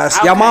realized,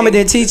 y'all mama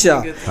didn't teach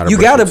y'all. You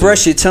gotta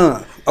brush your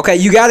tongue. Okay,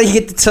 you gotta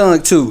get the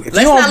tongue too. If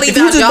you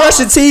just brush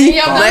your teeth,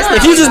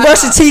 if you just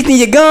brush your teeth and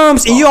your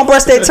gums, and you don't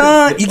brush that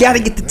tongue, you gotta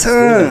get the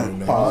tongue.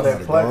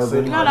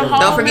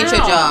 Don't forget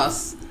your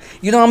jaws.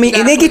 You know what I mean?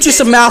 And then get you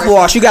some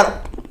mouthwash. You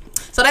gotta.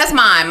 So that's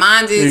mine.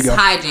 Mine is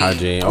hygiene.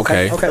 Hygiene.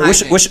 Okay. Okay.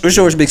 What's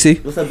yours, Big C?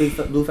 What's up, big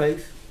blue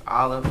face?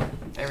 All of it.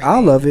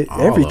 All of it.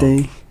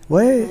 Everything.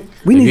 What?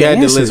 We need you to had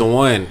answer. to list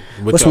one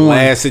with What's your one?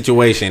 last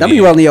situation. Don't be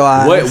rolling your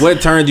eyes.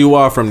 What turned you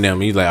off from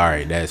them? You like, all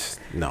right, that's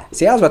no.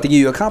 See, I was about to give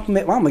you a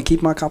compliment. Well, I'm gonna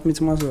keep my compliment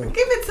to myself.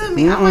 Give it to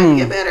me. I might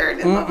get better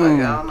than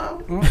motherfucker. I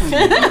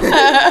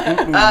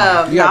don't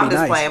know. I'm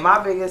just playing.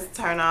 My biggest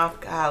turn off,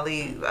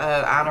 golly,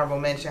 honorable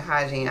mention,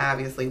 hygiene,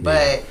 obviously,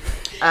 but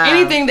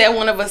anything that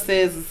one of us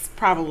says is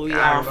probably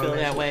all feel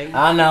that way.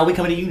 Oh no, we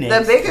coming to you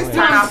next. The biggest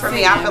turn off for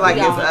me, I feel like,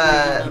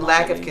 is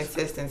lack of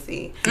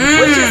consistency,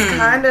 which is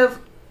kind of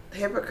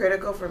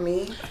hypocritical for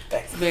me.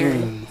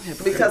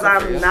 Because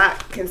I'm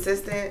not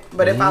consistent.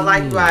 But if I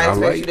like you, I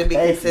expect you to be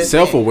consistent.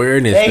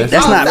 Self-awareness.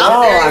 That's not.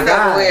 I'm very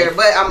self-aware,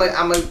 but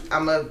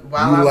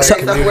while I'm very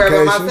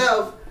self-aware about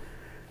myself,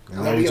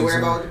 I'm gonna be aware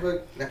about what the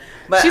book.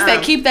 But she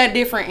said, keep that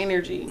different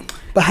energy.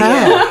 But how?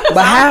 Yeah.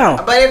 But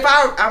how? But if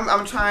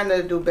I'm trying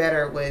to do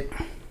better with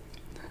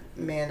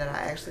men that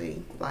I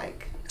actually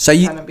like. So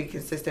you trying to be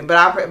consistent.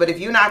 But if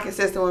you're not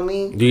consistent with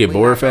me, do you get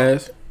bored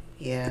fast?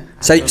 Yeah.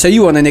 So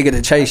you want a nigga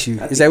to chase you?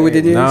 Is that what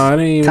it is? No, it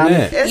ain't even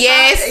that.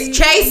 Yes,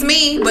 chase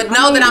me, but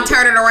know that I'm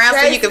turning around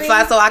so you can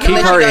fly, so I can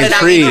Keep let you know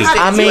that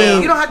I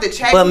mean, you don't have to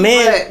chase but me.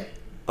 Men,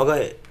 go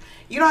ahead.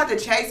 You don't have to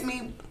chase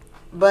me,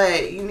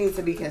 but you need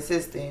to be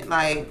consistent.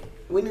 Like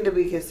We need to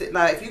be consistent.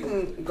 Like, if you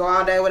can go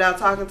all day without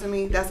talking to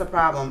me, that's a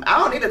problem. I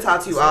don't need to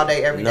talk to you all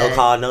day every day. No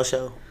call, no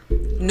show.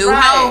 New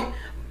hoe.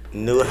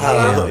 New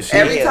hoe.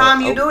 Every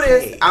time you do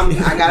this,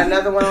 I got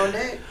another one on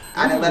deck.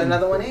 I didn't let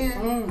another one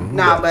in.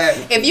 Nah,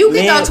 but if you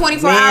can go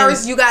 24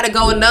 hours, you got to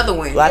go another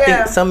one. Well, I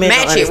think some men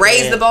match it,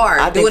 raise the bar.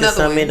 I do think another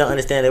some one. men don't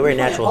understand that we're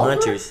natural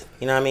hunters.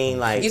 You know what I mean?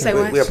 Like, you say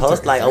what? We're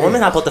supposed like a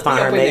woman's not supposed to find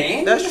her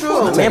mate. That's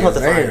true. A man supposed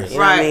to find her. You know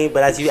what I mean?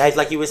 But as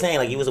like you were saying,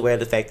 like you was aware of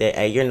the fact that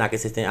hey, you're not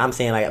consistent. I'm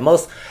saying like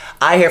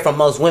I hear from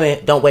most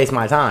women, don't waste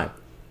my time.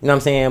 You know what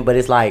I'm saying? But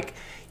it's like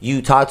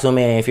you talk to a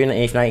man, if you're not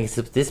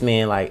inconsistent with this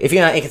man, like if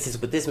you're not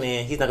inconsistent with this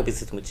man, he's not gonna be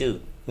consistent with you.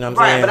 You know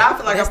what I'm saying? Right, but I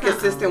feel like I'm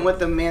consistent with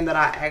the men that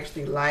I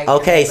actually like.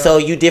 Okay, so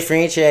you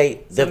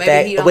differentiate the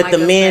fact with the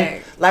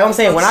men. Like I'm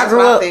saying, when I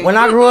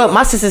grew up,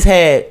 my sisters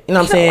had, you know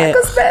what I'm saying?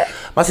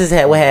 My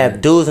sisters would have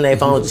dudes in their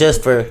phones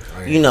just for,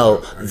 you know,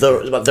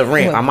 the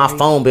rent or my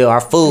phone bill or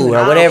food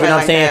or whatever. You know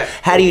what I'm saying?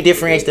 How do you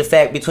differentiate the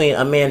fact between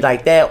a man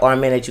like that or a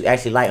man that you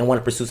actually like and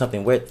want to pursue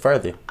something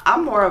further?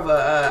 I'm more of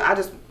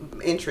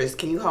interest.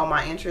 Can you hold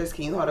my interest?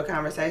 Can you hold a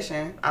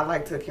conversation? I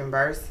like to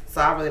converse, so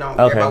I really don't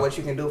care about what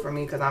you can do for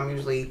me because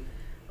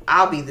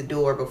I'll be the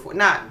doer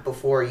not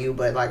before you,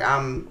 but like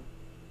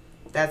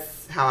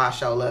that's how I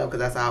show love because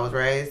that's how I was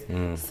raised.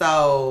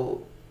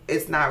 So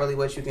it's not really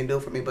what you can do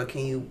for me, but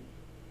can you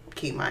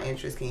keep my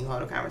interest? Can you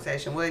hold a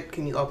conversation? What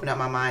can you open up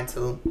my mind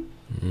to?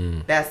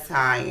 That's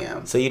how I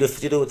am. So you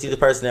the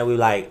person that we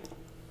like.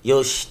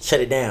 You'll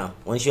shut it down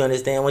once you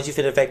understand. Once you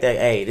feel the fact that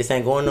hey, this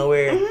ain't going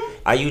nowhere.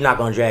 Are you not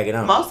gonna drag it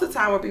on? Most of the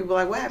time, when people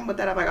are like, "What happened with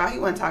that?" I'm like, "Oh, he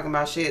wasn't talking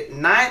about shit."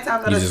 9 times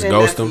out of 10,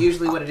 that's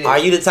usually what it is. Are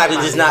you the type to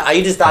just not? Are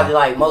you just stop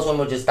like most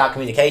women would just stop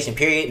communication?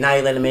 Period. Now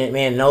you let the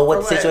man know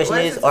what the situation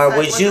is, or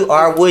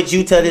would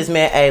you tell this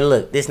man, "Hey,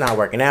 look, this not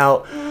working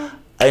out." You know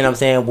what I'm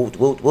saying? Whoop,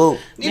 whoop, whoop.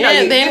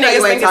 Then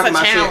niggas think it's a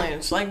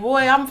challenge. Shit. Like,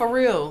 boy, I'm for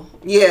real.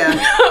 Yeah.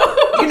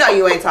 You know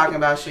you ain't talking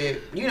about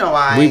shit. You know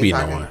why I ain't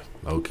talking. Knowing.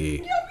 Okay.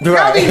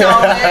 Y'all be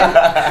knowing, man.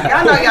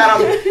 Y'all know y'all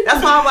don't.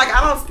 That's why I'm like,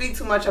 I don't speak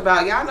too much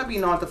about y'all. Know be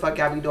knowing what the fuck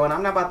y'all be doing.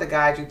 I'm not about to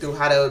guide you through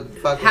how to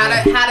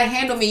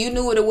handle me. You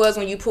knew what it was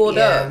when you pulled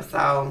up.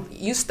 So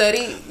you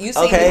studied. You see.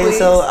 Okay,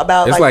 so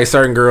about it's like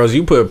certain girls,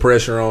 you put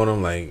pressure on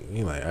them. Like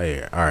you like,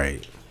 hey, all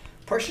right.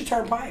 Pressure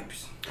turn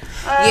pipes.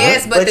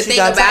 Yes, but the thing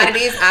about it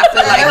is, I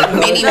feel like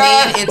many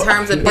men, in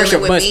terms of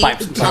dealing with me,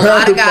 a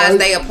lot of guys,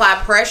 they apply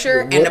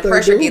pressure and the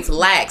pressure gets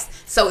lax.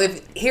 So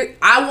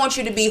I want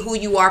you to be who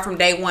you are from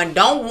day one.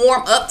 Don't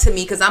warm up to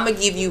me because I'm gonna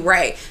give you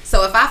Ray.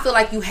 So if I feel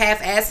like you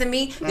half-assing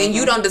me, then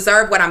you don't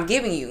deserve what I'm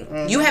giving you.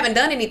 You haven't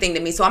done anything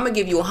to me, so I'm gonna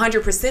give you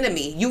 100% of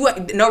me.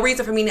 No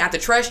reason for me not to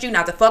trust you,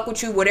 not to fuck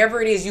with you.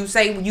 Whatever it is you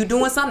say you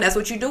doing something, that's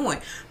what you're doing.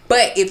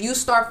 But if you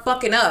start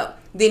fucking up,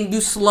 then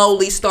you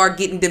slowly start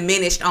getting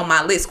diminished on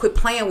my list. Quit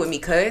playing with me,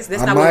 cuz.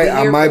 That's not what we're here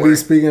I might for. Be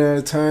speaking out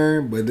of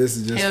turn, but this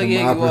is just from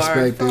my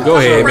perspective. Go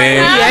ahead,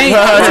 man.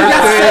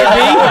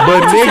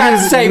 But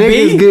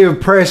niggas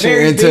give pressure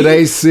until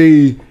they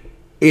see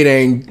it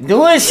ain't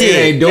doing shit. It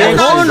ain't doing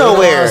going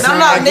nowhere. No,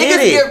 niggas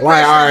give pressure.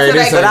 Like, all right,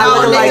 this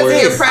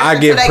I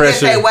give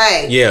pressure. Get their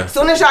way. Yeah. As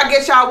soon as y'all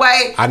get y'all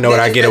way, I know what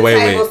I get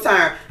away with.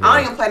 Turn. I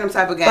don't even play them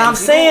type of games. But I'm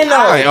saying though.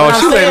 Oh,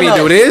 she let me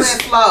do this.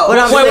 Wait.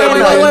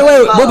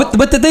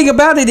 But the thing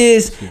about it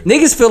is,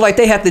 niggas feel like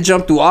they have to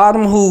jump through all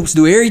them hoops,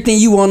 do everything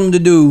you want them to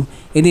do.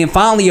 And then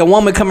finally a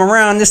woman come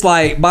around and it's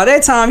like, by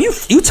that time you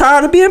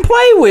tired of being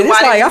played with.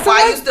 It's why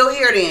like, you still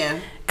here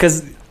then?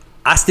 Cause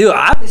I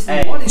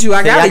wanted you.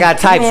 Y'all got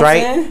types,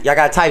 right? Y'all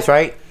got types,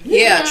 right?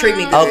 Yeah, treat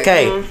me good.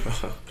 Okay.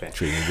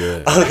 Treat me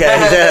good. Okay.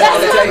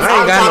 I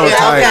ain't got no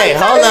type. Okay,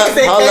 hold up.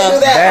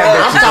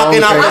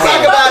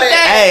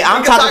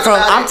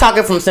 I'm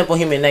talking from simple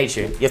human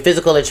nature. Your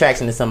physical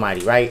attraction to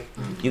somebody, right?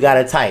 You got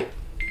a type.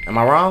 Am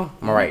I wrong?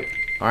 Am I right?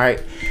 All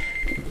right.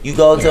 You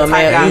go to a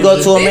man. You go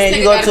to a man.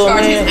 You go to a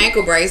man. His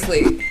ankle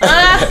bracelet.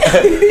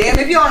 Damn,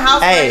 if you on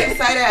house, say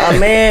that.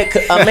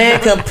 A man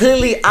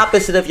completely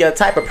opposite of your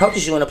type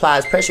approaches you and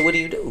applies pressure. What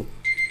do? Do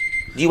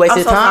you waste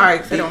his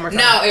time? Sorry. No, a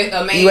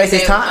man you waste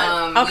his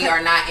time. We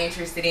are not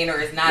interested in,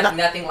 or is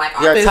nothing like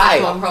our your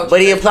type.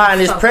 But he applying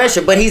this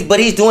pressure. But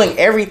he's doing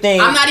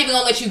everything. I'm not even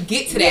gonna let you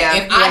get to that.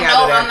 If I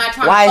know I'm not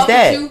trying to fuck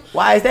with you.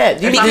 Why is that?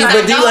 Do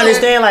you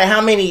understand like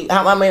how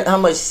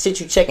much shit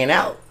you checking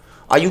out?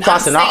 Are you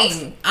crossing off?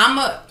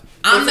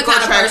 I'm the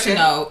kind of person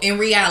though, in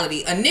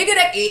reality, a nigga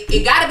that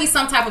it gotta be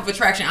some type of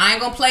attraction. I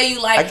ain't gonna play you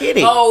like,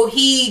 oh,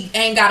 he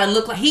ain't gotta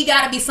look like, he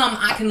gotta be something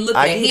I can look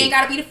at. He ain't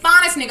gotta be the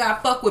finest nigga I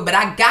fuck with, but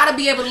I gotta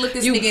be able to look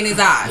this nigga in his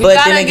eyes.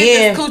 But then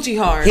again, coochie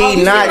hard.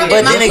 He not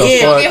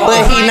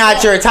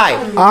your type.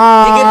 He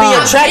can be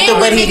attractive,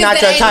 but he's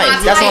not your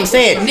type. That's what I'm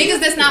saying.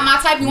 Niggas that's not my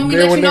type, you want me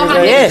to let you know how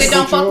niggas that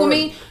don't fuck with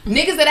me?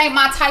 Niggas that ain't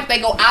my type, they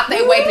go out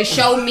their way to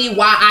show me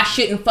why I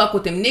shouldn't fuck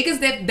with them. Niggas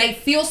that they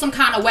feel some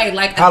kind of way,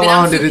 like how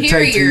long did it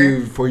take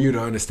for you to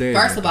understand?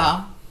 First of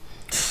all,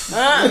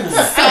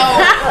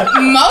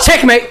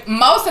 checkmate.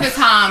 Most of the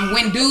time,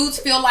 when dudes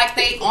feel like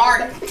they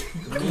aren't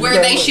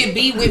where they should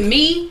be with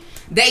me,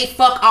 they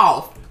fuck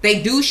off.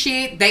 They do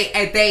shit.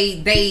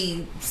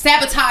 They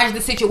sabotage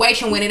the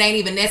situation when it ain't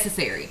even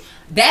necessary.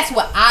 That's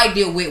what I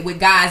deal with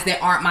guys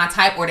that aren't my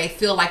type, or they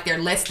feel like they're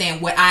less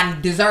than what I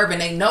deserve, and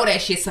they know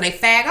that shit, so they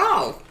fag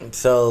off.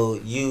 So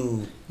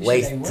you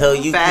wait till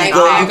you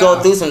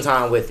go through some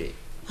time with it.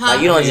 Huh?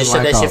 Like you don't just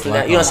shut that shit from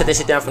down. You don't shut that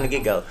shit down from the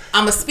get go.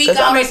 I'ma speak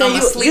on it. I'ma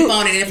sleep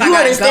on it. And if I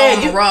gotta go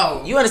on the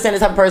road, you understand the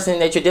type of person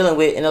that you're dealing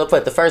with, and they'll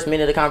put the first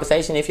minute of the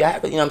conversation. If you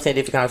have, you know what I'm saying,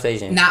 different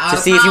conversation to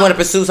see if you want to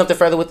pursue something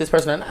further with this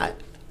person or not.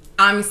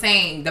 I'm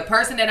saying the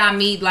person that I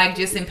meet, like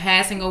just in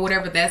passing or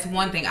whatever, that's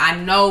one thing. I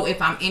know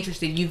if I'm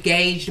interested, you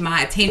gauged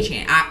my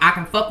attention. I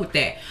can fuck with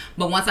that.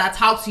 But once I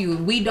talk to you,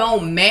 if we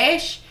don't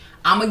mesh,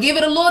 I'm going to give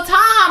it a little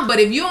time. But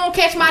if you don't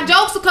catch my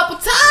jokes a couple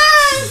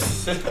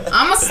times,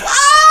 I'm going to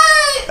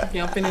slide. You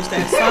don't finish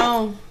that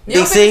song. You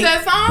don't finish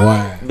that song?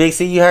 Why? Big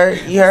C, you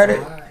heard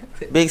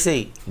it? Big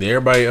C. Did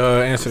everybody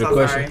answer the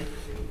question?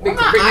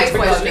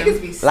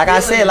 Like I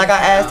said, like I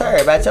asked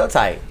her about your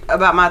type.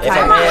 About my type.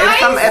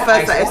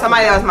 If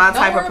somebody else my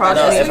type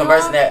approached me.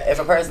 If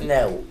a person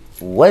that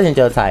wasn't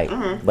your type,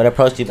 but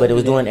approached you, but it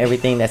was doing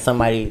everything that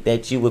somebody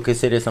that you would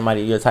consider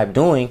somebody your type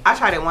doing. I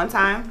tried it one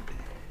time.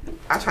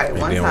 And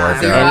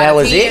that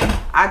was it?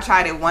 I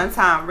tried it one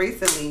time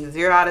recently.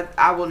 0 out of.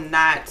 I will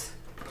not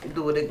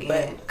do it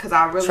again because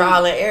I really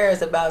trial and error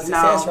is about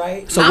success,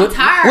 right? So I'm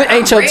tired. What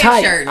ain't your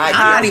type? I'm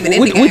not even in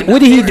the game.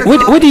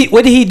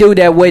 What did he do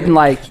that wasn't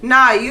like?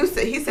 Nah, he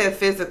said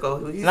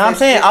physical. I'm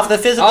saying off the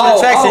physical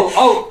attraction.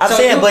 I'm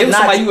saying, but not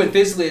somebody you would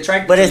physically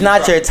attract. But it's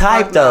not your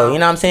type though. You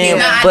know what I'm saying?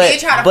 I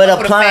did try to fuck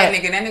with a fat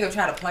nigga. That nigga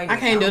tried to play me. I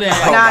can't do that.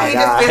 Nah, he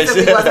just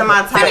physically wasn't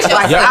my type.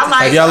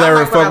 Have y'all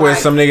ever fuck with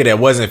some nigga that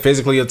wasn't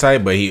physically your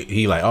type, but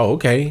he like, oh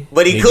okay,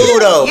 but he cool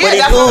though.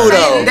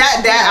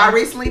 That I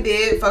recently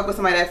did fuck with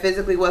somebody that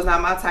physically was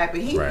not my type.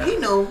 He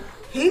knew.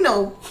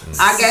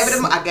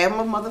 I gave him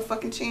a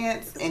motherfucking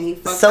chance, and he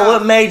fucked So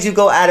what made you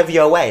go out of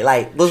your way?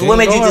 Like, what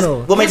made you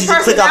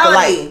just click off the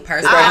light?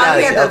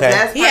 Personality.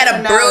 He had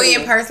a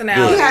brilliant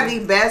personality. He had the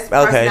best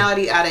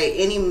personality out of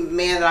any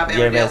man that I've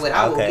ever dealt with.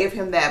 I will give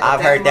him that. I've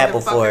heard that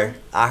before.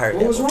 What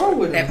was wrong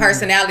with that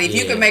personality? If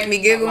you could make me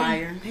giggle,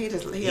 he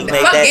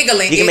fuck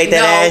giggling. You can make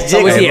that ass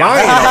jiggle.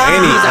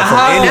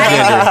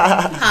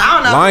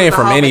 Lying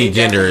from any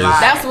gender is.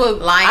 That's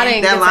what I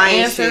didn't get to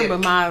answer, but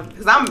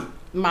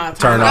my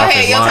turn. Go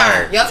ahead,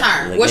 your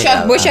turn.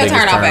 What's your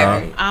turn off,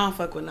 baby? I don't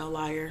fuck with no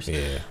liars.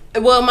 Yeah.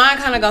 Well, mine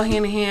kind of go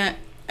hand in hand.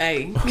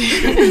 Hey,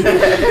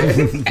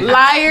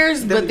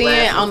 liars, but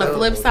then on the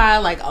flip side,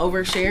 like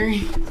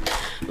oversharing.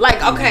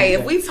 Like, okay,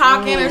 if we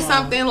talking or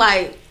something,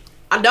 like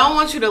I don't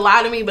want you to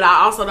lie to me, but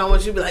I also don't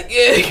want you to be like,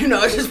 yeah, you know,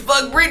 I just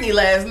fucked Brittany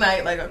last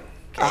night. Like, okay,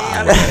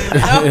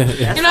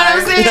 you know what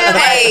I'm saying?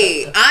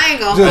 Hey, I ain't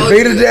gonna hold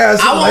you.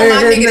 I want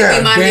my nigga to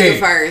be my nigga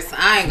first.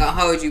 I ain't gonna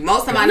hold you.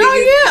 Most of my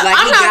niggas, like,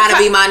 you gotta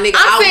be my nigga.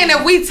 I'm saying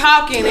if we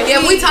talking.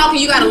 If we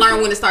talking, you gotta learn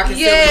when to start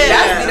considering. Yeah,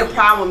 that's be the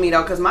problem with me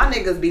though, because my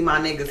niggas be my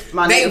niggas.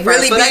 They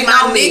really be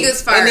my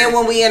niggas first. And then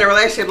when we in a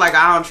relationship, like,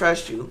 I don't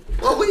trust you.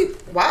 Well,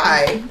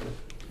 why?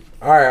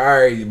 All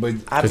right, but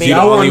I mean,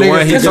 y'all want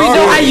niggas because we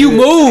know how you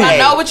move. I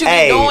know what you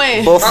be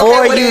doing.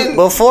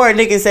 Before a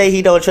nigga say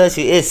he don't trust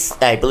you,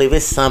 I believe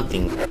it's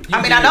something. I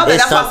mean, I know that.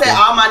 That's why I said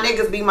all my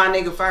niggas be my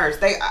nigga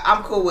first.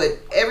 I'm cool with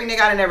every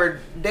nigga I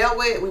never dealt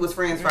with. We was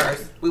friends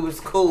first. We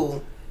was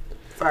cool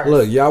first.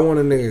 Look, y'all want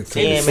a nigga to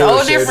it's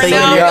so different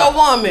now with a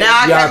woman.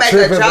 Now I can't make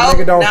a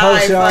joke. Now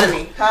it's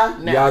funny, huh?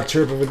 Y'all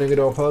trip if a nigga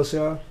don't post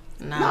y'all?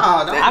 No,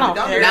 I don't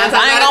care. I ain't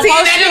gonna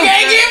post you.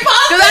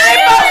 Cause I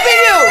ain't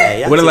posting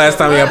you. When the last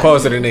time y'all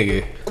posted a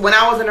nigga? When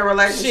I was in a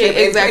relationship,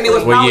 exactly. And it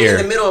was probably in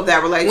the middle of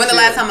that relationship. When the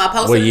last time I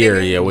posted? What year?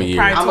 Yeah, what year?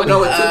 I'm gonna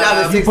go with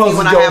 2016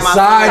 when I had my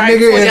side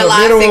nigga in the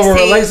middle of a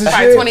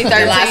relationship. 2013.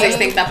 July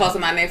 16th, I posted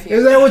my nephew.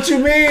 Is that what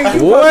you mean?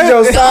 You what?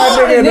 Your side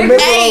nigga in the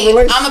middle of a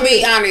relationship. I'm gonna be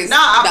honest.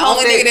 The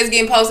only nigga that's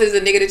getting posted is the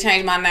nigga that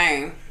changed my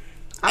name.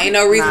 Ain't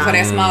no reason for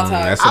that small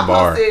talk. That's a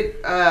bar. I posted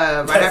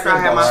right after I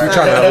had my son. She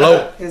trying to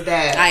elope. His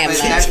dad. I am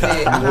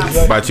not.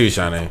 What about you,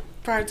 Shanae?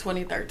 Probably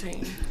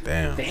 2013.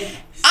 Damn.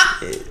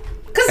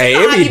 Cause hey,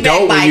 it be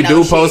dope when you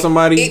do post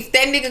somebody. If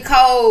that nigga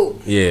cold,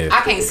 yeah,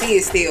 I can't see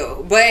it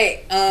still.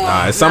 But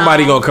if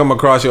somebody gonna come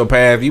across your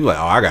path, you be like,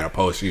 oh, I gotta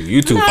post you.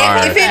 You too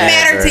far. If it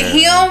matter to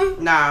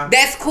him,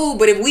 that's cool.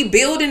 But if we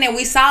building and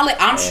we solid,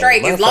 I'm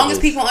straight. As long as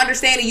people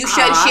understand that you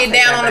shutting shit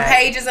down on the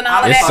pages and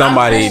all of that. It's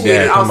somebody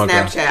that come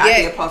across. Snapchat.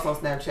 I did post on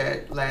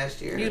Snapchat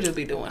last year. You just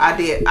be doing. I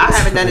did. I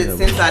haven't done it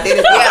since I did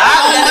it. Yeah, I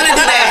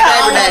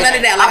don't want none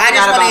of that. Like, I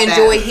just want to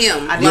enjoy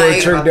him. You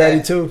a trick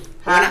daddy too?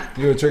 Huh?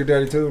 You a trick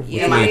daddy too?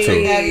 Yeah, my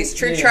trick daddy's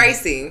Trick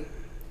Tracy.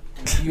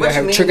 You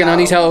have tricking on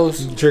these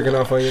hoes? Tricking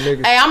off on your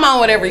niggas? Hey, I'm on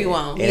whatever you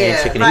want.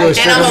 Yeah. And I'm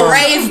gonna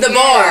raise the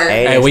bar.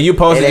 Hey, when you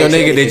posted your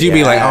nigga, did you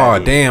be like,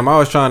 oh, damn, I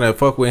was trying to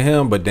fuck with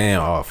him, but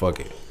damn, oh, fuck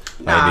it.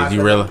 Like, did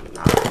you really? No,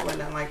 it wasn't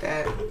nothing like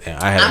that.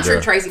 Damn, I'm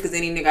Trick Tracy because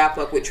any nigga I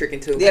fuck with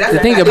tricking too. The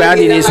thing about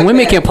it is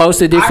women can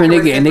post a different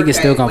nigga and niggas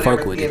still gonna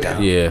fuck with it though.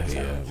 Yeah.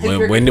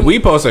 When we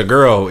post a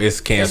girl, it's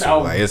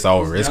canceled. Like it's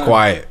over. It's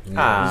quiet.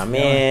 Ah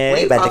man,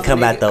 they about to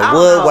come out the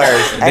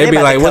woodworks. They be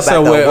like, "What's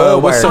up with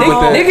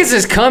that?" Niggas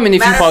is coming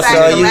if you post.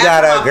 So you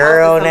got a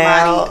girl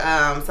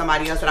now.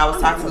 Somebody else that I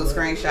was talking to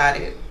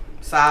screenshotted.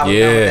 So I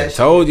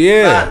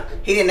was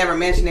he didn't never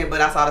mention it, but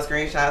I saw the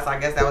screenshots. So I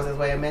guess that was his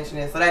way of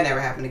mentioning it. So that never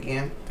happened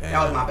again. Damn.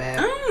 That was my bad.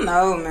 I don't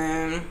know,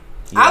 man.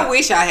 Yeah. I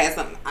wish I had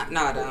something.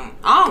 No, I don't.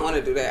 I don't want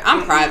to do that.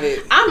 I'm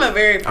private. I'm a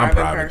very private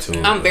person.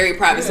 Too. I'm very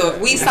private. So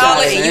if we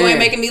solid and you ain't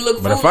making me look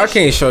foolish. But if I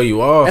can't show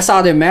you off, that's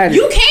all that matters.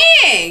 You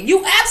can.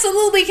 You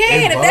absolutely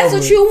can. If that's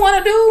what you want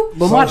to do.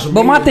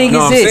 But my thing is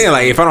I'm this. saying,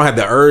 like, if I don't have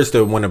the urge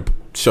to want to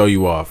show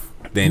you off,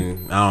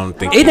 then I don't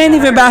think it ain't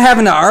even about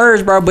having the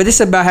urge, bro. But it's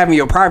about having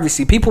your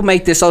privacy. People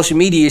make this social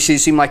media shit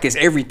seem like it's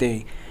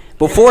everything.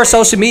 Before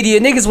social media,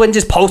 niggas wasn't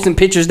just posting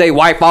pictures they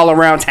wipe all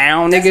around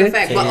town, nigga. That's a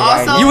fact. But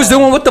also, you was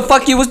doing what the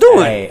fuck you was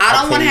doing. Hey,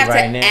 I don't want to have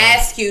to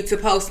ask you to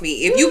post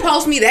me. If you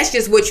post me, that's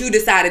just what you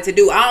decided to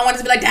do. I don't want it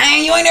to be like,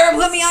 dang, you ain't never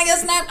put me on your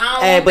snap. I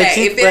don't want that.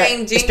 If it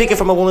ain't genuine. Speaking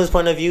from a woman's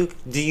point of view,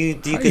 do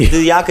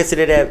y'all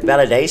consider that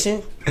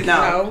validation?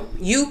 No.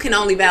 You can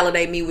only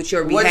validate me with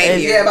your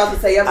behavior. Yeah, about to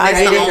say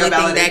that's the only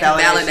thing that can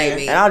validate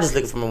me. And I'll just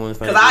look from a woman's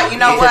point of view. Because you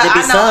know what?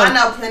 I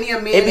know plenty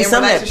of men in relationships. It be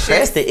something that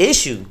press the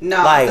issue.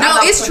 No,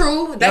 it's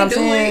true. They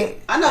do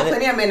it. I know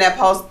plenty of men that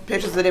post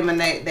pictures of them and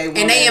they and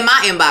they in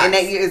my inbox. And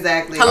they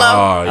exactly. Hello.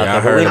 Oh yeah, I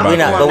heard about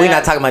that. But we're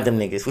not talking about them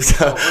niggas. We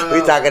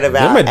talking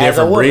about them a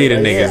different breed of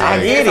niggas. I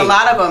get it. A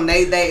lot of them.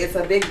 They it's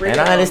a big breed.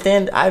 And I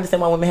understand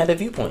why women have their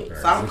viewpoint.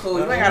 So I'm cool.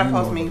 You ain't gotta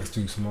post me. It's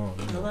too small.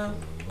 Hello.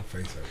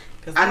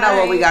 I know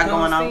what we got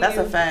going on. That's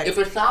a fact. If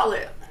it's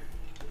solid,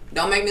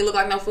 don't make me look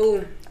like no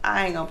fool.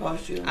 I ain't gonna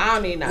post you. I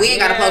don't need nothing. We ain't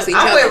gotta post each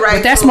other.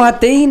 But that's my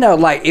thing though.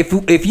 Like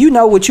if you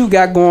know what you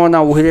got going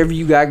on, whatever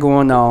you got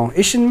going on,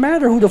 it shouldn't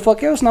matter who the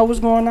fuck else know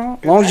what's going on.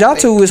 As long as y'all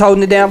two is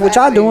holding it down, what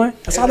y'all doing,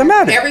 that's all that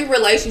matters. Every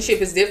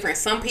relationship is different.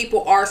 Some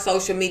people are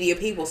social media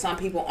people. Some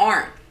people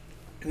aren't.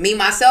 Me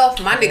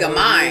myself, my nigga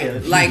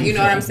mine. Like, you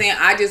know what I'm saying?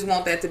 I just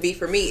want that to be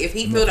for me. If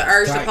he feel the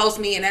urge to post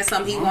me and that's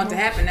something he want to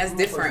happen, that's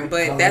different.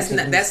 But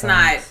that's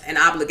not an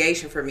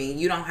obligation for me.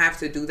 You don't have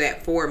to do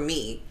that for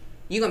me.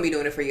 You gonna be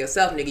doing it for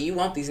yourself, nigga. You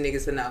want these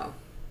niggas to know.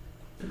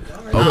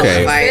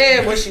 Okay.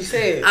 Said what she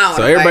said.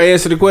 So everybody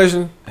answered the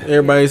question.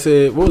 Everybody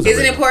said, "What was it?" Is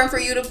it important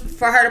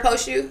for her to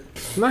post you?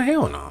 No,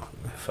 hell no.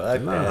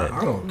 Fuck that.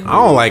 I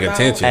don't like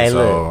attention. Hey,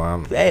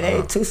 so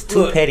they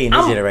too petty in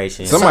this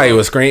generation. Somebody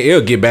will scream. It'll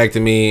get back to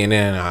me, and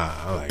then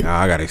I'm like,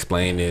 I gotta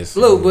explain this.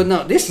 Look, but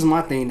no, this is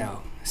my thing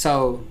though.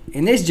 So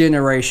in this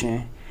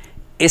generation,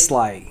 it's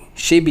like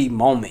shit be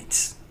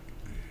moments.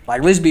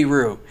 Like, let's be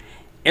real.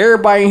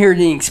 Everybody in here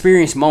didn't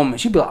experience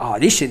moments. You be like, oh,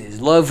 this shit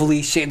is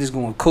lovely. Shit is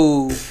going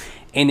cool.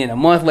 And then a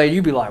month later,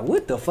 you be like,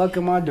 what the fuck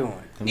am I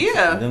doing?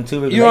 Yeah. Them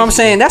two you know what I'm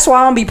saying? That's why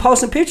I don't be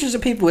posting pictures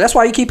of people. That's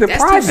why you keep it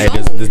private.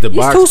 Hey, does the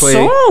box it's too play?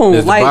 soon.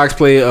 Does the box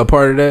play a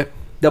part of that?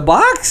 The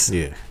box?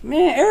 Yeah.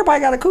 Man, everybody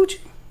got a coochie.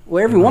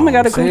 Well, every woman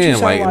got a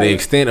coochie. Like the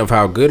extent of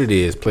how good it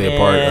is play a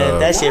part of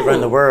that shit run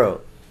the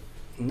world.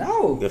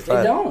 No, they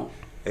don't.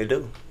 They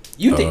do.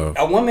 You think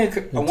a woman's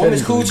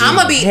coochie? I'm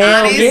gonna be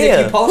honest.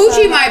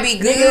 Coochie might be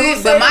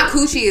good, but my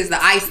coochie is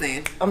the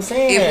icing. I'm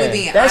saying if we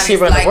being that honest, shit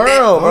run like the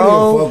world,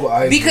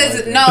 bro.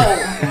 Because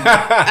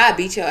I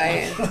beat your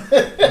ass.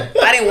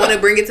 I didn't want to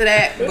bring it to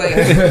that, but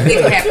it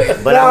can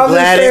happen. But I'm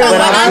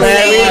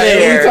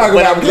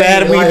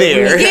glad we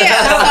there. Yeah.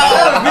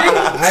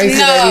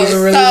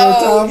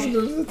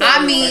 So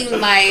I mean,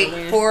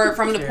 like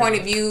from the point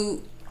of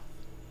view,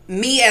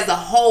 me as a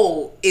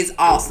whole is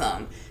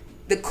awesome.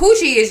 The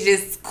coochie is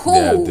just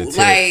cool.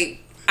 Like,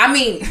 I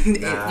mean, you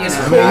know.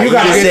 You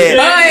gotta get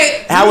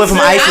but how went from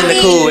icing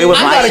to cool? It was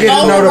icing. icing.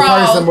 To know the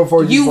person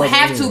before you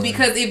have to,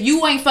 because if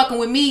you ain't fucking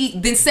with me,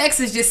 then sex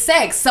is just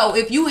sex. So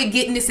if you ain't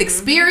getting this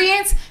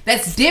experience,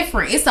 that's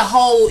different. It's a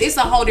whole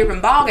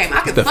different ballgame. I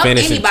can fuck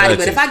anybody,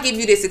 but if I give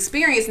you this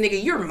experience,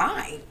 nigga, you're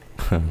mine.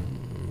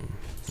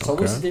 So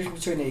what's the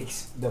difference between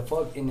the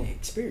fuck and the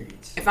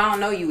experience? If I don't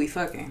know you, we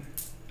fucking.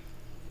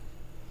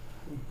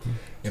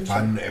 If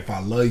I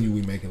love you,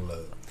 we making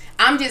love.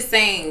 I'm just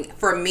saying,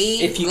 for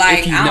me, if you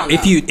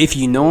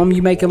know him,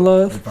 you making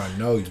love. If I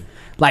know you,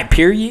 like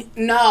period.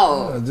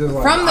 No, just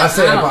like, I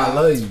said if I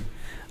love you.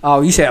 Oh,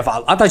 you said if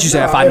I thought you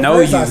said if I know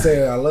you. I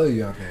said I love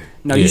you. I think.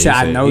 No, you said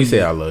I know you. You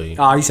said I love you.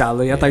 Oh, you said I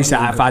love you. I thought you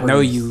said if I know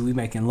you, we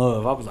making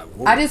love. I was like,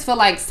 whoa. I just feel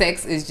like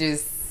sex is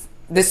just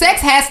the sex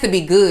has to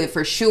be good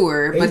for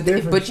sure,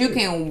 but you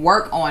can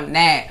work on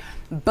that.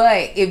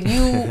 But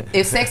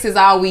if sex is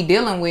all we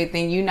dealing with,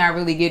 then you're not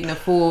really getting a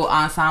full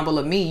ensemble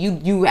of me.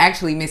 You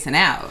actually missing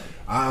out.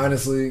 I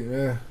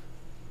honestly,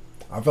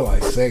 I feel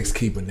like sex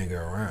keep a nigga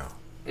around.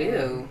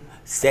 Ew.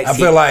 I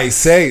feel like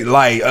sex,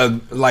 like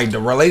the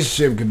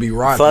relationship could be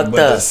rocky, but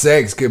the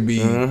sex could be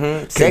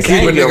can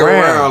keep a nigga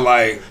around.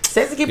 Like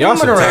Sex to keep a Y'all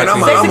woman some around.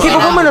 toxic Sex to keep a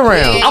woman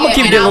around. Yeah, I'm gonna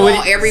keep and dealing I with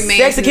want it. every man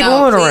Sex to keep a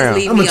woman around.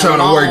 I'm gonna try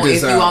to work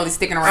this if out. you only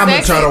sticking around.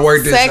 I'm trying to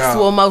work this Sex out.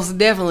 will most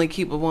definitely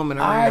keep a woman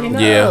around.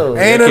 Yeah.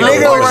 Ain't a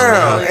nigga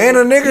around. Ain't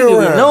a nigga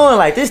around. Knowing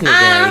like this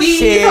nigga ain't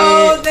shit.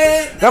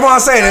 That's what I'm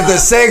saying. If the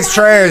sex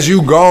trash,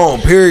 you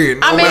gone. Period.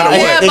 No I mean, matter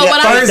yeah, what. but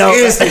when First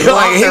instant,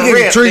 like he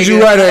can treat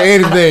you right or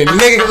anything.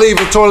 Nigga can leave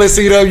a toilet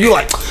seat up. You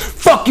like,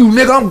 fuck you,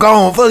 nigga. I'm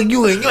gone. Fuck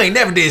you. You ain't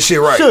never did shit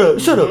right.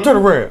 Shut up. Turn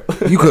around.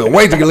 You couldn't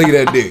wait to leave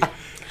that dick.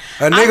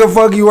 A nigga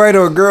fuck you right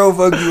or a girl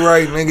fuck you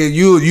right, nigga.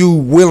 You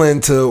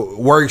willing to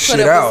work shit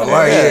out?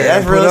 Like,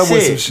 that's put real up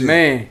with shit. some shit.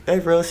 Man,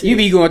 That's real shit. you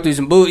be going through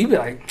some bull. You be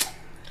like,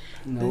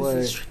 you know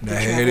what? The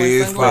head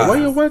is Why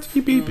fine. your watch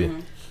keep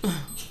beeping?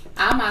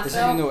 I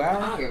myself.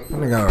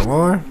 Nigga,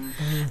 one.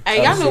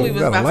 Hey, y'all knew we was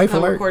got a about to life come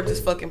alert? record this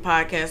fucking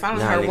podcast. I done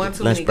Nah, heard nigga, one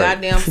too lunch many break.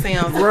 goddamn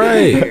sounds.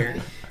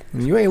 Right.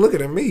 You ain't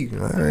looking at me.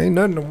 Ain't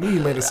nothing to me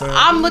made a sound.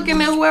 I'm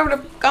looking at whoever the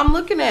fuck I'm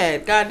looking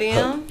at.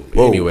 Goddamn.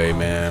 Anyway,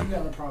 man.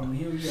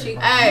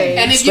 Hey,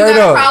 And if you Straight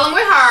got up. a problem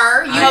with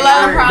her, you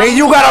got a problem. Then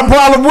you got a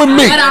problem with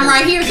me. But I'm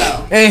right here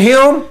though. And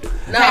him.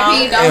 No.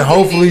 Happy, don't And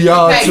hopefully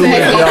y'all too.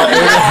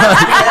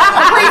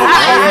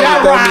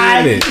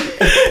 Happy.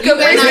 You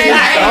better not.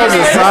 That was a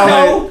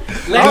solid.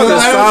 That was a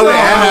solid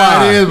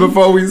analyze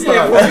before we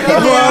start. What's the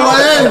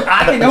laugh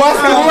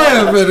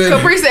at it?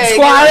 Caprice said,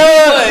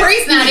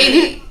 Caprice not in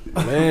it.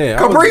 Man,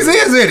 Caprice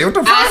is in it. What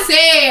the fuck? I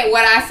said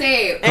what I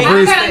said.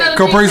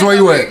 Caprice, where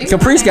you at?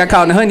 Caprice got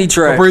caught in the honey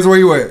trap. Caprice, where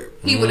you at?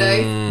 He would have.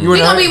 You He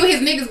in gonna the be with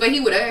his niggas, but he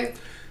would have.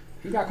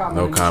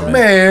 no comment.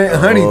 Man,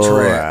 honey trap.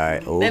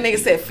 Alright. that nigga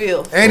said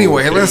Phil.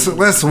 Anyway, let's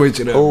switch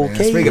it up. Man.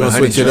 Okay. Speaking of Let's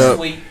honey switch it trap.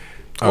 up.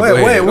 Oh, go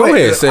ahead. Go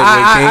ahead, Segue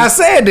I King.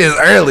 said this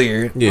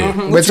earlier. Yeah.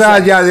 But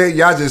y'all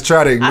just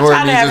try to I ignore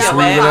tried me, to have just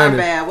your sweep it bad. under.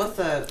 Bad. What's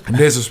up?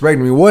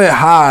 Disrespecting me. What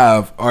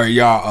hive are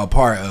y'all a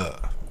part of?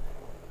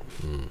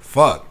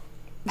 Fuck.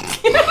 He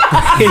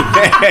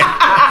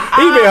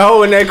been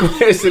holding that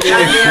question.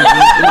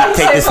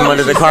 Take this from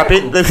under the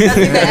carpet. I've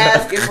been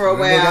asking for a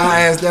while.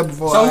 I asked that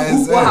before. I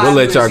asked that. We'll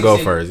let y'all go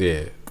first.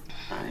 Yeah.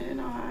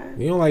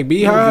 You don't like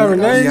Beehive or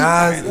nothing?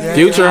 Yeah.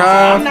 Future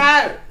I'm Hive?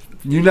 not.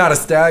 You not a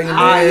stallion, yeah.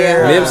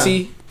 man.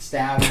 Nipsey?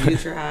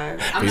 Future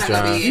Hive. I'm not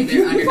gonna be in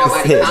there under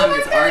nobody's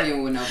comments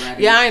arguing with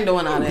nobody. Yeah, I ain't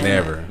doing all that.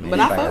 Never. But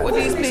I fuck with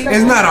these people.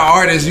 It's not an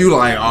artist. You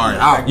like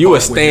art. You a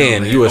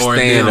stan. You a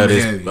stan of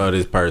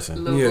this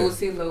person. Lil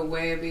Boosie, Lil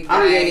Webby.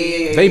 Oh,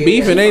 yeah. They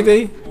beefing, ain't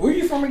they? Where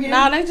you from again?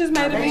 No, they just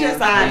made a beat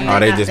sign. Oh,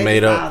 they just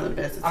made up.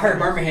 I heard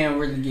Birmingham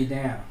really get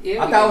down.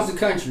 Yeah, I thought it was the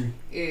country.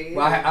 Yeah.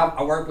 Well,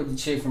 I worked with the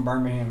chick from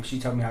Birmingham. She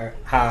told me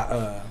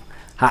how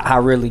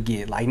really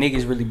get. Like,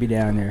 niggas really be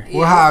down there.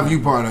 What hive you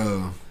part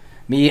of?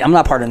 Me, I'm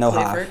not part of no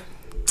hive.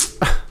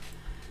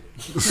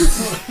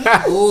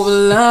 Oh,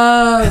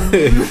 love.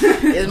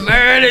 It's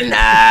murder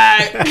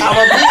night.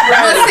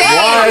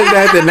 Why is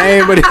that the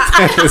name of this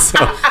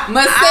episode?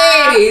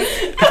 Mercedes.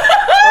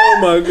 Oh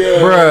my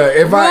god. Bruh,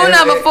 if Rule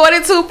number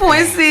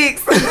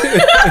 42.6.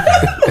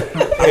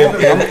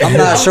 I'm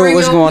not sure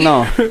what's going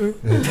on.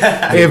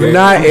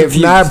 if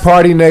not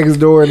party next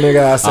door,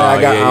 nigga, I say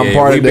I'm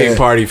part we of big that.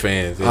 party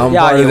fans. Yeah. I'm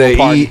Y'all part of ain't the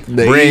gonna E. party.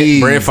 The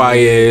Brent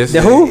Fayez.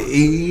 The who?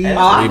 E.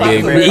 We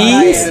big The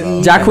E's?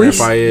 Brent Jacquees?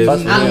 Fayez.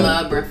 I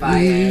love Brent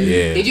Fayez.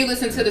 Yeah. Did you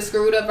listen to the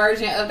screwed up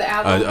version of the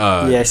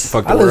album? Yes.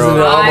 Fuck the I listen to world.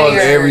 almost Fire.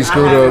 every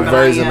screwed up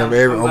version of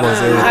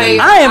almost everything.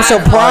 I am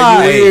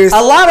surprised.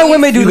 A lot of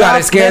women do You got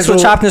not it mess with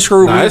scheduled? chopped and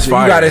screwed. Nah, it's You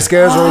fire. got a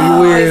schedule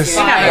you is?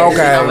 know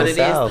what it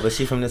Okay. is. But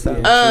she from the south.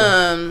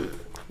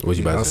 What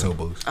you about to say?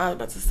 boost. I was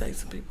about to say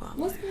some people.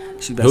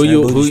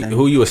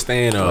 Who you a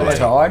stan of?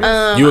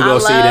 Like, you would go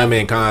see them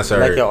in concert.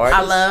 Like your I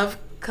artist? love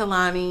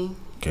Kalani.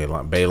 Okay,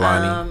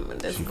 Baylani.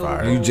 That's She cool.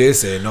 fire. You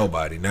just said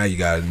nobody. Now you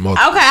got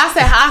multiple. Okay,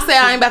 I said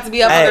I ain't about to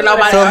be up under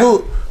nobody.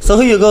 So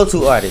who your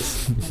go-to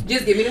artist?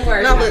 Just give me the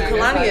word. No, look,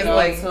 Kalani is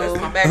like that's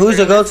my back. Who's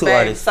your go-to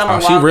artist? Oh,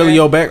 she really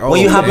your back? When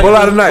you hop in, Pull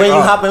out a knife. when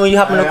you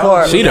hop in the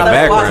car. She the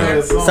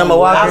background. Summer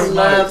Walker.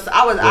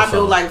 I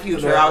do like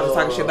Future. I was just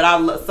talking shit, but I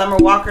love Summer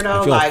Walker though.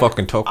 If you don't Like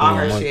fucking talk all on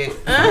her one. shit.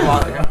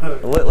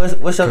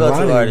 What's your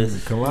go-to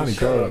artist? Kalani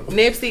Club.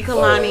 Nipsey,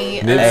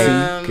 Kalani,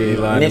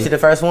 Nipsey the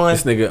first one.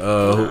 This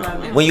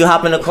nigga, When you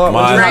hop in the car.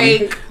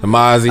 Drake.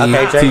 Mozzie,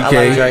 Okay, Drake. I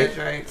like TK.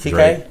 Drake. TK.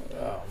 Drake.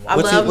 I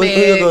Who love you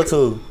Meg. go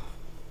to?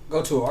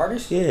 Go to an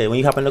artist? Yeah, when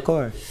you hop in the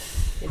car.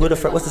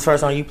 What's the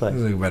first song you play? I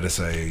was about to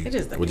say.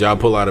 Would y'all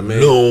pull out a Meg?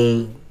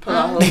 No.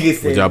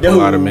 Would y'all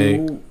pull out a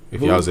Meg?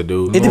 If y'all was a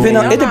dude. It depend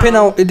on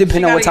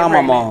what time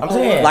I'm on.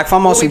 saying. Like if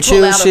I'm on some When we pull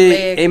chill out a shit,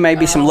 leg, it may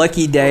be some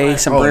Lucky Day,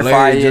 some Brent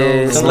Larry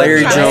Fayez, Jones.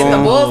 Larry The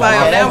Jones.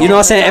 bullseye on that You know what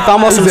I'm saying? If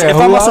I'm on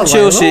some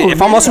chill shit,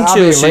 if I'm on some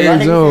chill shit,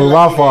 Larry Jones,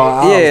 my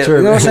fault. yeah, you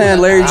know what I'm saying?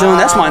 Larry Jones,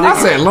 that's my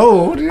I said nigga.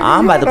 Lord.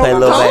 I'm about to play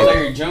Lil Baby.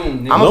 Larry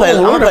Jones. I'm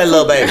gonna play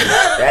Lil Baby.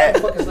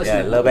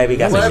 Yeah, Lil Baby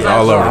got some shit.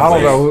 all over. I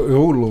don't know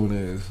who Loon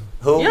is.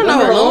 Who? You don't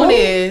know who Loon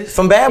is.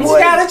 From Bad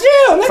Boy?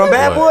 From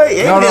Bad Boy?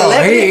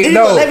 Yeah, he did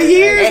 11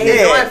 years? And he's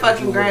Yeah. doing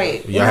fucking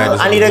great. Y'all had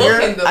this I need a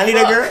girl. I need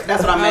a girl.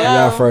 That's what I meant.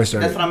 Y'all first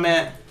That's what I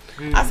meant.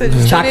 I said, you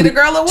still need a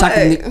girl or what?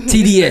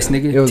 TDS,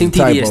 nigga. Team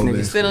TDS,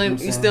 nigga.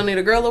 You still need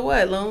a girl or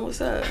what, Lone?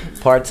 What's up?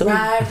 Part 2.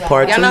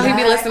 Part 2. Y'all know he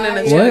be listening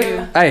to What?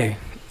 you. Hey,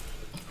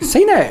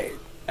 seen that?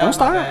 Don't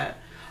stop.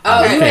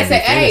 Oh, you had to say,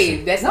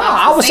 hey, that's not.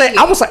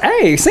 I was like,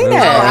 hey, seen Oh,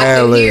 that? I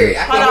couldn't hear it.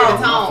 I couldn't hear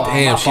the tone.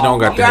 Damn, she don't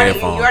got the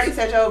headphones. You already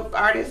said your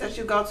artist that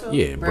you go to?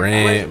 Yeah,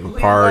 Brand, Who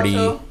Party. you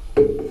go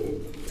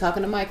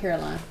Talking to Mike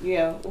Caroline. to?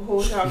 Yeah,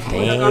 who y'all go to?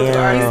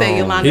 He said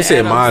Yolanda He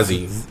said Adams.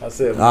 Mozzie. I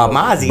said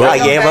Mozzie. Oh,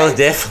 yeah, most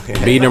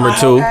definitely. B number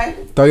 2. Okay.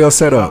 Throw your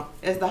set up.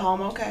 Is the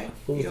home okay?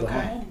 You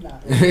okay?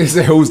 He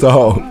said, "Who's the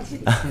hoe?"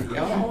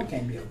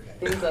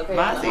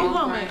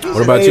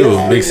 What about you?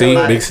 Big C?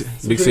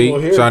 Big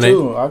C?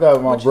 Shawnee? I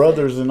got my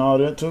brothers and all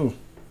that too.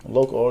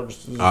 Local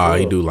artists.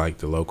 He do like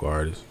the local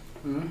artists.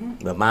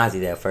 But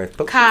Mozzie that first.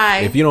 Kai.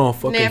 If you don't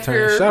fucking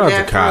turn, shout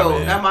out to Kai,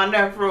 man. Not my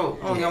nephew.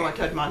 Oh, you don't want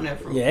to touch my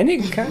nephew. Yeah,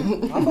 nigga,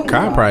 Kai.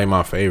 Kai probably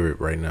my favorite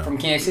right now. From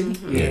Kansas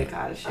City? Yeah,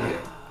 Kai the shit.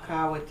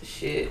 Kai with the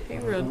shit. He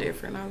real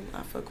different.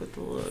 I fuck with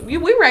the look. We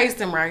raised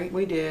him right.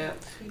 We did.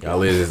 Y'all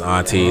live as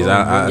aunties.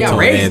 I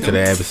tuned into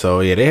the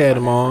episode. Yeah, they had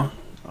them on.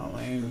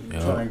 I ain't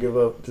trying to give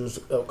up this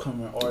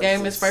upcoming artist. Gave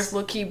him his first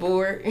little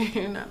keyboard,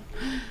 you know.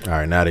 All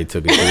right, now they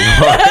took it too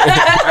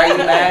far. Are you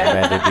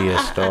mad? Rather be a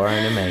star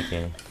in the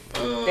making.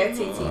 That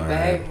TT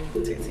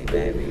baby. TT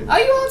baby. Are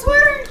you on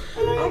Twitter?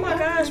 Oh my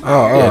gosh.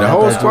 Yeah, the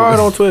whole squad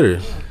on Twitter.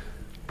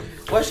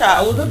 What's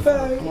y'all? Who's the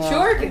baby?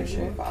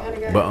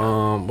 Sure.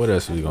 But what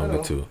else are we gonna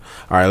get to? All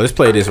right, let's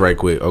play this right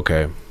quick.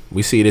 Okay,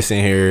 we see this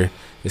in here.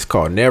 It's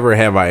called Never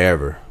Have I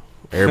Ever.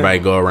 Everybody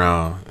go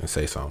around and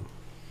say something.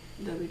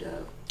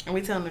 Are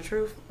we telling the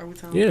truth? Are we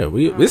telling? Yeah,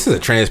 this is a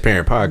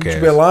transparent podcast.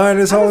 You been lying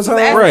this whole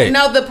time, right?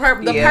 No, the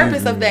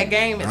purpose of that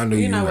game is I knew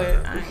you you know were.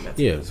 what?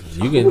 Yeah,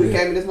 you Who can.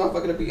 gave me this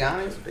motherfucker to be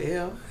honest? What the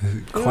hell?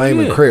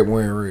 Claiming Yeah. Crip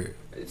wearing red.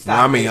 Stop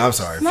I mean, it. I'm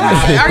sorry. No,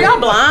 are y'all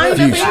blind up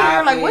in Fuchsia.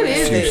 here? Like what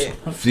is it?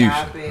 Fuchsia.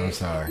 Stop it. I'm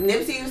sorry.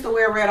 Nipsey used to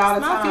wear red all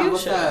the Not time.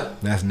 What's fuchsia.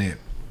 up? That's Nip.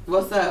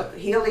 What's up?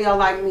 He a Leo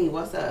like me.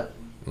 What's up?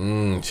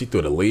 She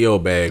threw the Leo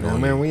bag No,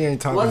 on man, you. we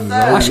ain't talking. What's to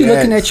up? Why she Zodiacs.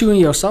 looking at you in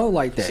your soul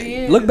like that? She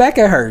is. Look back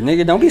at her,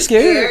 nigga. Don't be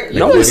scared. You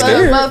Don't be was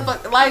scared.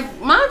 Like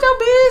mind your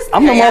business.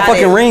 I'm the Chaotic.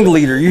 motherfucking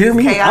ringleader. You hear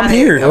me? I'm Chaotic.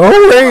 here.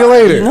 Who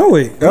regulated? You know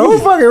it. Who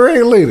fucking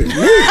regulated?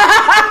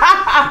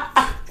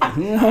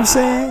 You know what I'm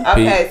saying?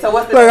 Okay, so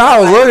what's the Look, I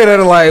was looking at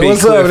her like, Pete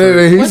 "What's up?" Clifford.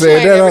 And he What's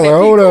said your that. I'm name?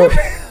 like, "Hold up."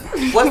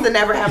 What's the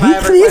never have I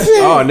ever question?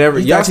 Oh, never.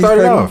 You Y'all thought you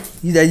started funny? off.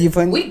 You that you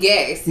funny? We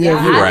guessed. Yeah,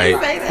 you I right.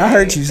 didn't say that. I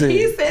heard you say He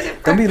it. said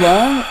it. Don't be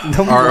lying.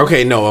 Don't be Or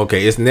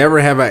okay. It's never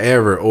have I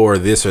ever or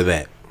this or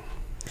that.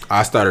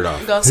 I started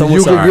off. Go, So You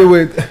what's can up? get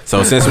with.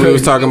 So since we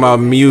was talking about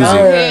go music,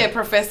 ahead,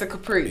 Professor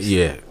Caprice.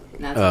 yeah,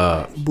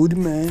 Booty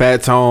man.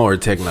 Fat Tone or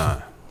Tech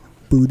Nine,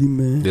 Booty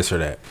man. this or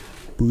that.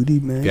 Booty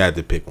man. You had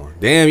to pick one.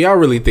 Damn, y'all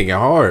really thinking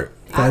hard.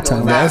 Fat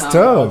time. That's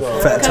tough.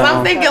 Fat Cause I'm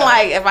time. thinking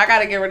like if I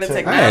gotta get rid of I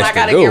technology, asked I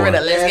gotta a good get rid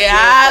of one.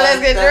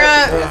 let's get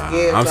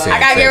drunk. I'm saying I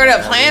gotta get rid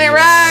of Planet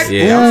Rock.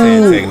 Yeah, I'm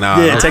saying Tech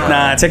Nine.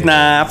 Yeah, Tech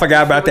Nine. I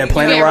forgot about that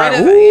Planet Get Rock.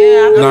 rid of- Ooh.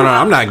 yeah, No,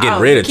 I'm not getting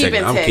rid of Tech.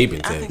 keeping I'm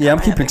keeping Tech. Yeah, I'm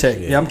keeping Tech.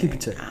 Yeah, I'm keeping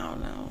Tech. I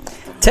don't know.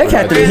 Tech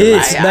had the Really,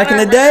 hits like, back in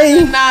the I day.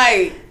 remember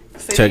night.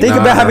 Tech Think Nine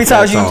about how or many Fat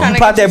times you Tone.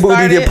 popped that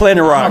booty to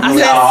Planet Rock. I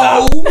said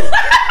so.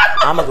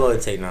 I'm gonna go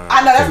and take Nine.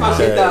 I know that's my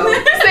shit though.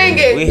 Sing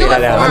it. We Do hit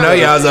it that for out. me. I know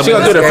y'all was up. She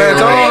gonna do the Fat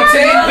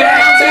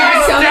Tone?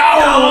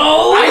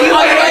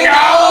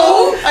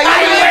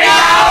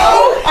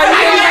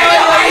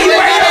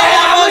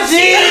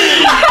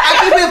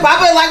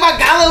 Popping like my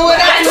gala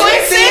with a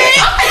twisted.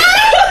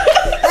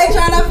 They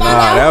tryna find Nah,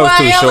 out that who was I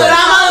too am, short. but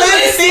I'm a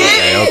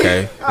lipstick. Okay.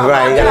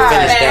 Right, you gotta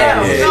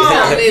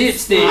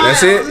finish that. Yeah.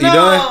 That's it? You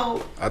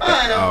done? I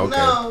thought.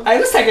 Okay. Hey,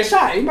 let's take a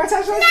shot. You might take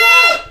a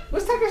shot?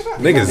 Let's take a shot.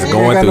 Niggas is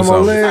going through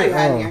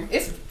something.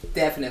 It's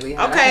definitely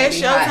hot. Okay, I it's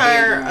can't your be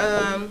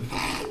hot turn.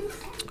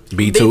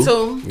 B2.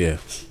 B2. Yeah.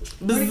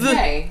 every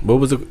day. What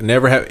was it?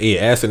 Never have.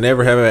 Yeah, ask it.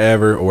 Never have I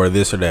ever or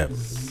this or that.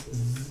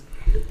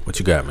 What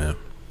you got, man?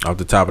 Off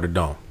the top of the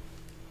dome.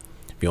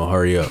 If you don't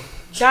hurry up.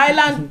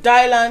 Dylan,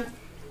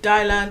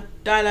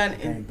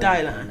 and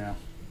Dylan.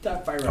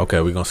 Okay,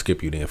 we're gonna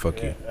skip you then.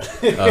 Fuck you.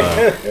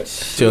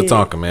 Chill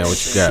talking, man.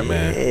 What you got,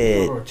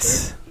 man?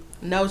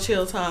 No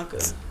chill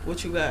Tonka.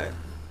 What you got?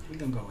 We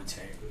gonna go with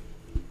Tech.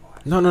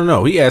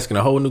 No. He asking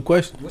a whole new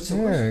question. What's the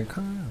Yeah, question?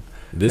 come on.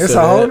 This It's or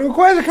a whole that? new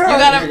question.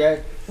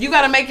 You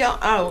gotta make your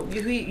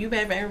you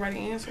have everybody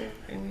answer.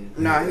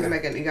 No, you gotta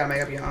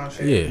make up your own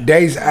shit. Yeah.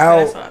 Days That's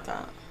out what I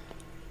thought.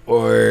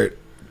 or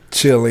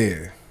chill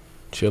in.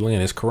 Chill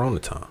in. It's Corona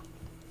time.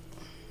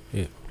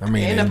 Yeah. I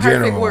mean, In the in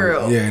perfect general,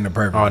 world. Yeah, in the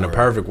perfect. Oh, in the world.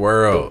 perfect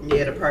world.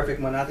 Yeah, the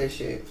perfect one, not this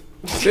shit.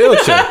 Still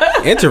chill.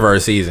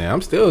 Introvert season.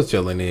 I'm still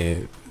chilling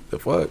in. The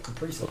fuck?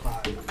 Pretty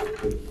supply.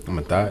 I'm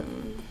a thought.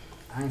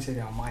 I ain't say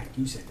that on mic.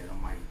 You said that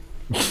on mic.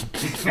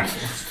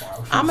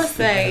 I'ma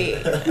say,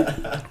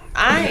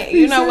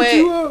 you know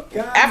what?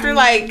 After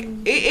like,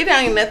 it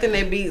ain't nothing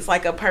that beats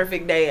like a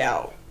perfect day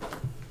out.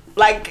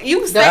 Like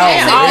you stay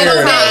out all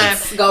the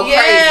time. Go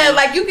yeah, crazy.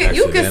 like you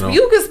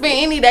Accidental. can spend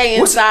any day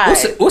inside.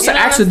 What's an You know what I'm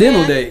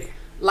accidental saying? day?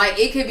 Like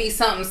it could be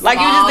something small. Like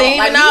you just didn't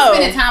even know.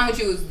 Spending time with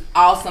you is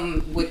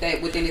awesome with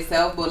that within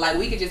itself, but like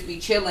we could just be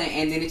chilling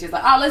and then it's just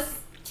like, oh, let's.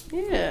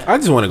 Yeah. I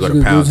just want to go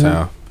to Pound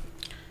Town.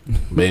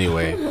 But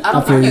anyway, I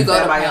don't think you go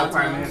to Pound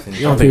Town.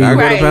 You don't think I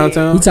go to Pound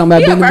Town? You talking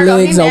about bending the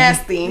legs over?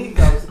 Nasty.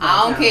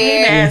 I don't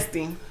care.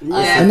 Nasty.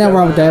 Ain't nothing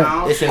wrong with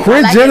that.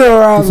 Quit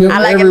generalizing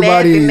like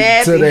everybody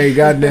nasty. to their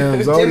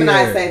goddamn zodiac.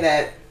 Gemini say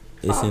that.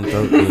 It's in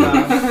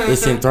Throatville.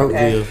 It's in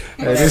Throatville.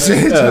 This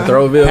is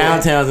Throatville.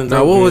 Pound Town's in Throatville.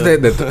 Now, what was that?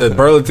 The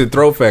Burlington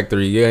Throw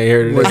Factory. You ain't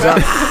heard of this?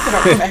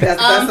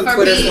 That's some For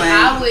Twitter me, slang.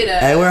 I would.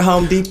 Hey, we're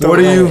Home Depot. What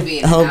are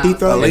you? Home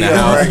Depot. In the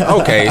house.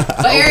 Okay.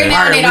 But every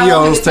now and then I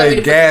want Leos to tell me to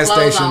take put gas some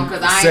clothes station on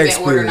because I ain't sex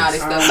been ordering all pills.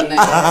 this stuff. And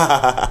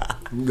that.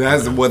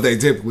 That's what they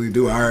typically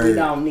do. I We heard.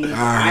 don't need.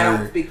 I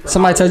don't speak for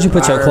Somebody told you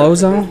put your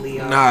clothes on?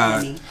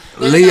 Nah.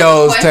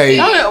 Leos take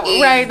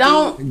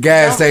Don't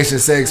gas station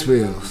sex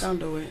pills. Don't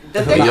do it.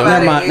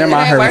 Never mind.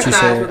 I heard what you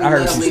said. I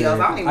heard what you said.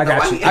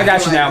 I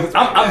got you now.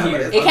 I'm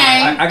here. It came.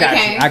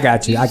 I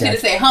got you. You should have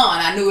said, "Huh?"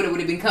 and I knew it would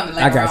have been coming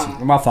later I got on.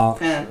 you. My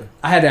fault. Yeah.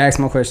 I had to ask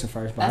my question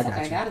first, but That's I got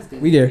okay. you. God is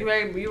good. We there.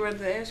 You ready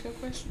to ask your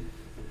question?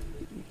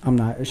 I'm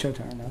not. It's your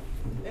turn now.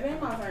 It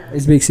ain't my turn.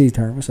 It's Big C's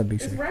turn. What's up,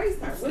 Big C? It's Ray's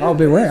turn. Oh,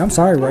 Big Ray. I'm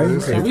sorry, Ray.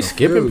 Are we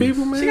skipping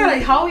people, man? She got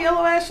a whole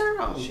yellow ass shirt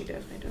on. She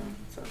definitely does.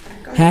 So,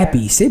 go Happy.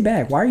 ahead. Sit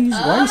back. Why are you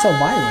so violent?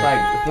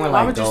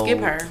 Why would you skip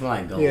her?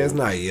 Yeah, it's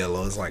not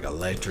yellow. It's like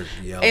electric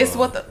yellow. It's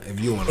what the. If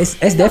you want It's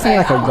definitely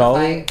like a gold.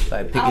 It's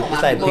like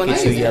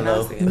Pikachu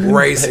yellow.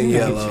 racing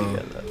yellow.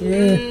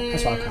 Yeah,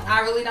 that's what I call it. I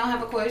really don't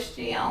have a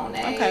question on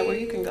that. Okay, well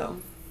you can go.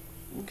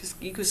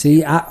 You can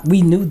See,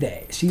 we knew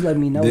that. She let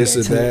me know This that.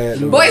 is too.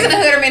 that. Boys in the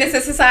Hood or Menace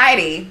to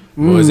Society?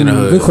 Boys in the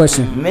Hood. Good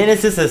question.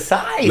 Menace to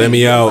Society. Let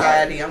me out.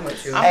 Society, I'm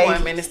with you. I'm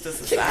going Menace to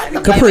Society.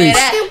 Caprice.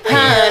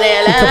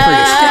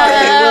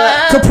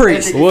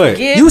 Caprice. What?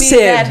 You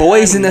said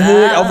Boys in the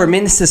Hood over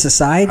Menace to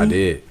Society? I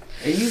did.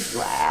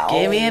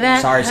 Give me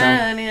that. Sorry,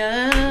 son.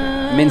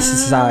 Menace to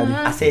Society.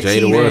 I said Jada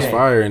cheese. was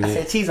fire in I it.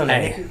 said cheese on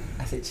that. Hey. nigga.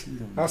 I said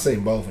cheese on I've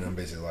seen both of them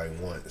bitches like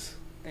once.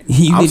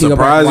 You I'm need to go back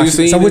surprised and you watch it.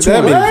 seen So it which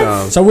that one? many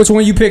times. So which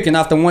one you picking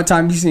off the one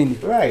time you seen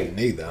it? Right.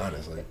 Neither,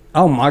 honestly.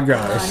 Oh my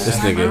gosh. This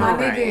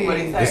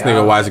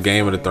nigga watched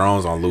Game of the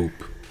Thrones on loop.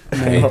 I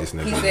hate this He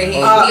nigga. said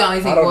he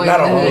only seen Boys in not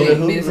the on Hood Hulu.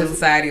 and Menace to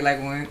Society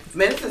like once.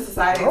 Menace to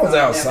Society. I was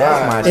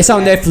outside. It's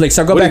on Netflix,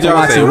 so go What back did and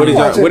y'all watch say? it.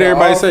 What did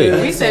everybody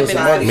say? We said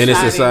Menace Menace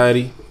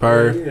Society.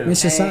 Per.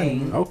 Menace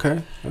Society.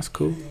 Okay, that's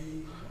cool.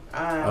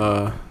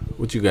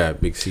 What you got,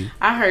 Big C?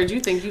 I heard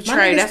you think you My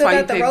trade. nigga That's still why you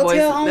got the pick Rotel Boys.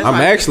 on? That's I'm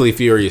why- actually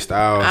Furious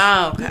Styles.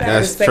 Oh, okay.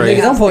 That's Nigga, Trey.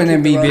 Don't point at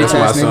me, bitch That's my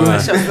ass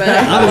nigga. son.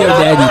 I'm your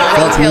daddy.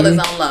 Fuck Rotel me. is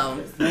on low.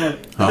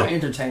 Huh?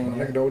 Entertaining.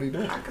 Nigga know what he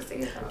doing. I can see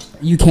it though.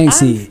 You can't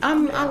see it.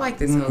 I like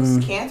this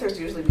host. Cancers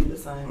usually be the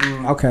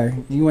same. Okay.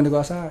 You want to go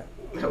outside?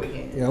 No, we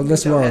can't. Yo,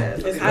 let's roll.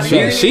 It's hot She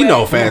anyway.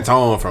 know Fat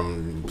Tone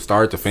from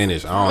start to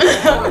finish. I don't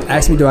think.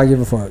 Ask me, do I give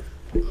a fuck?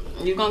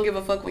 You gonna give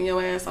a fuck when your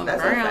ass on the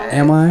That's ground? okay.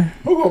 Am I?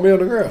 Who gonna be on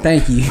the ground?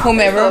 Thank you. It's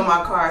Whomever. in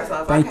my car,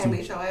 so if Thank I can't you.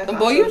 beat your ass,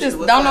 Boy, you just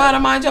don't know how to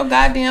mind your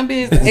goddamn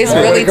business. It's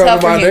When really it come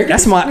tough to for my him. nigga-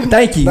 That's my.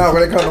 Thank you. No,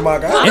 when it comes to my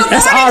guy.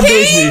 That's our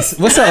business.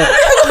 What's up? Good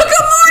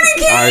morning,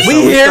 King. All right, so We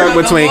we here. stuck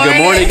between Good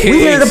Morning We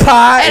here Kings. to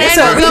pod. It What's ain't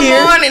up? no We good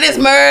here. morning, it's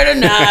murder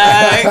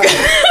night.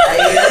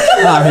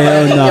 Oh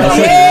hell no.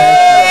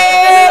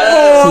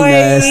 She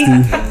nasty.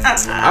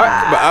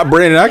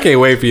 Brandon, I can't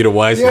wait for you to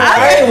watch Yeah, this.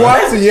 I ain't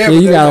watching yet. Yeah,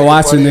 you but gotta that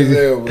watch funny it, as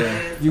nigga. hell, bro.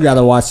 You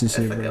gotta watch this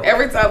shit, bro.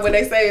 Every time when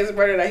they say it's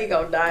murder night, he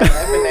gonna die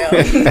laughing now.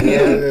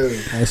 Yeah.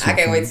 That shit I can't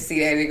funny. wait to see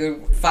that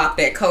nigga fop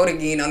that code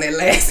again on that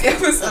last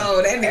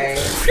episode. That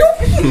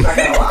nigga.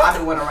 I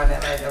do want to run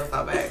that last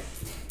episode back.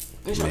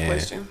 What's your Man.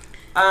 question?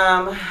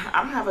 I'm gonna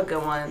have a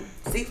good one.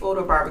 Seafood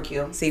or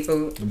barbecue?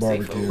 Seafood. The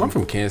barbecue. I'm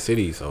from Kansas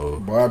City, so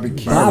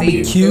Barbecue.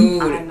 Barbecue.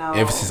 I know.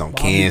 emphasis on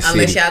Kansas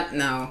Unless City. y'all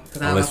no,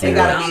 because I Unless was we saying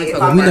were. I only We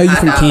fuck We with know my you hot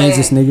from dog.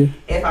 Kansas, nigga.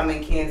 If I'm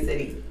in Kansas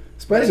City.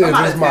 Especially if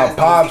I'm it's out my of town,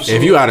 pops.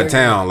 If you out of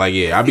town, like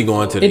yeah, I be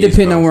going to the It East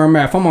depends on Coast. where I'm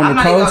at. If I'm on I'm the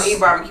not even gonna coast, eat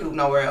barbecue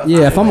nowhere else.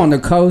 yeah. If I'm on the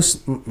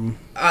coast, mm-mm.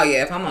 Oh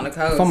yeah, if I'm on the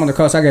coast. If I'm on the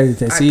coast, I gotta get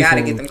that I seafood.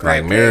 gotta get them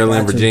crab Like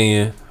Maryland, Gotcha.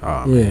 Virginia.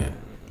 Oh Yeah. man.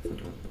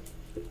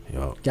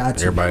 Yo,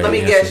 Gotcha. everybody. Let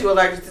me answer. guess, you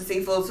allergic to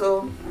seafood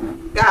too?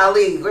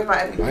 Golly, where's my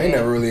EpiPen? I ain't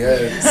never really had.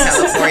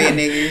 California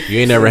nigga. You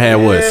ain't never had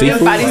what? Seafood?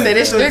 Somebody said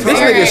it's strict. This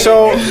nigga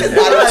show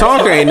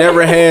Tonka ain't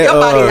never had Your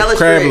body hella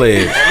crab strict.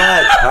 legs. Am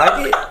I a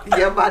target?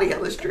 Your body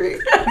hella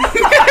strict.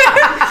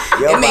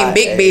 Your It mean body-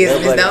 big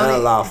business, your body don't it?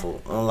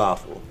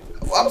 Unlawful.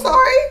 I'm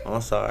sorry.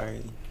 I'm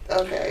sorry.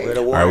 Okay. Where the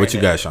All war right, what at? you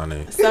got,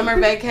 Shawnee? Summer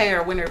vacay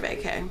or winter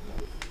vacay?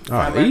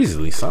 Oh,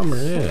 easily summer.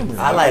 Yeah.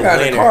 I like got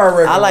a winter. car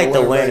wreck I like on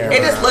the the way winter. back.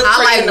 It just looks I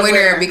pretty in like the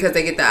winter because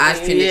they get the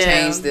oxygen Yeah. to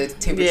change the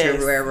temperature Yes.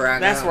 wherever I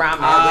go. That's where I'm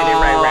at with it,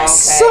 right?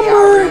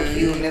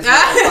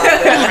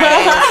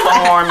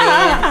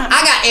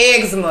 I got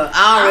eczema.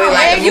 I don't really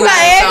like the You winter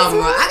got and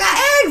summer. I got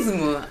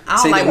eczema. I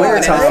don't like winter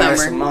and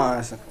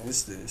summer.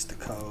 It's the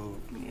cold.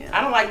 I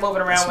don't like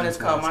moving around when it's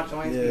cold. My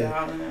joints be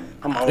out.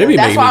 It be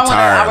That's making me why I would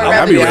tired. Like, I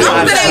rather be do ready it. to As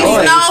long as it go.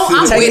 ain't snow,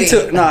 I'm Take me with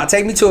it. to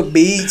take me to a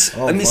beach.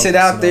 Let me fuck sit with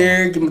out snow.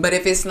 there. Give me- But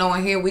if it's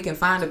snowing here, we can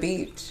find a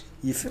beach.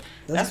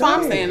 That's what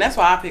I'm saying. That's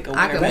why I pick a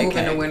winter. I can move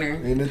in the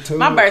winter.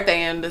 My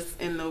birthday in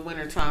the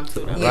winter time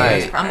too. Though.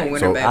 Right. I'm a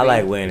winter baby. I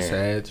like winter.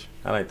 Sag.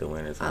 I like the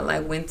winter. I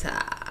like winter.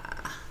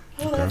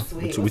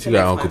 Okay. What you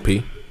got, Uncle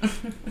P?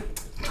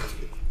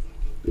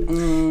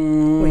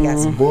 We got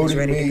some booty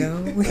ready to go.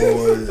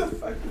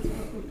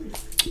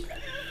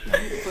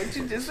 What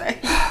you just say?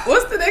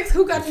 What's the next?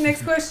 Who got the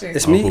next question?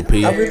 It's me. Uncle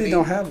P. I really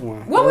don't have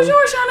one. What was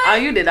yours, Shauna? Oh,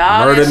 you did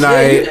all Murder that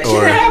night shit. or She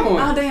didn't have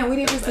one. Oh damn, we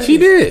didn't just. she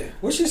did.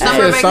 What she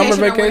Summer said? vacation Summer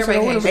or winter vacation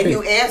or winter vacation? And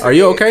you vacation. answered Are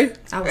you it. okay?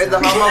 Is the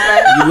homo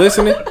okay? You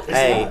listening?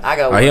 Hey, I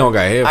got Oh, one. he don't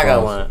got headphones. I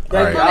got one. All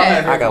right.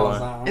 I got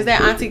one. Is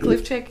that Auntie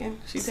Cliff checking?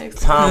 She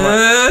texts. Time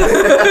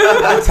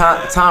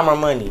or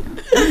money.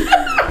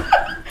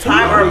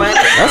 Time or money?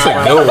 That's a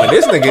good one.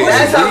 This nigga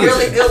That's is a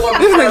really deep. good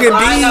one. This because nigga I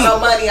ain't got deep. no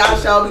money. I'll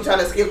sure be trying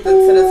to skip to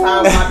the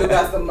time when I do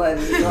got some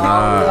money. So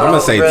Nah, I'm gonna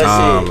say Real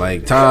Tom. shit.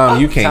 Like Tom,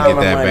 you can't Time get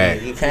or that money.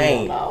 back. You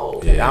can't.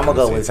 Yeah, I'm gonna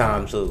go say with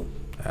time too.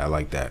 I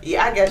like that.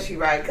 yeah, I guess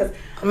you're right. Because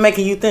I'm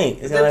making you think.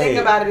 It's the in my thing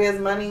head. about it is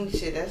money,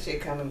 shit, that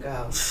shit come and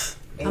go.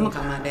 I'm gonna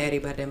call my daddy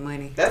about that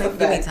money. That's a Give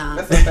me fact. time.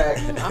 That's a fact.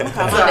 I'm gonna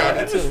call my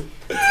daddy too.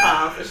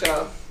 Time for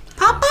sure.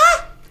 Papa.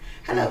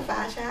 Hello,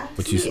 Fasha.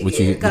 What you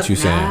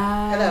saying?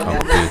 Hello,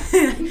 Uncle guys.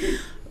 P.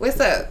 What's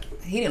up?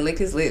 He didn't lick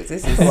his lips.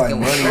 This is Like going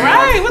money.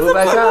 Right? What the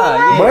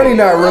fuck? Money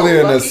not really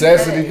a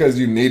necessity because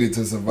you need it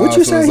to survive, What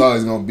you so it's say?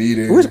 always gonna be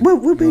there. What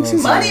makes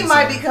sense? Money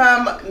might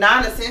become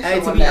non-essential. Hey,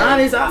 to one be day.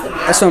 honest,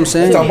 That's what I'm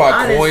saying. Talking about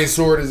honest- coin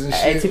sorters and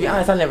Hey, shit. to be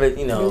honest, I never,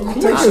 Take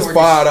this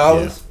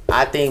 $5.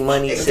 I think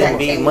money shouldn't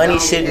be Exactly. money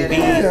shouldn't be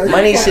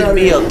money shouldn't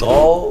be a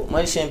goal.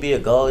 Money shouldn't be a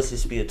goal. It should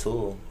just be a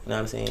tool. You know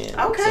what I'm saying?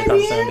 Okay, It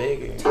becomes man. something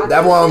bigger.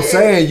 That's what I'm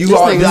saying. You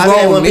Just are think, I mean,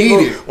 gonna when need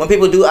people it. when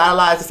people do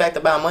idolize the fact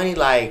about money,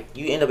 like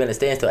you end up in a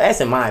standstill.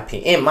 That's in my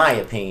opinion. In my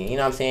opinion, you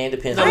know what I'm saying? It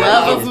depends The on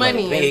love how you of get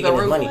money this is the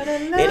root. money.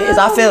 It is.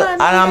 I feel.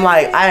 I'm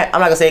like. I'm not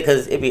gonna say it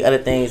because it be other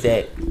things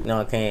that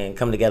can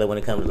come together when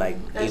it comes to like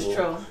That's evil.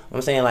 true.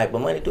 I'm saying like,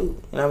 but money do. You know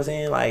what I'm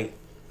saying? Like,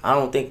 I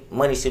don't think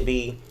money should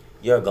be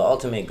your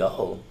ultimate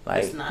goal.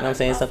 Like, you know what I'm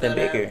saying? Something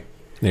bigger.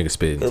 Nigga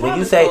spitting. Because when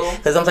you say,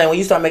 because I'm saying when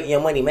you start making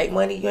your money, make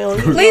money. You don't.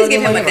 Please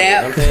give him a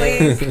dab.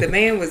 Please. The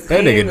man was.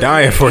 That nigga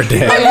dying for a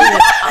dab.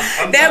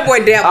 That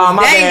boy dab was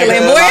my bad,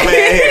 dangling, my boy.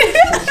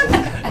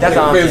 That's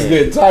all I'm It's saying.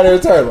 getting tighter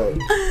and tighter.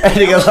 That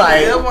nigga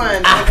like. Good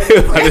one. About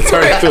to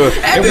turn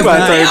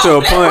into a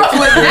punch.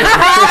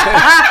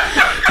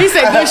 He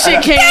said, "Good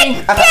shit,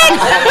 King."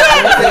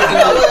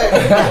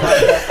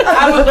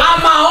 I'm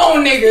my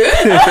own nigga.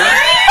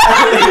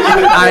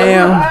 I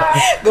am.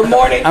 Good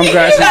morning. I'm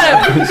glad.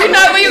 You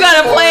know when you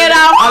gotta play it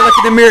out. I look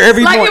in the mirror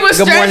every Like it morning. was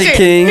Good morning, stretching.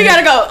 King. You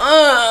gotta go.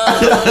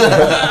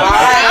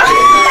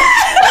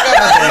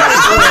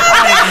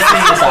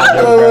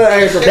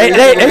 They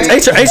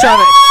trying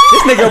to.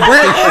 This nigga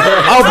Brandon.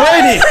 Oh,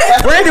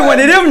 Brandon, one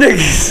of them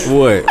niggas.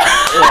 What?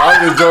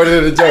 I'm just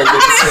joining the joke.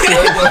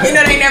 You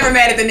know they never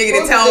mad at the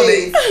nigga that told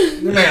it.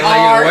 Man, like,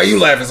 why you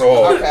laughing so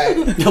hard? Okay.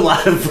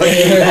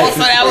 Oh, so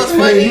that was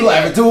funny. You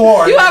laughing too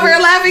hard. You over here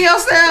laughing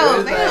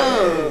yourself.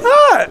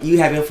 Damn. You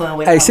having fun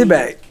with? Hey, sit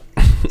back.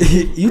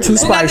 You too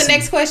Who got the spicy.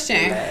 next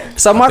question?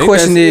 So my think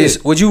question that's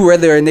is: would you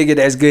rather a nigga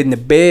that's good in the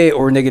bed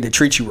or a nigga that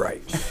treats you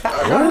right?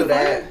 Don't do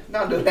that.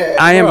 Don't do that.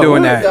 I am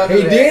doing that. Don't do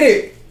He that. did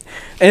it.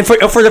 And for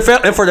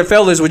the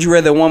fellas, would you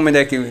rather a woman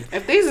that can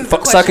If these is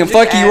the suck and questions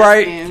fuck you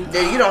right, asking,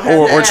 Yeah, you don't have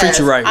or to treat ask.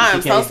 you right? I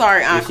am so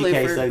sorry, Aunt If she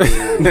can't Clifford.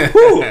 suck it.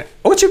 Who?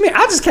 What you mean?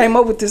 I just came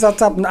up with this on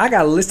top. I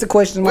got a list of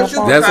questions on my What you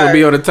phone. That's what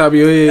be on the top of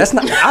your head. That's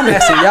not. I'm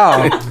asking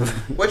y'all.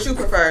 What you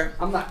prefer?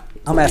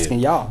 I'm asking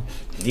y'all.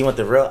 Do you want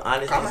the real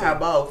honest I'm gonna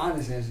have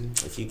answer?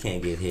 both. If you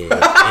can't give head,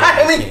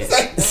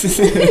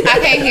 I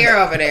can't hear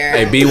over there.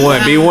 Hey,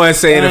 B1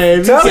 saying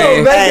it. Tell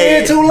him they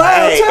did too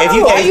loud. if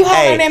you Why can't, you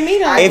hollering at me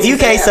though? if you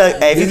can't suck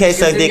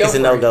dick, it's a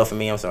no go for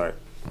me. I'm sorry.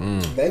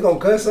 They gonna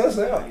cuss us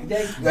out.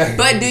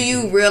 But do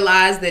you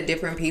realize that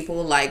different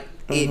people like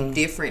it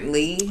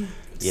differently?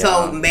 Yeah,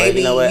 So but maybe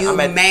you know what? I'm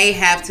at- may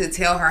have to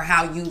tell her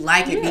how you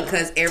like it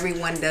because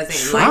everyone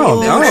doesn't like I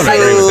don't it. agree with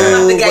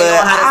that. The gang But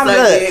gonna have to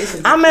suck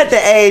dick. I'm at the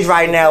age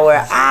right now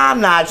where I'm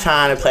not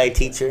trying to play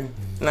teacher.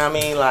 You know what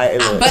I mean? Like,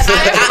 look. But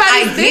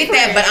I get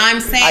that, but I'm I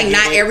saying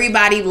get not it.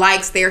 everybody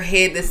likes their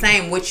head the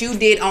same. What you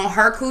did on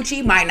her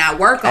coochie might not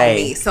work on Hey.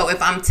 me. So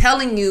if I'm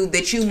telling you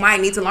that you might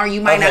need to learn,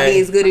 you might not Okay. be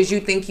as good as you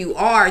think you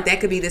are.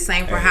 That could be the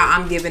same for how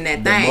I'm giving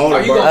that thing.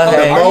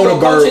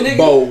 Motorboat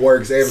boat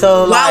works everywhere. So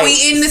While like,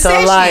 we in the so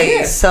session,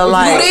 like, so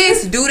like, do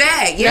this, do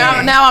that.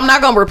 Yeah. Now I'm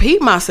not gonna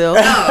repeat myself.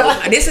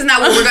 No, this is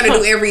not what we're gonna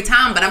do every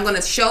time, but I'm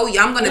gonna show you.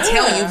 I'm gonna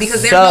tell you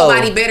because there's So-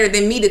 nobody better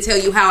than me to tell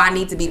you how I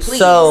need to be pleased.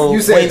 so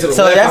You said to the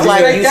so left. that's You like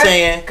said you that?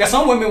 saying. Because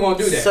some women won't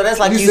do that. So that's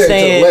like You you said to the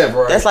saying. left,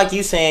 right? That's like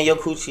you saying your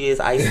coochie is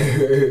icy.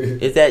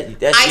 Is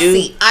that's Icy,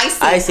 you?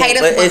 icy, hate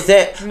But us is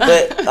that?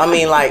 But I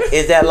mean, like,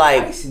 is that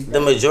like the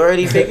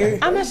majority figure?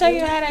 I'm gonna show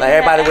you how to. Like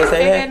everybody would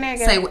say that.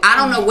 say I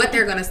don't know what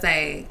they're gonna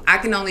say. I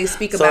can only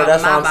speak So about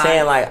that's my what I'm body.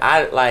 saying.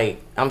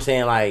 I'm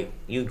saying like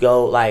you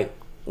go like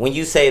when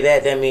you say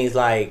that, that means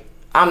like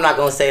I'm not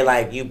gonna say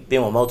like you've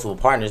been with multiple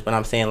partners, but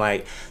I'm saying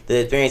like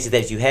the experiences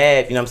that you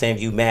have, you know what I'm saying,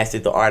 you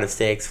mastered the art of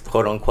sex,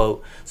 quote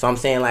unquote. So I'm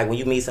saying like when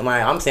you meet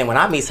somebody, I'm saying when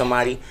I meet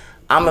somebody,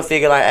 I'm gonna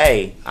figure like,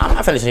 hey, I'm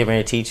not finna sit here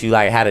and teach you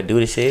like how to do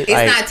this shit. It's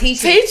like, not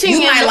teaching. You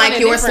might like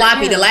your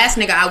sloppy. The last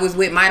nigga I was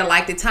with might have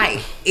liked it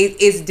tight.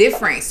 It's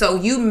different. So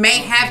you may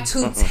have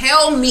to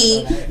tell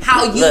me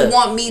how you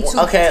want me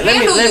to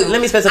handle you.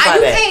 Let me specify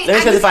that. Let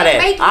me specify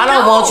that. I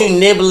don't want you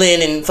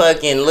nibbling and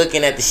fucking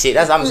looking at the shit.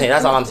 That's what I'm saying.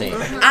 That's all I'm saying.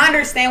 I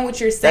understand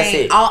what you're saying.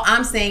 That's it. All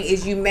I'm saying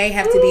is you may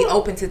have to be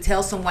open to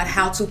tell someone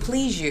how to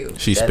please you.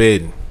 She's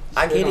spitting.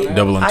 I get it.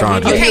 Double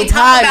entendre. You can't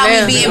talk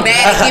about me being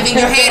bad at giving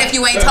you head if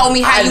you ain't told me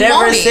how you want it. I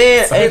never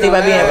said anything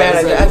about being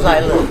bad. I was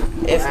like, look,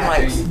 if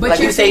I'm like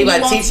you say you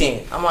like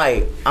teaching, I'm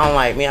like I'm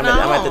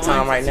at the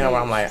time right now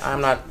where I'm like I'm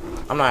not.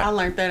 I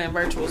learned that in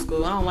virtual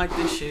school. I don't like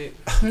this shit.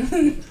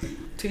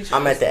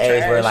 I'm at the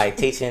age where like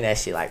teaching that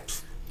shit like.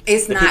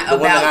 It's not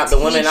about the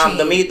women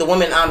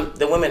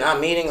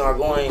I'm meeting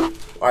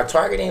are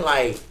targeting.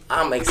 Like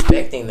I'm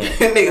expecting that.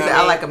 Niggas,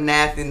 I like them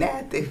nasty.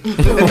 Off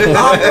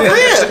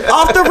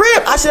the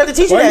rip. I should have to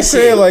teach you that shit. Why you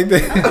say it like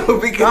that?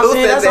 Because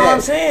that's all I'm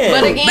saying.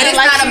 But again, it's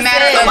not a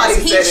matter of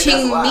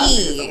teaching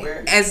me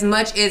as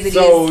much as it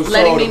is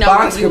letting me the know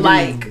box what you could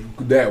like.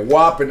 be that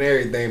whop and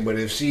everything, but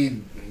if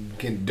she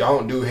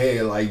don't do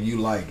head like you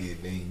like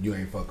it, then you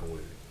ain't fucking with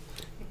it.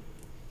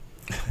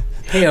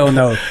 Hell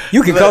no.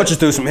 You can coach us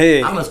through some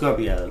head. I'm a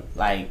Scorpio.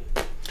 Like,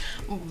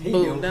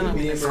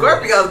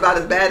 Scorpio's about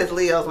as bad as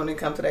Leos when it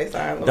comes to their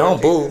sign.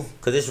 Don't boo,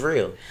 cause it's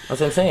real.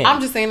 That's what I'm saying.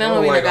 I'm just saying that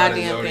don't mean a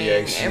goddamn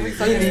thing. Every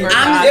fucking Scorpio.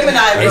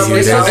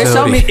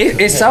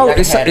 It's so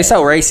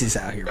racist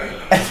out here.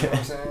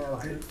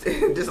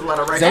 Just a lot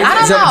of racism.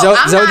 I don't know.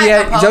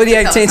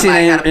 Zodiac tension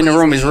in the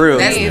room is real.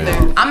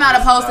 I'm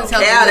not opposed to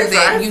telling you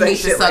that you need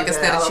to suck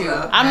instead of chew.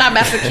 I'm not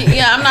about to keep.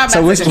 Yeah, I'm not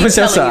about so to keep what's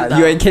your side?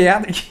 You ain't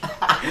chaotic?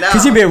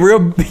 Cause you been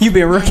real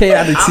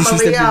chaotic since you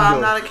stepped in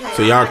the door.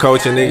 So y'all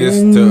coaching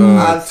niggas to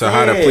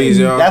how to please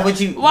y'all? That's what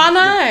you. Why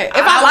not? If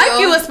I like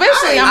you,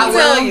 especially, I'm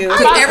gonna tell you.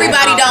 Cause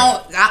everybody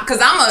don't. Cause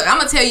I'm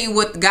gonna tell you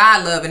what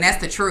God love, and that's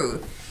the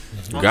truth.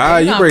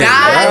 God, you bring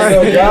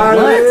God.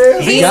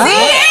 He see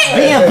it.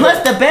 Being plus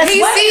the best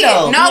he way, see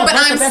though. it. No, but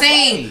I'm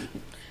saying,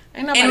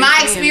 in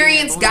my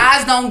experience,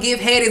 guys don't give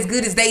head as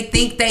good as they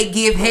think they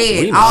give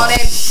head. All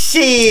that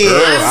shit.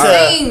 I'm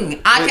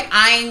saying,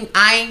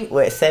 I ain't.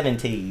 What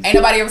 17? Ain't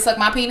nobody ever sucked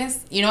my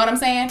penis. You know what I'm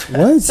saying?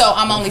 What? So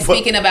I'm only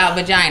speaking about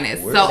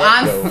vaginas. So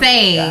I'm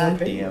saying,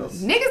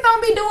 niggas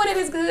don't be doing it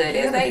as good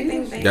as they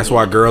think. That's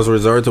why girls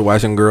resort to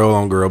watching girl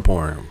on girl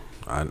porn.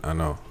 I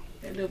know.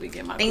 Ding ding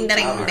ding ding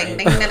ding ding.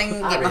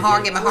 Get my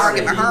hard.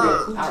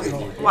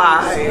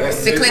 Why?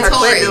 The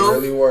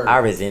clitoris. I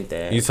resent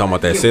that. You talking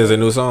about that SZA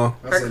new song?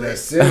 I said that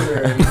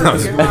scissor.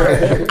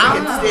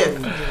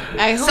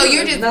 So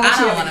you're just.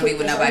 I don't want to be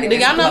with nobody. Do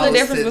y'all know the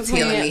difference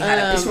between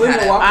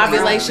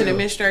ovulation and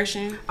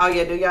menstruation? Oh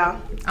yeah, do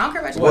y'all? I don't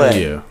care about you. What?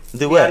 Yeah.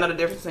 Do what? Y'all know the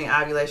difference between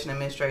ovulation and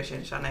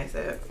menstruation? Shanae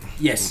said.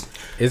 Yes.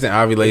 Isn't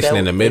ovulation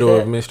in the middle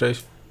of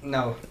menstruation?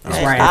 No.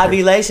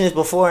 Ovulation is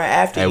before and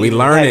after. Hey, we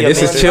learning.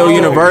 This is Chill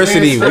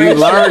University. We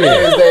learning.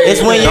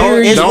 It's when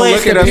you. Don't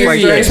look at us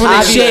like that. It's when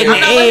they shedding the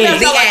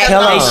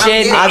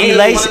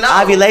eggs.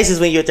 Ovulation is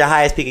when you're at your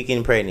highest peak of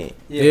getting pregnant.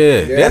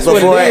 Yeah, that's what it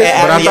is.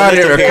 But I thought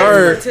it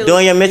occurred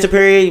during your menstrual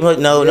period.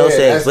 No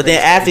sex. But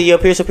then after your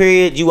menstrual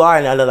period, you are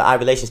in another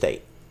ovulation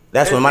state.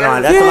 That's what my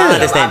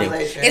understanding.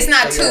 It's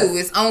not two.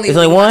 It's only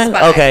one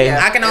spot. Okay.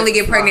 I can only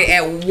get pregnant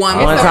at one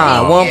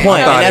time, one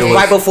point. And that's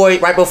right before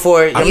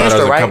your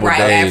menstrual, right?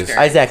 Right after.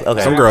 Exactly.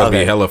 Okay. Some girls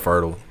be hella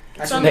fertile.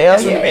 Hell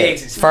yeah.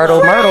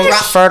 Fertile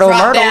myrtles.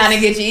 Drop down and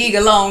get your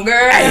eagle on,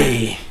 girl.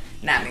 Hey.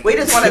 We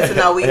just wanted to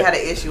know we had an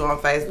issue on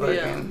Facebook.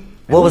 Yeah.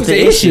 What was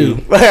the issue?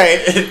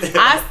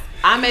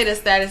 I made a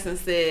status and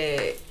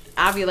said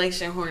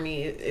ovulation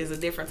horny is a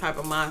different type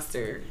of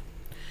monster.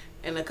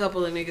 And a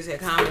couple of niggas had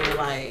commented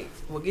like,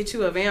 "Well, get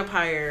you a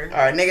vampire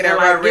or a nigga that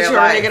run red lights." Get you a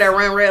nigga that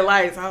run red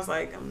lights. I was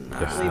like, I'm not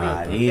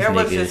these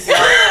niggas. A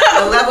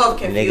level of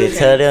confusion. Niggas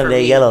tell them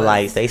they yellow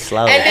lights, they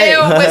slow. And then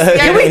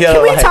can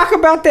we talk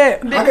about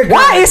that?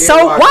 Why is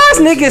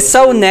niggas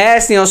so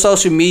nasty on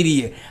social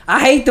media?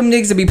 I hate them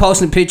niggas that be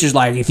posting pictures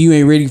like, if you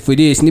ain't ready for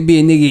this, and it be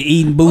a nigga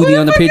eating booty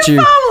on the picture.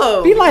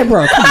 Be like,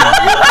 bro, come on.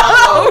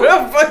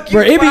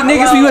 Bro, it be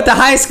niggas we went to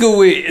high school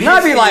with, and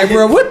I be like,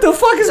 bro, what the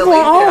fuck is going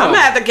on? I'm gonna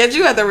have to catch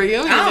you at the reunion.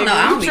 I don't know.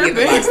 I don't be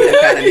giving my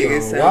stuff kind of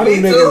niggas. Why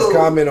do niggas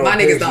comment on my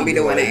niggas don't be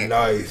doing that?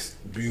 Nice.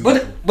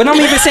 But I'm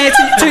even saying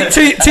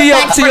to your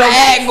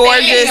ad,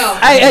 gorgeous.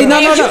 Hey,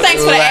 no.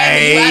 Thanks for the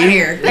ad. You out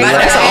here.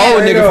 That's an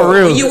old nigga for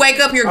real. When you wake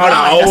up, you're gone.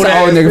 That's an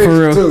old nigga for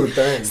real.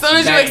 As soon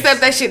as you accept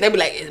that shit, they be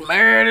like, it's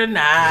murder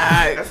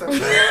night.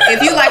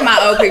 If you like my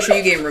old picture,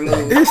 you getting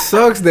removed. It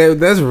sucks that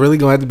that's really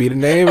gonna have to be the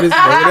name of this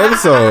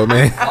episode,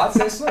 man.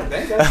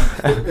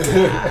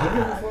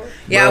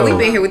 Yeah, we've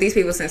been here with these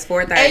people since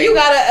 4:30. And you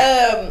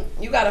gotta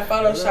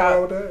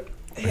Photoshop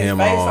his him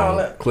face on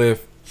it.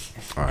 Cliff.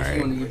 All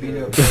right.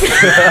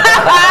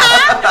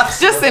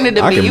 Just send it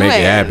to I me. can you make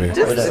ain't. it happen.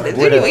 Just send it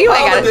to me. You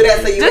ain't gotta.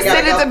 Just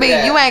send it to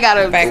me. You ain't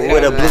gotta.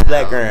 With a blue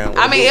background.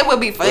 I mean, it would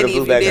be funny if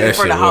you did it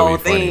for the whole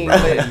thing.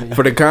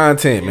 For the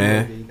content,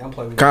 man.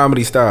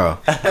 Comedy style.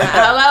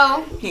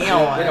 Hello. He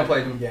on. We don't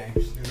play them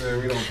games.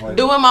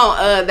 Do him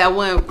on that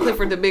one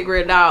Clifford the Big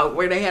Red Dog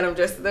where they had him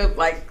dressed up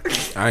like.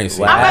 I ain't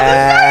seen Oh my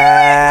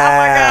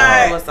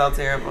That god. was so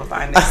terrible.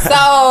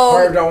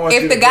 So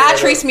if the guy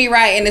treats me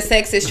right and the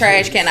sex is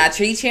trash, can I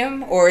treat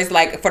him, or is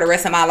like for the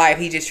rest of my life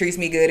he just treats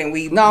me good and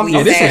we? No, we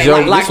yeah, this is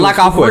sad? like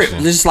off a rip.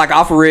 This is like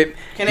off a rip.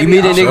 You meet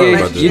a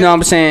nigga, you know what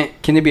I'm saying?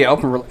 Can it be an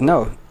open?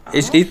 No.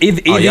 It's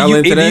either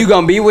you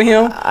gonna be with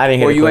him. I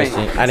didn't hear the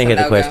question.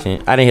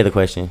 I didn't hear the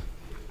question.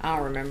 I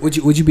don't remember.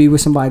 Would you be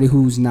with somebody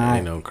who's not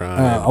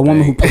a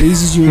woman who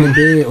pleases you in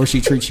bed or she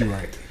treats you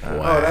right? Oh,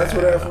 that's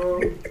what that's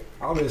from.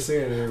 I've been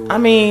saying it. I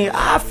mean,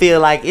 I feel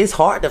like it's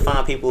hard to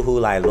find people who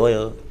like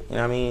loyal. You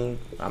know what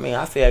I mean?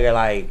 I feel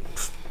like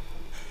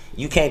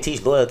you can't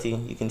teach loyalty.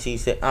 You can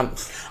teach it. Hold on.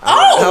 Before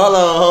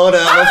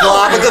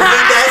I can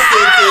complete that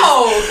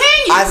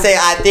sentence, I say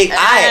I think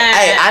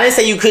I didn't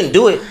say you couldn't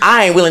do it.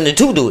 I ain't willing to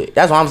do it.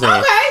 That's what I'm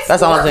saying.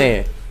 That's all I'm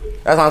saying.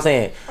 That's what I'm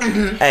saying.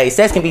 Hey,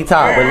 sex can be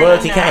taught, but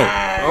loyalty can't.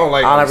 I don't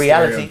like all the in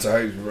reality.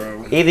 stereotypes,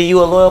 bro. Either you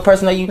a loyal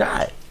person or you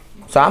not.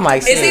 So I'm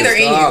like, It's either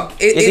in you.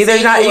 It's either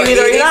you're not.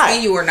 It's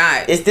in you or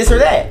not. It's this or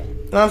that. You know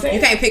what I'm saying?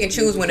 You can't pick and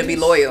choose when to be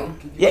loyal.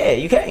 Yeah,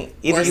 you can't.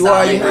 Either Or you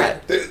are or you're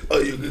solid. not. Oh,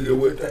 you can get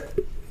with that.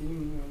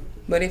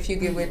 But if you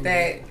get with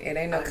that, it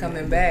ain't no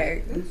coming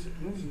back.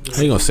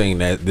 How you gonna sing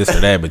that this or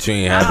that, but you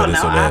ain't have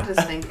this or I that?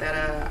 just think that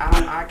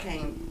I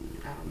can't.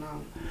 I don't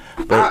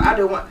know. I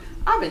do want.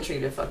 I've been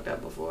treated fucked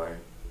up before.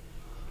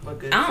 I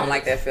don't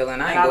like that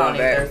feeling. I ain't I going don't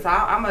back. either.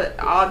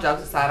 So all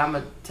jokes aside, I'm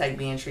gonna take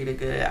being treated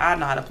good. I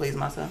know how to please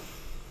myself.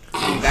 So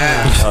if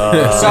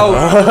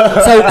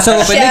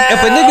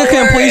a nigga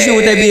couldn't please you,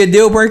 would that be a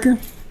deal breaker?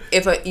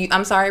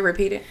 I'm sorry,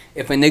 repeat it.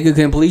 If a nigga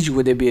couldn't please you,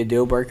 would that be a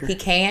deal breaker? He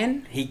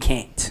can. He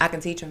can't. I can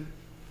teach him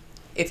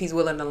if he's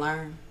willing to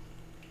learn.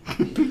 Like,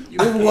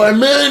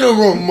 man, ain't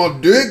wrong with my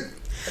dick.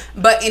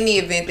 But in the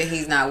event that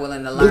he's not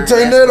willing to learn, The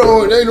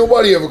tornado, ain't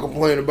nobody ever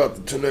complained about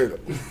the tornado.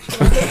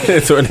 The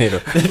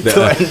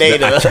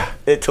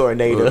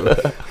tornado.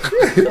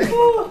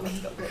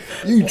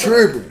 You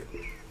tripping.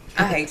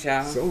 I hate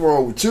y'all. Something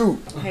wrong with you.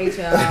 I hate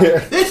y'all.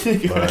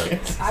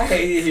 I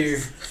hate it here.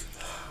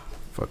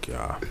 Fuck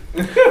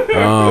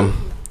y'all.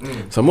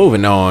 So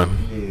moving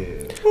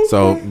on.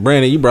 So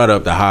Brandon, you brought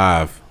up the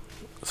Hive.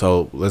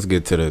 So let's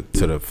get to the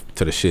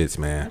shits,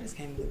 man.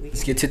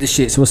 Let's get to the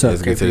shits. What's up?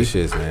 Let's get to the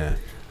shits, man.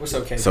 What's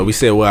up, KP? So we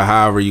said, well,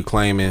 however you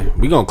claiming,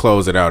 we gonna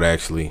close it out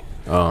actually.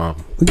 Oh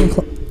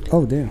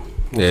damn.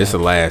 Yeah, it's the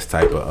last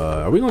type of.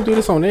 Are we gonna do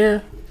this on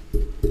air?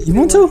 You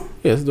want to?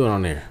 Yeah, let's do it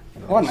on air.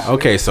 Why not?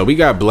 Okay, so we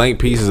got blank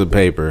pieces of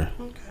paper.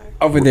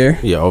 Over there.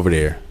 Yeah, over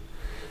there.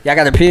 Y'all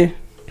got a pen?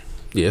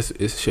 Yes,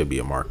 it should be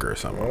a marker or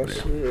something over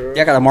there.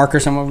 Y'all got a marker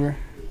somewhere over there?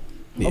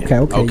 Yeah.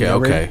 Okay.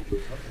 Okay.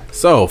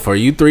 So for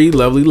you three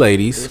lovely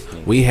ladies,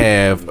 we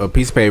have a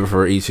piece of paper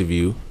for each of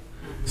you.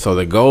 So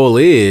the goal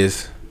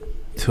is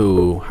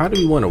to, how do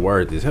we want to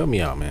word this? Help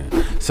me out, man.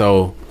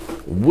 So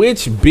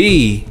which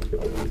bee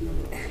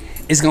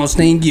is gonna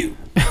sting you?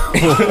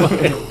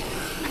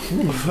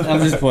 I'm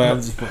just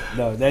playing.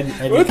 No, that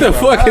what the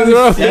fuck is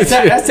wrong with you?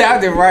 That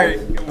sounded right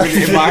in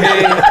my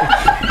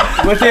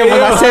head. But then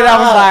when I said, I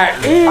was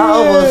like, I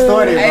almost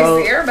started, Hey,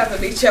 bro. Sierra about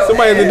to beat your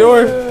Somebody ass. at the door?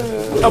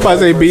 I'm about to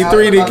say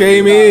B3 that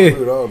came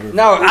in.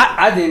 no,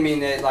 I didn't mean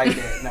that like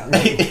that. No.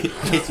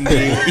 Yes, you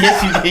did.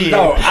 Yes, you did.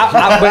 No,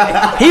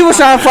 but he was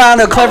trying to find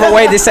a clever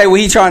way to say what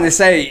he trying to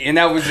say, and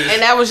that was just.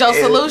 And that was your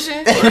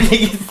solution?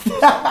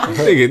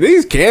 Nigga,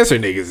 these cancer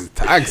niggas is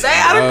toxic. They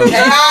out of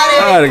control.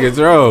 Out of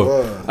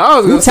control. I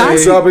was gonna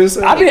say,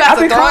 I've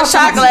been throwing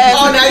shot glass.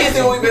 Oh, now you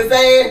see what we've been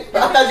saying?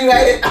 I thought you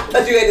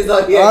had this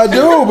on here. I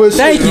do, but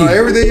Thank shit, you.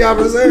 Everything y'all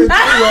been saying.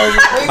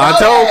 I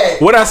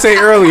told what I said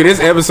earlier. This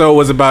episode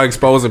was about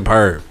exposing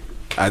perv.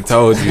 I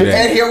told you that.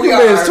 And here we You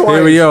are. missed twice.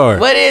 Here we are.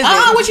 What is it?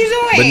 Oh, what you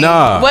doing? But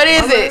nah. What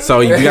is it? So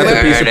you got the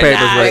piece of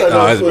paper right?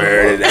 Oh, it's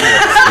buried.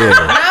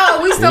 Yeah.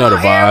 No, we still You know the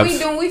on air. We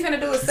vibes. finna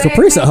do a segment.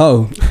 Caprice a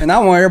hoe, and I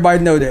want everybody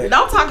to know that.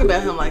 Don't talk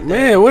about him like that.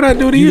 Man, what I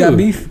do to you? You got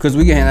beef because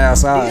we getting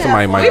outside.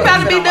 Somebody We might.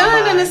 about to be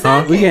done in a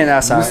second. We getting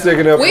outside.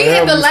 Sticking up We for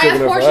hit him, the we last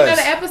sticking up for portion of us.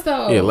 the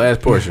episode. Yeah,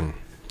 last portion.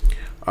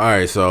 All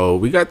right, so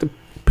we got the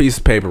piece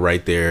of paper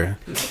right there.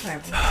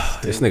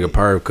 This nigga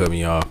perv cut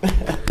me off.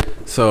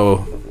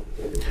 So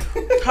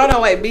Hold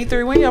on, wait.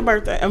 B3, when your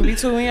birthday?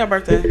 B2, when your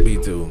birthday?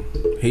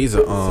 B2, he's a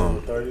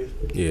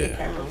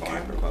yeah.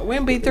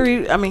 When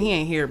B3? I mean, he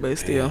ain't here, but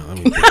still. Let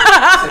me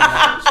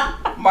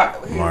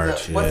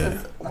March.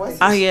 Yeah.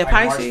 Oh yeah,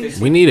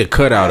 Pisces. We need a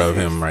cutout of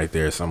him right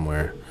there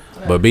somewhere.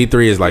 But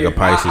B3 is like a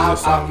Pisces or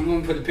something. You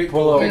want to put the pic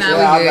Pull up. Nah, Yeah,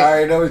 we I good.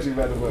 already know what you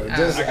about to put.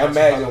 Just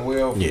imagine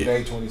Will from Yeah.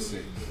 day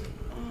 26.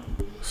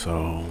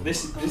 So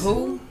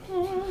Who?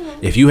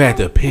 if you had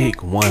to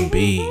pick one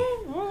bee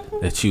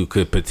that you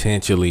could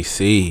potentially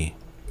see,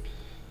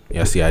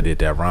 y'all see I did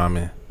that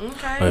rhyming.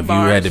 Okay. But if you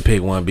had to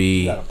pick one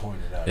bee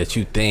that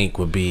you think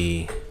would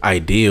be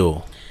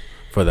ideal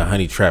for the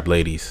honey trap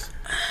ladies?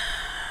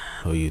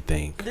 Who you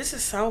think? This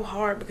is so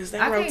hard because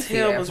that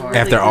Rotel was really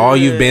after all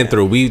you've been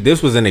through.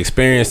 This was an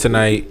experience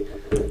tonight.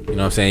 You know what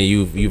I'm saying?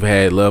 You've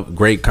had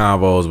great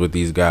convos with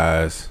these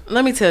guys.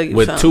 Let me tell you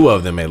with something. 2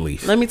 of them at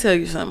least. Let me tell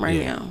you something right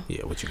now.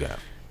 Yeah, what you got?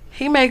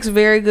 He makes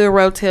very good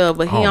Rotel,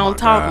 but he don't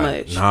talk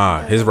much.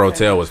 Nah, his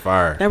Rotel was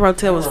fire. That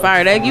Rotel was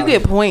fire. That you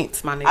get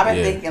points, my nigga. I've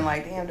been thinking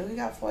like, damn, do we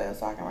got foil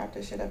so I can wrap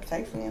this shit up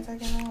safely and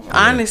take it home?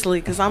 Honestly,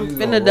 because I'm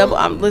finna double.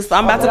 I'm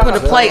about to put a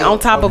plate on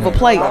top of a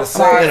plate. I'm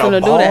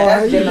finna do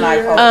that. That's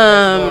Gemini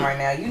right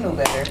now. You know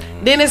better.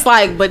 Then it's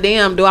like, but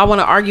damn, do I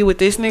want to argue with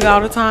this nigga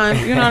all the time?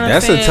 You know what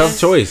I'm saying? That's a tough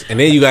choice. And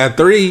then you got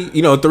 3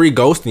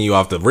 ghosting you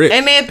off the rip.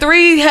 And then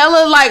 3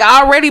 hella like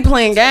already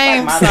playing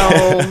games. So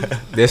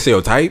that's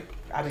your type.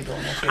 I be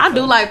doing that shit. I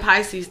do like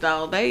Pisces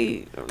though. They,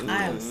 you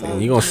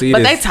gonna see but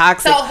this. they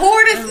toxic. So who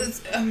are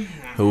this?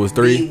 Who was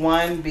 3?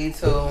 B1,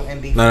 B2,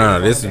 and B3.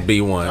 No. This is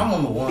B1. I'm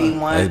on the 1.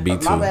 B1.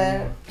 That's B2. My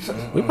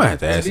bad. We might have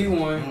to ask. That's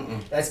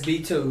B1. That's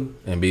B2.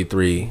 And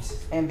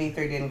B3. And B3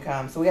 didn't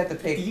come, so we have to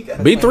pick.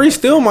 B3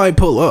 still might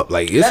pull up.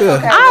 Like it's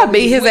That's okay. I'll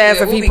beat his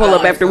ass if he pull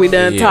up after we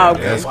done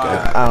talking. That's good.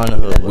 I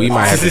don't know. We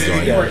might have to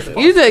join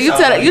you. You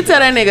tell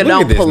that nigga Look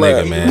don't at this pull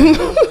nigga, up.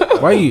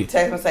 man. Why you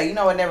Text and say, you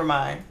know what? Never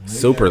mind.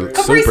 super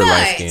Capri light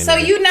Sun. skinned? So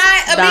you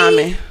not a B?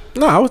 Diamond.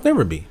 No, I was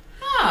never B.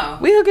 Oh.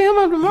 We hooking him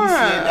up tomorrow.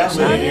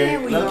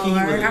 Yeah, we are.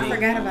 I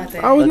forgot about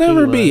that. I was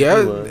never B.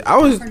 I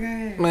was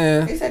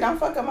man. He said, don't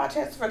fuck up my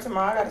chances for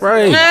tomorrow. I gotta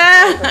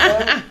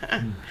Right.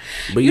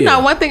 But You yeah. know,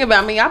 one thing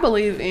about me, I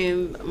believe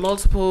in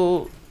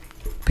multiple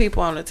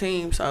people on the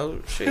team. So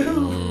shit.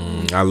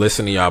 I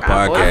listen to y'all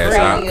podcasts.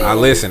 I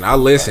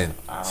listen.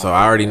 So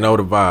I already know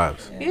the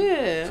vibes.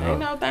 Yeah, ain't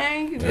no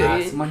thing.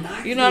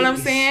 You know what I'm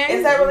saying?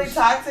 Is that really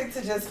toxic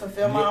to just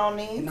fulfill my own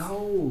needs?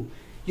 No.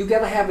 You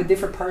gotta have a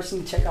different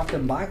person to check off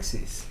them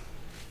boxes.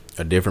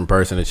 A different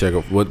person to check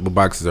up. What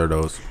boxes are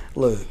those?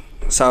 Look,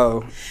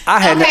 so I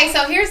had. Okay,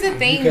 so here's the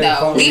thing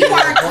though. We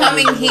weren't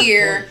coming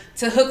here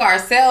to hook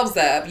ourselves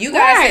up. You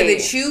guys said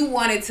that you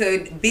wanted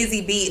to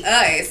busy bee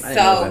us.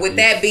 So with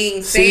that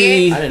being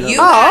said, you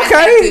guys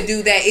have to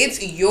do that.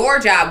 It's your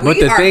job. But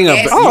We the are thing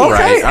guests. about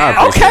right,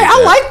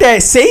 I like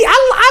that. See,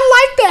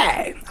 I like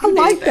that. I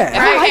like that.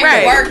 If I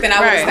came to work, then I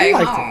would stay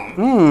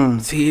home.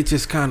 See, it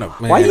just kind of.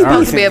 Man, Why you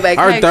beefing?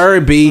 Our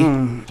third B.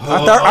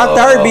 Our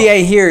third B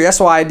ain't here. That's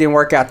why it didn't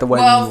work out the way.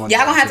 Well,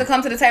 y'all gonna have to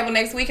come to the table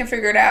next week and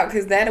figure it out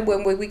because that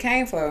wasn't what we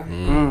came for.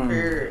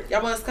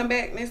 Y'all want us to come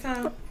back next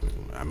time?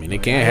 I mean,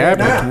 it can't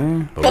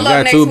happen. But we Pull up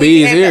got next 2 week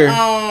B's at here.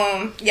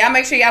 y'all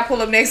make sure y'all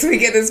pull up next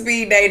week at the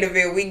speed date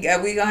event. We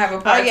gonna have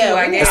a part 2.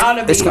 I guess.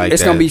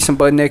 It's gonna be some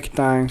butt naked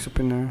things up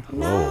in there.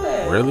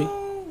 Oh, really?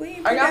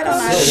 Are y'all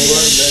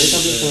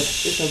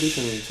It's gonna be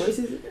some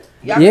choices.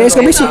 Yeah, it's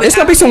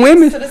gonna be some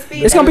women.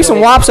 It's gonna be some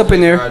wops up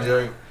in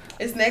there.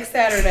 It's next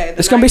Saturday.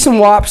 It's gonna be some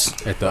wops.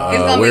 At the, It's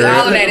gonna be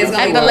all of that. It's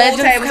gonna be the pool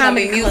Legends table. It's gonna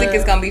be Comedy music. Club.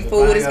 It's gonna be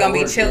food. It's gonna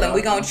be chilling.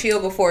 We gonna chill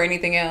before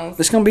anything else.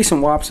 There's gonna be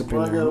some wops up in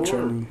there. I'm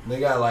telling you. They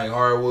got like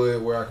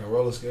hardwood where I can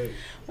roller skate.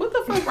 What the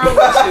fuck wrong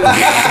with you?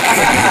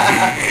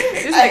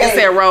 This nigga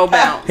said roll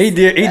bounce. He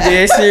did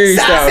serious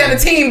Stop though.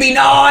 17 be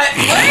not.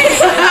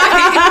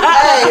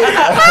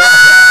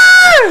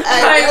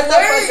 Hey, what the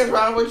fuck is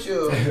wrong with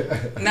you?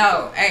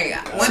 No, hey,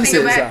 one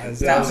thing about I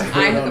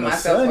ain't hooking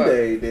myself up.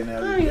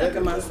 I ain't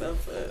hooking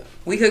myself up.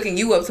 We hooking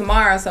you up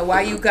tomorrow. So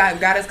why you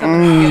got us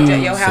coming to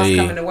your house See,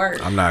 coming to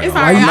work? I'm not It's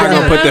gonna, alright. I'm not No,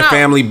 gonna put the no.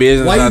 family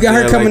business. Why you out got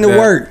there her coming like to that.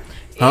 work?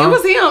 Huh? It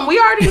was him. We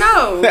already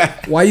know.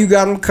 Why you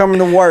got him coming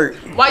to work?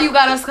 Why you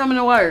got us coming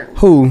to work?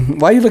 Who?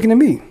 Why you looking at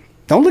me?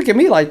 Don't look at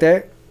me like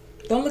that.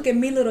 Don't look at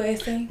me, little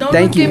essay. Don't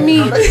Thank look you. at me.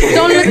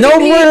 Don't look No at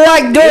me. more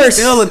like There's doors.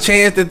 still a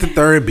chance that the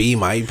third B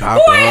might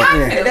pop up. I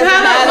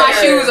have my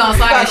shoes on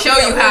so I can show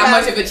you how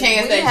much of a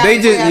chance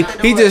that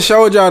He just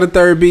showed y'all the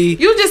third B.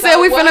 You just said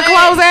we what? finna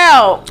close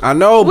out. I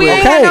know, We but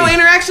ain't had no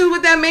interactions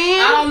with that I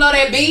man. don't know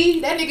that B.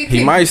 That nigga he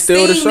can might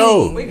steal the see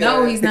show. me.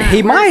 No, he's not.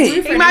 He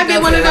might. He might be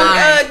one of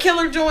them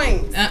killer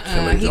joints.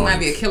 He might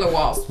be a killer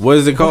wasp. What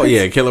is it called?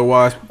 Yeah, Killer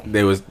Wasp.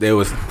 They was.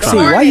 See,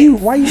 why you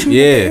shooting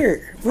Yeah. at the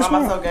air? What's Why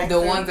am I wrong? so gangster?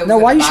 The ones that No,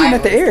 was why in you shooting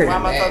at the Bible. air? Why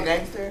am I so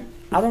gangster?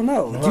 I don't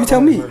know. You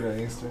tell me.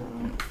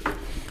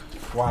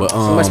 But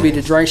Must be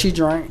the drink she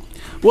drank.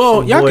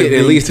 well, y'all boy could at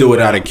being least do too it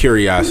out out. of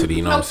curiosity.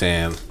 You know what I'm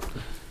saying?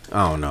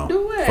 I don't know.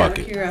 Do what? Fuck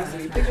it.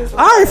 Curiosity. All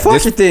right, fuck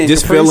Just, it then.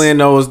 just Caprice. fill in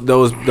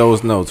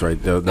those notes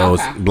right there. Those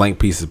Okay. blank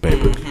pieces of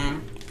paper.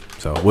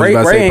 So what Ray, you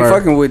about to Ray say? ain't Perk?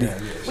 fucking with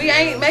it. We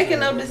ain't making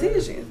no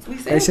decisions. We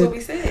said said- what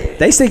we said.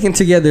 They sticking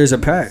together as a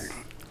pack.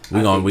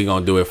 We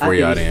gonna do it for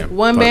y'all then.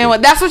 One Fuck band.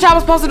 it. That's what y'all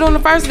was supposed to do in the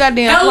first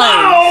goddamn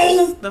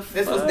Hello. place.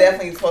 This was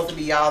definitely supposed to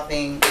be y'all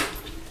thing.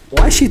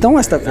 Why is she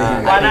throwing stuff in here?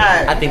 Why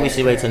not? I think we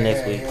should wait till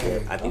next week.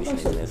 I think we should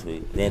wait till next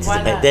week. The,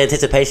 Why not? the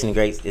anticipation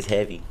is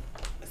heavy.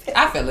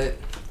 I feel it.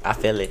 I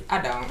feel it. I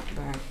don't.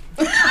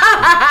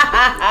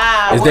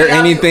 Is there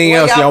anything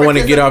else y'all want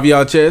to get off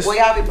y'all chest? Will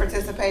y'all be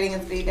participating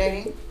in speed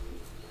dating?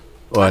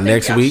 Or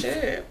next week?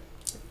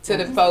 to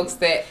the folks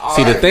that are.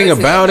 See, the thing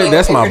about it,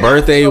 that's my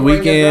birthday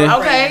weekend.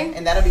 Okay.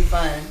 And that'll be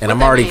fun. And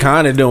I'm already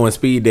kind of doing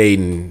speed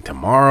dating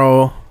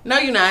tomorrow. No,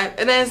 you're not.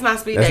 That's not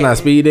speed dating. That's not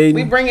speed dating?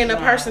 We bringing a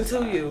person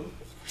to you.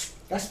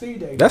 That's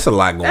speed dating. That's a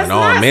lot going That's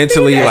on not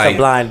mentally. speed Like That's a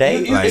blind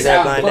date. like, Is that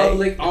a blind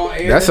date? On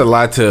air. that's a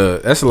lot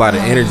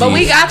of energy. But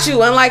we got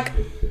you.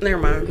 Unlike, never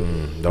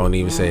mind. Don't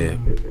even say it.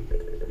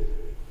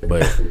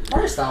 But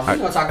First off, we're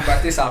gonna talk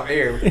about this off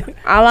air.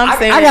 All I'm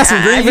saying, I got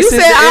some grievances you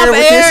to said air off with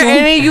air, this one.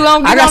 and then you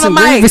gonna I get got on the some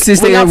mic. grievances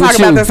to We're air gonna with talk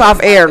about you. this off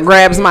air.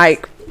 Grabs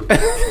mic.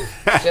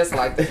 Just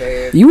like the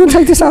bed. You want to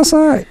take this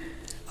outside?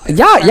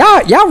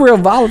 Y'all real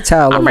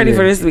volatile. I'm over ready there.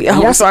 for this to be And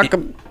over y'all so I say-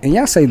 can. And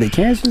y'all say the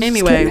cancer's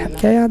Anyway.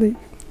 chaotic.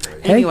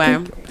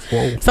 Anyway,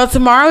 so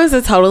tomorrow is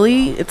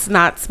it's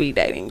not speed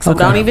dating. So Okay.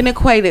 don't even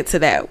equate it to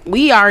that.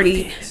 We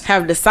already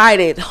have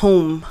decided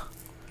whom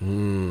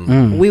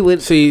we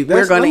would. see,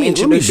 we're going to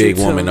introduce big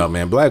you woman to. up,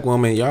 man. Black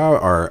woman, y'all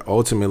are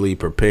ultimately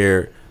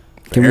prepared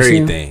for Can we see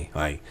 'em? everything.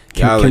 Like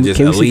y'all Can- are just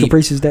can we see elite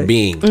Caprice's day?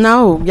 beings.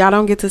 No, y'all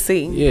don't get to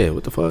see. Yeah,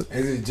 what the fuck?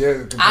 Is it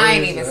just? I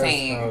ain't even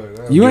seen.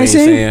 You ain't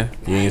seen? saying?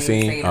 You ain't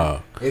seen? seen.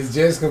 Oh, It's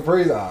just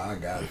Caprice. Oh, I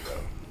got it though.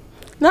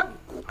 No.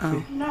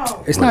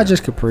 It's not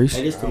just Caprice.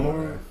 Wait,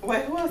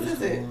 who else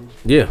is it?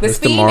 yeah. The it's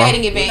speed tomorrow.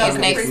 dating event is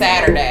next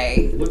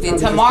Saturday. Then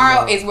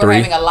tomorrow is we're 3.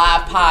 having a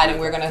live pod and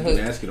we're gonna hook.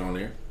 Ask it on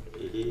there.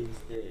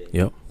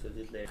 Yep.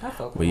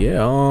 But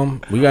yeah,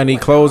 we got any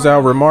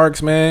closeout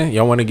remarks, man?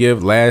 Y'all want to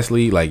give?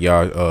 Lastly, like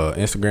y'all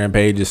Instagram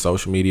pages,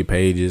 social media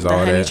pages, The all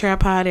Honey that. Trap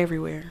Pod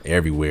everywhere.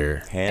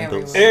 Everywhere.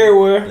 Handles.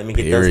 Everywhere. Let me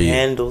get those Period.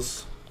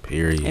 handles.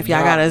 Period. If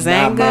y'all got a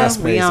Zanga,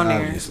 we on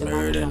there.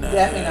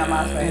 Definitely not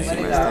my face. Let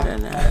it go.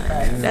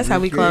 That's how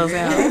we close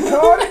out.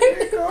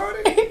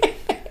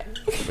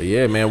 But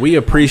yeah, man, we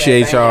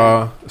appreciate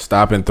y'all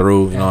stopping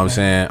through. You know what I'm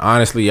saying?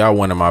 Honestly, y'all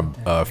one of my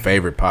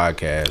favorite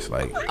podcasts.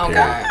 Like, period.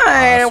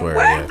 I swear,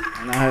 yeah.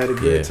 And I had a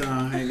good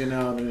time hanging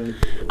out. And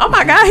Oh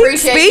my God, he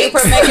Appreciate you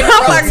speaks. for making it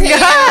Oh my routine.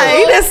 God,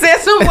 he just said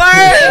some words.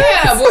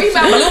 Yeah, boy, you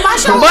about to blew my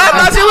show. Boy, I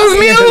thought you was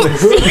mute.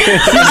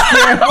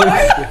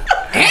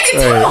 And it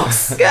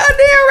talks.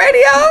 Goddamn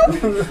radio.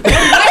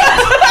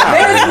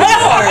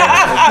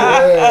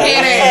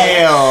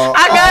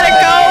 I gotta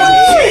go.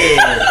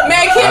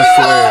 Man, I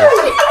swear.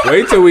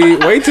 Wait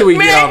till we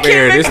get off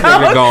air. This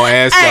nigga gonna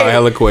ask y'all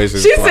hella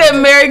questions. She said,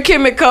 "Marry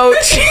Kim and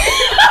Coach."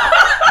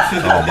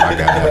 Oh my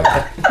God.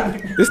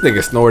 This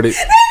nigga snorted.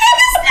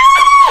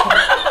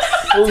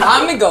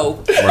 Time to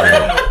go.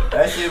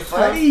 That shit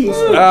funny.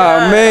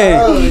 Oh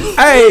man.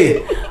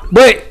 Hey,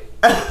 but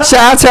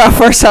shout out to our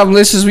first time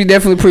listeners. We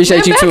definitely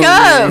appreciate you too.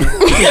 God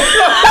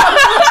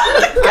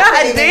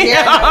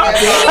damn.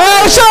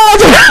 Oh, shout out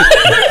to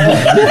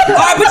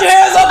Alright, put your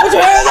hands up,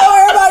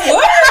 everybody.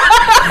 What?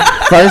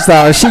 First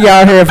off, she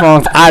got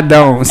headphones. I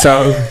don't.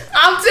 So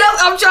I'm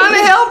trying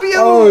to help you.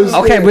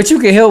 okay, but you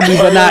can help me,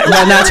 but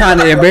not trying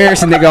to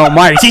embarrass a nigga on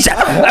mic. She said,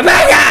 "Bad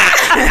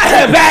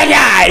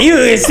guy, you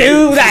is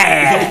too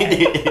bad."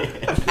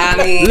 I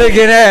mean, Look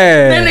at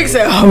that. That nigga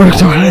said, fucking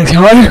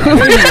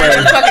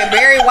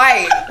Barry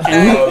White.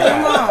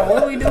 Come on,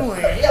 what are we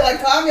doing? Yeah,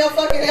 like calm your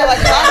fucking head. Like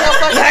calm your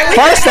fucking head.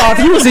 First off,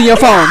 you was in your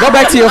phone. Go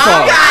back to your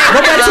phone.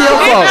 Go back to your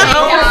phone.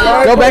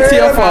 Go back to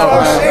your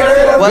phone.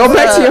 Go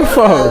back to your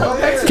phone.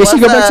 Can she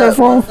go back to her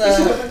phone?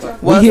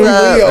 What's up?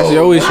 That's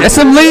your issue. That's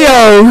some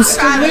Leos.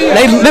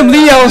 Them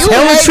Leos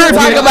hella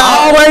tripping.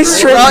 Always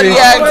tripping.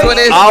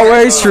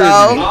 Always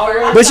tripping.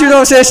 But you know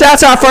what I'm saying? Shout out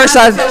to our first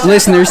time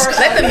listeners.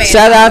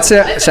 Shout out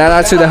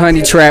to the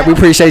Honey Trap. We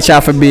appreciate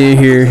y'all for being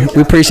here.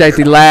 We appreciate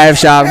the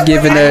lives y'all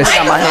giving us.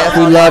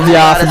 We love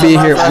y'all for being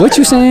here. What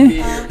you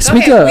saying?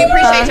 Speak We up.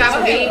 appreciate y'all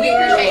for being. We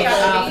appreciate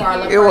y'all for our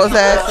love. It was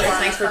that.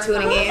 Thanks for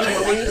tuning in.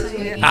 What were you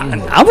saying?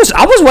 I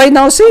was waiting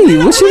on C.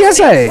 What she gonna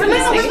say?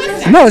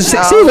 No, C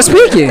was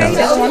speaking.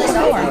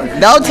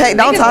 Don't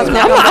talk to me.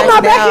 I'm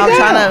not backing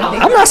down.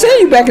 I'm not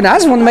saying you backing down. I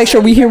just want to make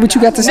sure we hear what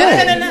you got to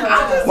say.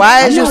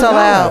 Why is you so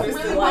loud?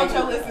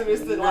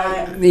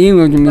 You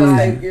know what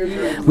I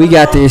mean? We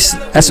got this.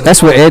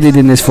 That's what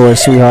editing is for,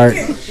 sweetheart.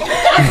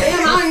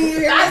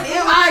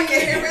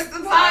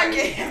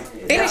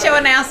 Finish your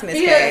announcements,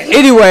 Kay.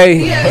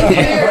 Anyway,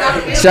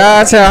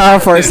 shout out to our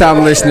first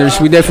time listeners.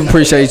 We definitely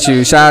appreciate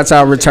you. Shout out to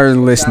our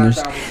returning listeners,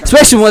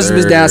 especially ones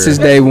that's been down since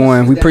day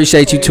one. We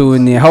appreciate you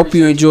tuning in. Hope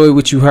you enjoyed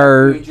what you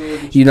heard.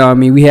 You know what I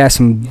mean? We had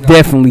some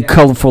definitely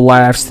colorful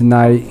laughs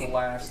tonight.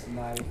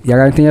 Y'all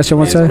got anything else you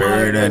want to say?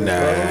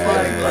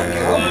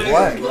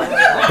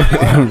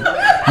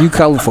 You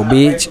colorful,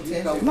 bitch.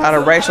 A lot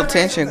of racial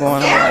tension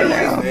going on right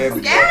now.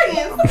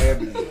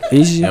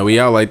 Easy. Yeah, we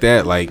out like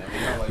that. Like,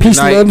 Peace,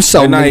 good night. love, and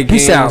soul. Good night,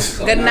 Peace out. kings.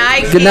 Good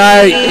night. Good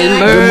night.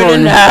 Good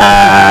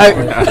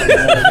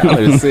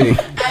morning. Let's see.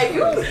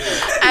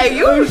 Hey,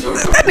 you.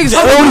 That nigga's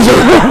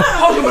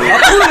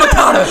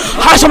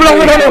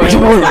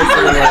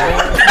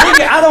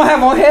I don't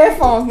have on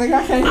headphones, nigga.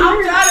 I can't hear.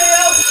 I'm trying to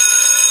help.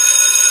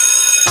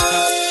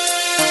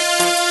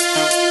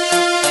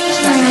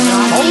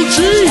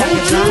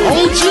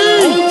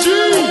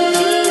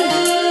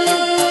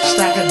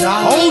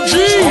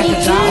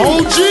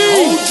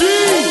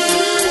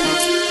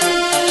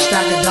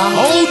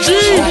 OG.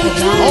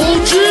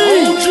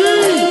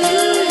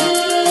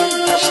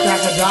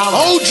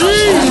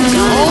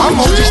 I'm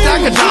OG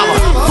Stack a Dollar.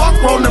 Fuck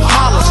rolling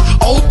Impalas.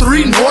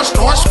 03 North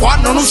Star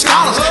squatting on them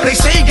scholars. They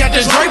say he got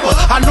that Draper.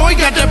 I know he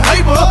got that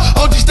paper.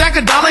 OG Stack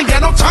a Dollar ain't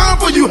got no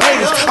time for you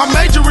haters. I'm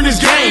majoring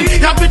this game.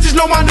 Y'all bitches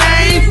know my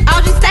name.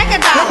 OG Stack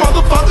a Dollar. Y'all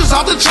motherfuckers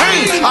off the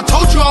chain. I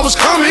told you I was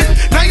coming.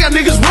 Now y'all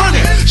niggas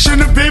running.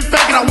 Shouldn't have been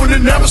faking. I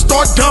would've never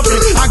start dumping.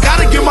 I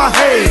gotta get my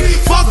head.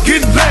 Fuck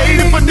getting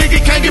laid. If a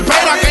nigga can't get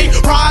paid, I can't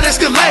ride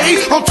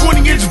Escalade on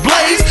 20-inch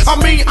blades. I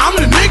mean, I'm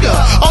the nigga.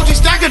 OG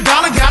Stack a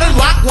Dollar got it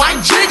locked like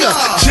Jigga.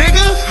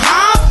 Jigga?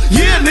 Huh?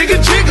 Yeah, nigga,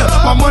 Jigga.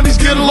 My money's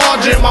getting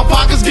larger and my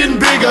pocket's getting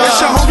bigger.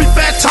 It's your homie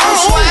Fat Tone.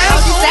 Slash.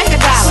 OG Stack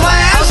a Dollar.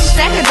 Slash. OG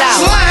Stack a Dollar.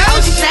 Slash.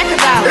 OG Stack a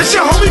Dollar. It's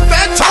your homie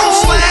Fat Tone.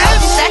 Slash. OG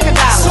Stack a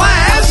Dollar.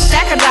 Slash. OG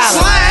Stack a Dollar.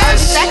 Slash. OG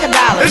Stack a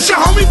Dollar. It's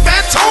your homie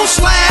Fat Tone.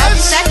 Slash. OG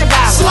Stack a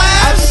Dollar.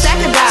 Slash. OG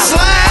Stack a Dollar.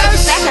 Slash.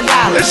 OG Stack a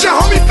Dollar. It's your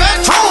homie Fat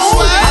Tone.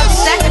 Slash. OG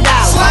Stack a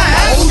Dollar.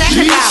 Slash. OG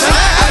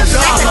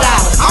Stack a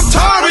Dollar. I'm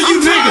tired of you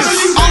niggas.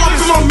 All up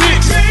in my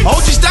mix.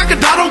 OG Stack a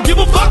Dollar don't give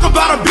a fuck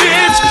about a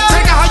bitch.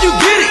 Take it how you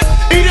get it.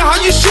 Eat it how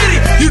you shit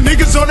it. You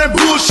niggas on that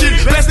bullshit,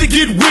 best to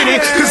get with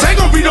it. Cause ain't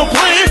gon' be no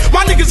plan.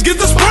 My niggas get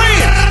the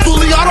spraying.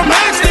 Fully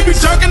automatics, they be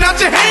jerking out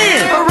your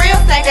hand. For real,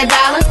 Stack a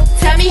Dollar.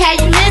 Tell me how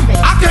you living.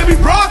 I can't be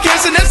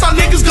broadcasting, that's how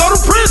niggas go to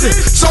prison.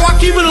 So I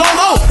keep it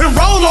low and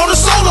roll on the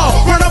solo.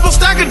 Run up a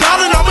stack of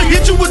dollars and I'ma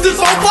hit you with this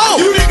fofo.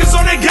 You niggas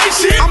on that gay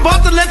shit, I'm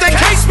about to let that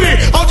case spin.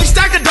 OG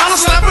Stack a Dollar,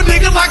 slap a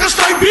nigga like a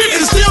straight bitch.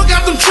 And still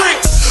got them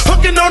tricks,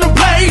 hooking on the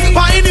blade.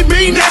 By any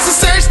means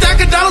necessary,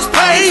 Stack a Dollars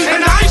paid.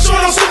 And I ain't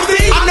showing no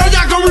sympathy, I know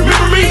y'all gon'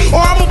 remember me.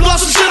 Or I'ma blow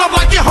some shit up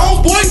like your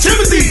homeboy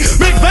Timothy.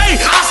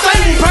 McVeigh, I stay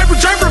with paper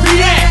draper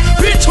be at.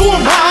 Bitch, who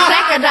am I?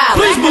 Stack a Dollar.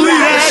 Please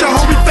believe that. It's your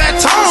homie Fat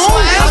Tone.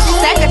 OG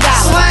Stack a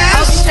Dollar. Slash.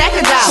 OG Stack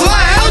a Dollar.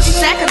 Slash. OG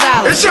Stack a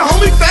Dollar. It's your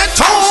homie Fat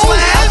Tone.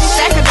 Slash. OG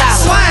Stack a Dollar.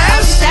 Slash.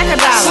 OG Stack a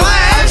Dollar.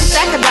 Slash. OG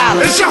Stack a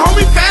Dollar. It's your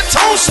homie Fat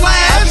Tone.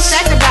 Slash. OG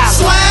Stack a Dollar.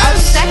 Slash. OG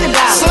Stack a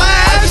Dollar.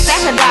 Slash. OG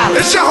Stack a Dollar.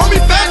 It's your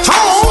homie Fat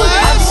Tone.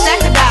 OG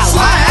Stack a Dollar.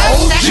 Slash.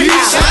 OG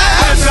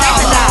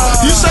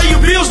Slash. You say your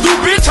bills due,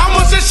 bitch? How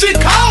much that shit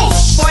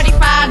cost? $45.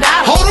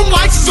 Hold them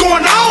lights is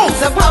going on.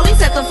 The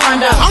police at the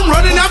front door. I'm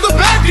running out the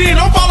back end.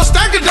 Don't fall a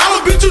stack of dollar,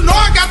 bitch. You know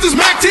I got this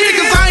Mac 10,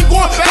 cause I ain't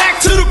going back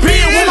to the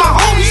pen with my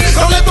homies.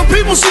 Don't let the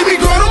people see me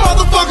grow. Them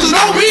motherfuckers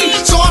know me.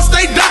 So I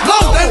stay that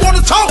low. They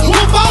wanna talk,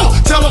 we'll vote.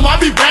 Tell them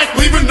I'll be back,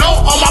 leaving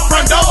note on my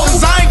front door.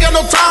 Cause I ain't got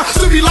no time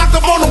to be locked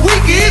up on the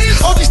weekends.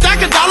 OG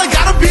Stack a Dollar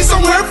gotta be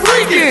somewhere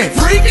freaking.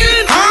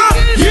 Freaking? Huh?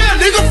 Yeah,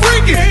 nigga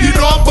freaking. You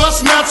know I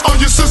bust nuts on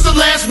your sister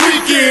last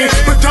weekend.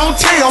 But don't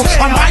tell,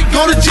 I might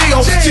go to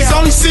jail. She's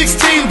only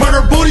 16, but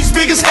her booty's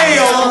big as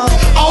hell.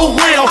 Oh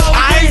well,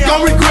 I ain't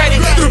gon' regret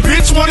it. The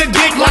bitch wanted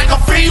dick like a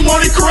fiend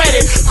wanted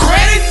credit.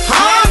 Credit?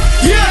 Huh?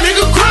 Yeah,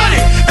 nigga,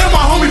 credit. And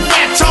my homie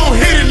Fat Tone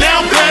hit it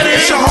now, better.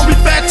 It's your homie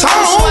Fat Tone.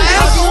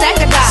 OG Stack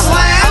a Dollar.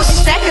 Slash. OG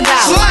Stack a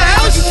Dollar.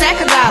 Slash. OG Stack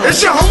a Dollar. It's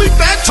your homie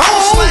Fat Tone.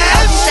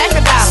 OG Stack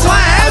a Dollar.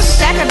 Slash. OG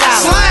Stack a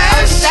Dollar. Slash.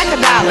 OG Stack a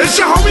Dollar. It's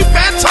your homie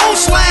Fat Tone.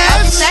 Slash.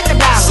 OG Stack a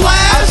Dollar.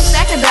 Slash. OG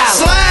Stack a Dollar.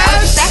 Slash.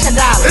 OG Stack a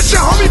Dollar. It's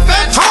your homie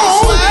Fat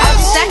Tone.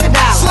 OG Stack a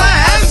Dollar.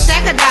 Slash. OG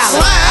Stack a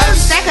Dollar. Slash. OG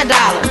Stack a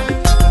Dollar.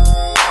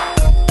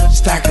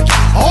 Stack a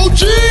Dollar.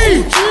 OG.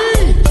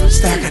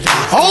 Stack a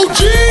Dollar.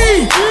 OG.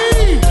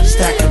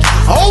 Stack a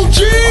Dollar. OG.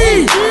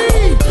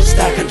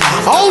 Stack a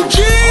Dollar. OG.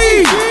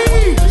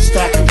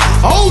 Stack a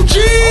Dollar. OG.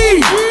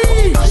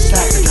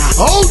 Stack a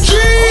Dollar. OG.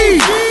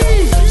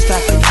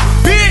 Stack a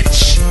Dollar.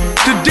 Bitch,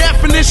 the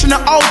definition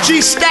of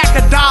OG Stack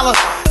a Dollar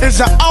is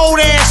an old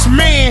ass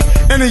man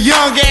and a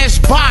young ass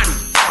body,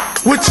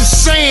 which is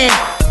saying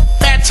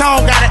Fat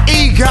Tone got an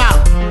ego.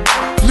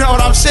 You know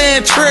what I'm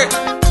saying, Trick?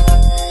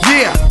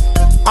 Yeah.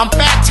 I'm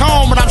Fat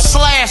Tone, but I'm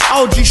slash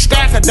OG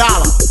Stack a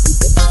Dollar.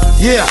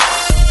 Yeah,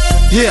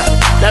 yeah,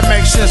 that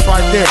makes sense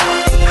right there.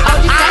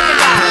 OG Stack a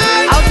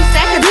Dollar. OG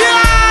Stack a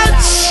Dollar.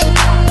 Bitch,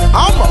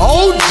 I'm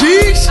OG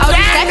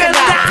Stack a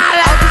Dollar.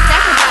 OG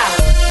Stack a Dollar.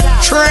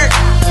 Trick.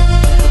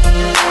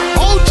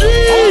 OG.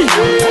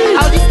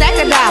 OG Stack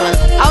a Dollar.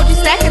 OG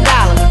Stack a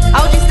Dollar.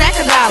 OG Stack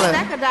a Dollar.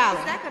 Stack a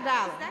Dollar. Stack a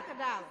Dollar. Stack a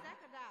Dollar.